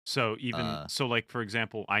or So even uh so, like for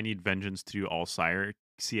example, I need Vengeance to do all Sire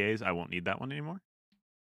CAs. I won't need that one anymore.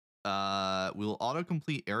 we will auto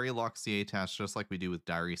complete area lock CA tasks just like we do with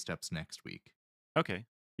Diary Steps next week. Okay,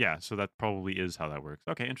 yeah. So that probably is how that works.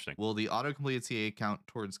 Okay, interesting. Will the auto completed CA count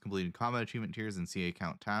towards completing combat achievement tiers and CA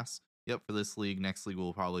count tasks? Yep, for this league. Next league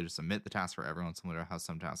will probably just submit the task for everyone, similar to how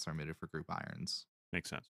some tasks are omitted for group irons. Makes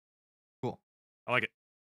sense. Cool. I like it.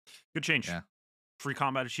 Good change. Yeah. Free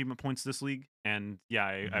combat achievement points this league, and yeah,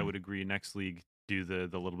 I Mhm. would agree. Next league, do the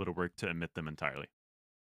little bit of work to omit them entirely.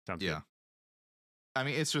 Sounds Yeah. good. I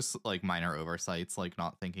mean, it's just like minor oversights, like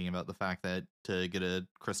not thinking about the fact that to get a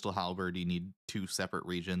Crystal Halberd, you need 2 separate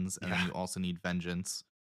regions, and then Yeah. you also need Vengeance.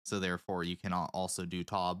 So therefore, you cannot also do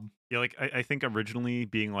TOB. Yeah, like I think originally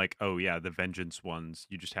being like, oh yeah, the Vengeance ones,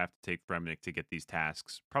 you just have to take Fremnik to get these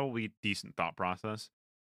tasks. Probably decent thought process.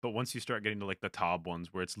 But once you start getting to like the TOB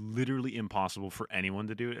ones where it's literally impossible for anyone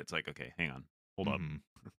to do it, it's like, okay, hang on. Hold up. Mhm.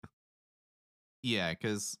 Yeah,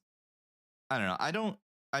 because I don't know.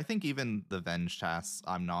 I think even the Venge tasks,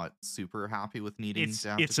 I'm not super happy with needing It's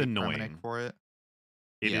to have it's to take Freminic annoying. for it.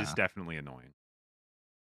 It is Yeah, definitely annoying.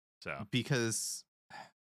 So because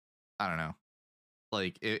I don't know.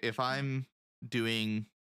 Like if I'm doing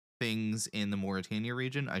things in the Mauritania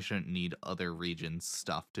region, I shouldn't need other regions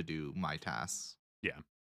stuff to do my tasks. yeah.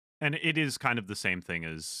 And it is kind of the same thing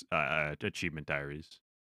as achievement diaries.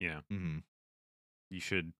 You know, Hmm. you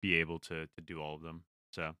should be able to do all of them.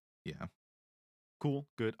 So Yeah. cool,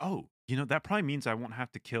 good. Oh, that probably means I won't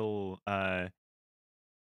have to kill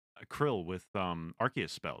Krill with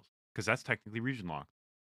Arceus spells, because that's technically region locked.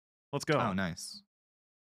 Let's go. Oh, nice.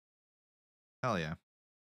 Hell yeah.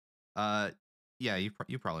 Uh, yeah.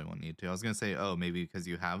 You probably won't need to. I was gonna say, oh, maybe because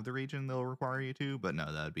you have the region, they'll require you to, but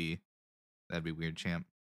no, that'd be weird, champ.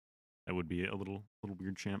 That would be a little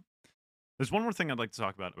weird, champ. There's one more thing I'd like to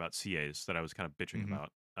talk about CAs that I was kind of bitching Hmm.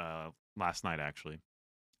 about last night, actually.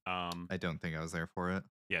 I don't think I was there for it.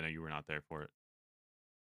 Yeah, no, you were not there for it.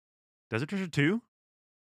 Desert Treasure 2?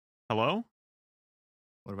 Hello?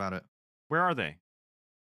 What about it? Where are they?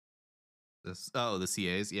 The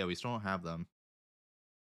CAs. Yeah, we still don't have them.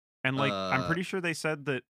 And like, I'm pretty sure they said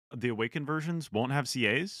that the Awakened versions won't have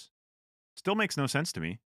CAs. Still makes no sense to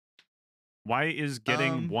me. Why is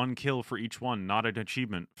getting 1 kill for each one not an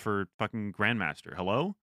achievement for fucking Grandmaster?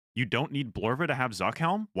 Hello? You don't need Blorva to have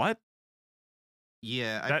Zuckhelm? What?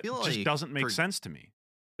 Yeah, I That feel just like doesn't make for sense to me.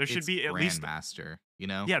 There should it's be at least Grandmaster, you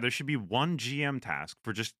know? yeah, there should be one GM task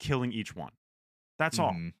for just killing each one. That's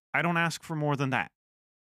all. hmm I don't ask for more than that.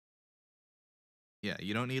 Yeah,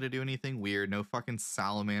 you don't need to do anything weird. No fucking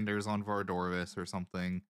salamanders on Vardorvis or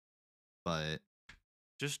something. But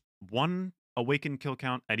Just one awakened kill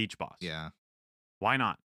count at each boss. yeah, Why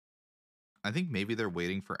not? I think maybe they're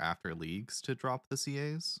waiting for after leagues to drop the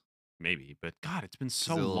CAs. Maybe, but God, it's been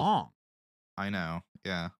so Still- long. I know.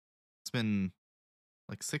 Yeah, it's been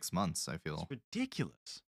like 6 months. I feel. It's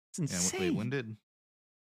ridiculous. It's Yeah. insane. Wait, when did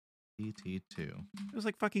TT2? It was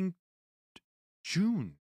like fucking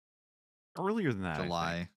June. Earlier than that. I think.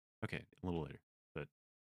 July. Okay, a little later. But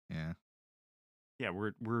Yeah. yeah,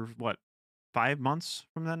 we're what, 5 months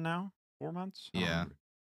from then now? 4 months? I don't Yeah. remember.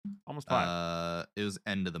 Almost 5. It was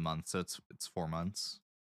end of the month, so it's 4 months.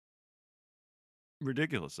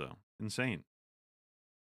 Ridiculous though. Insane.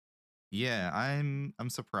 Yeah, I'm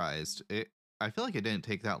surprised. I feel like it didn't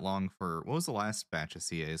take that long for what was the last batch of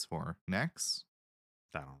CAs for? Nex?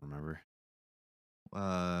 I don't remember.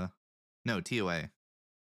 No, TOA.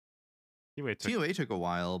 Anyway, it took, TOA took a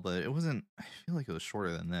while, but it wasn't. I feel like it was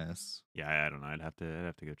shorter than this. yeah, I don't know. I'd have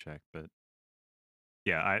to go check, but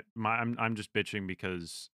yeah, I'm just bitching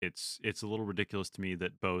because it's a little ridiculous to me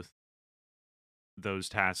that both those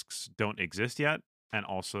tasks don't exist yet, and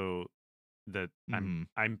also that Mhm.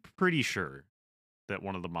 I'm pretty sure that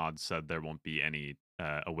one of the mods said there won't be any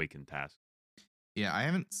awakened tasks. Yeah, I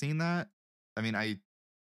haven't seen that. I mean, I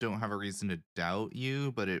don't have a reason to doubt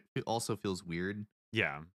you, but it also feels weird.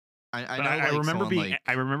 Yeah, I but know. I like, remember someone being like,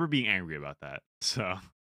 I remember being angry about that. So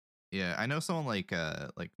yeah, I know someone like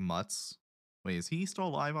Mutz. Wait, is he still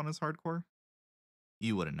alive on his hardcore?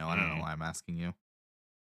 You wouldn't know. I don't know why I'm asking you.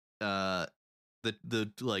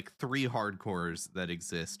 The like 3 hardcores that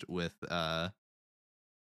exist with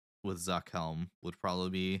Zuckhelm would probably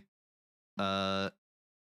be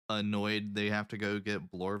annoyed they have to go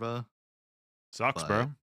get Blorva. sucks, But-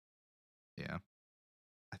 bro. Yeah.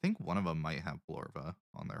 I think one of them might have Blorva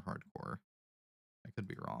on their hardcore. I could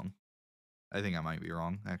be wrong. I think I might be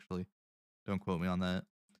wrong, actually. Don't quote me on that.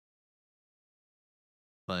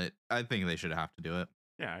 But I think they should have to do it.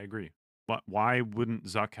 Yeah, I agree. But why wouldn't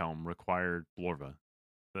Zuckhelm require Blorva?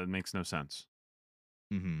 That makes no sense.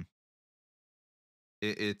 Mm-hmm.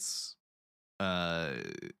 It's the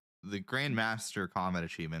Grandmaster combat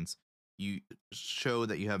achievements. You show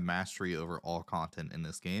that you have mastery over all content in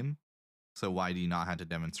this game. So why do you not have to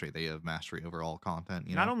demonstrate that you have mastery over all content?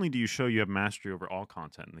 You Not know? only do you show you have mastery over all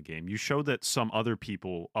content in the game, you show that some other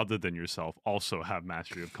people other than yourself also have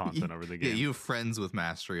mastery of content over the Yeah, game. you have friends with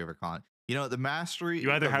mastery over content. You know, the mastery. You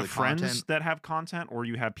either of have the friends content, that have content or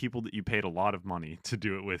you have people that you paid a lot of money to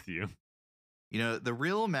do it with you. you know, the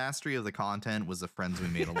real mastery of the content was the friends we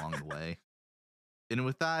made along the way. And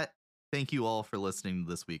with that, thank you all for listening to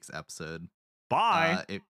this week's episode. Bye.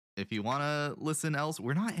 If you want to listen else,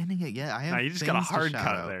 we're not ending it yet. I have. Nah, you just got a things to hard shout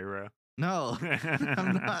cut out. there, bro. No,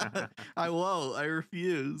 I'm not. I won't. I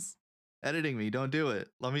refuse. Editing me, don't do it.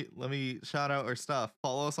 Let me shout out our stuff.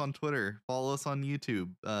 Follow us on Twitter. Follow us on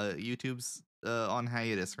YouTube. YouTube's on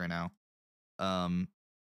hiatus right now.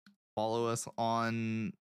 Follow us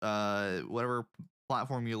on whatever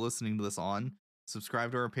platform you're listening to this on.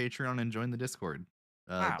 Subscribe to our Patreon and join the Discord.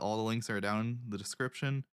 Wow. All the links are down in the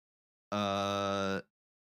description.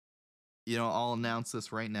 You know, I'll announce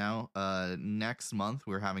this right now. Next month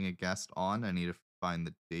we're having a guest on. I need to find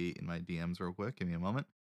the date in my DMs real quick. Give me a moment.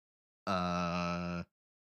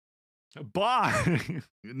 Bye.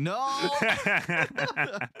 No.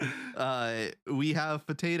 We have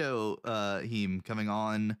Potato Heme coming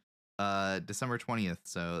on December 20th.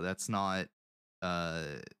 So that's not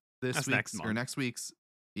this That's week's next or month. next week's.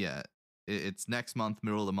 Yeah, it's next month,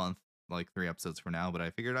 middle of the month, like 3 episodes for now. But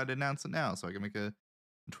I figured I'd announce it now so I can make a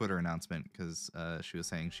Twitter announcement because she was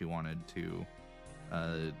saying she wanted to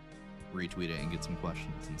retweet it and get some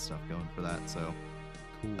questions and stuff going for that. So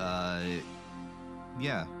Cool.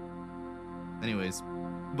 yeah. Anyways,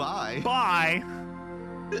 bye. Bye.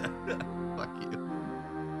 Fuck you.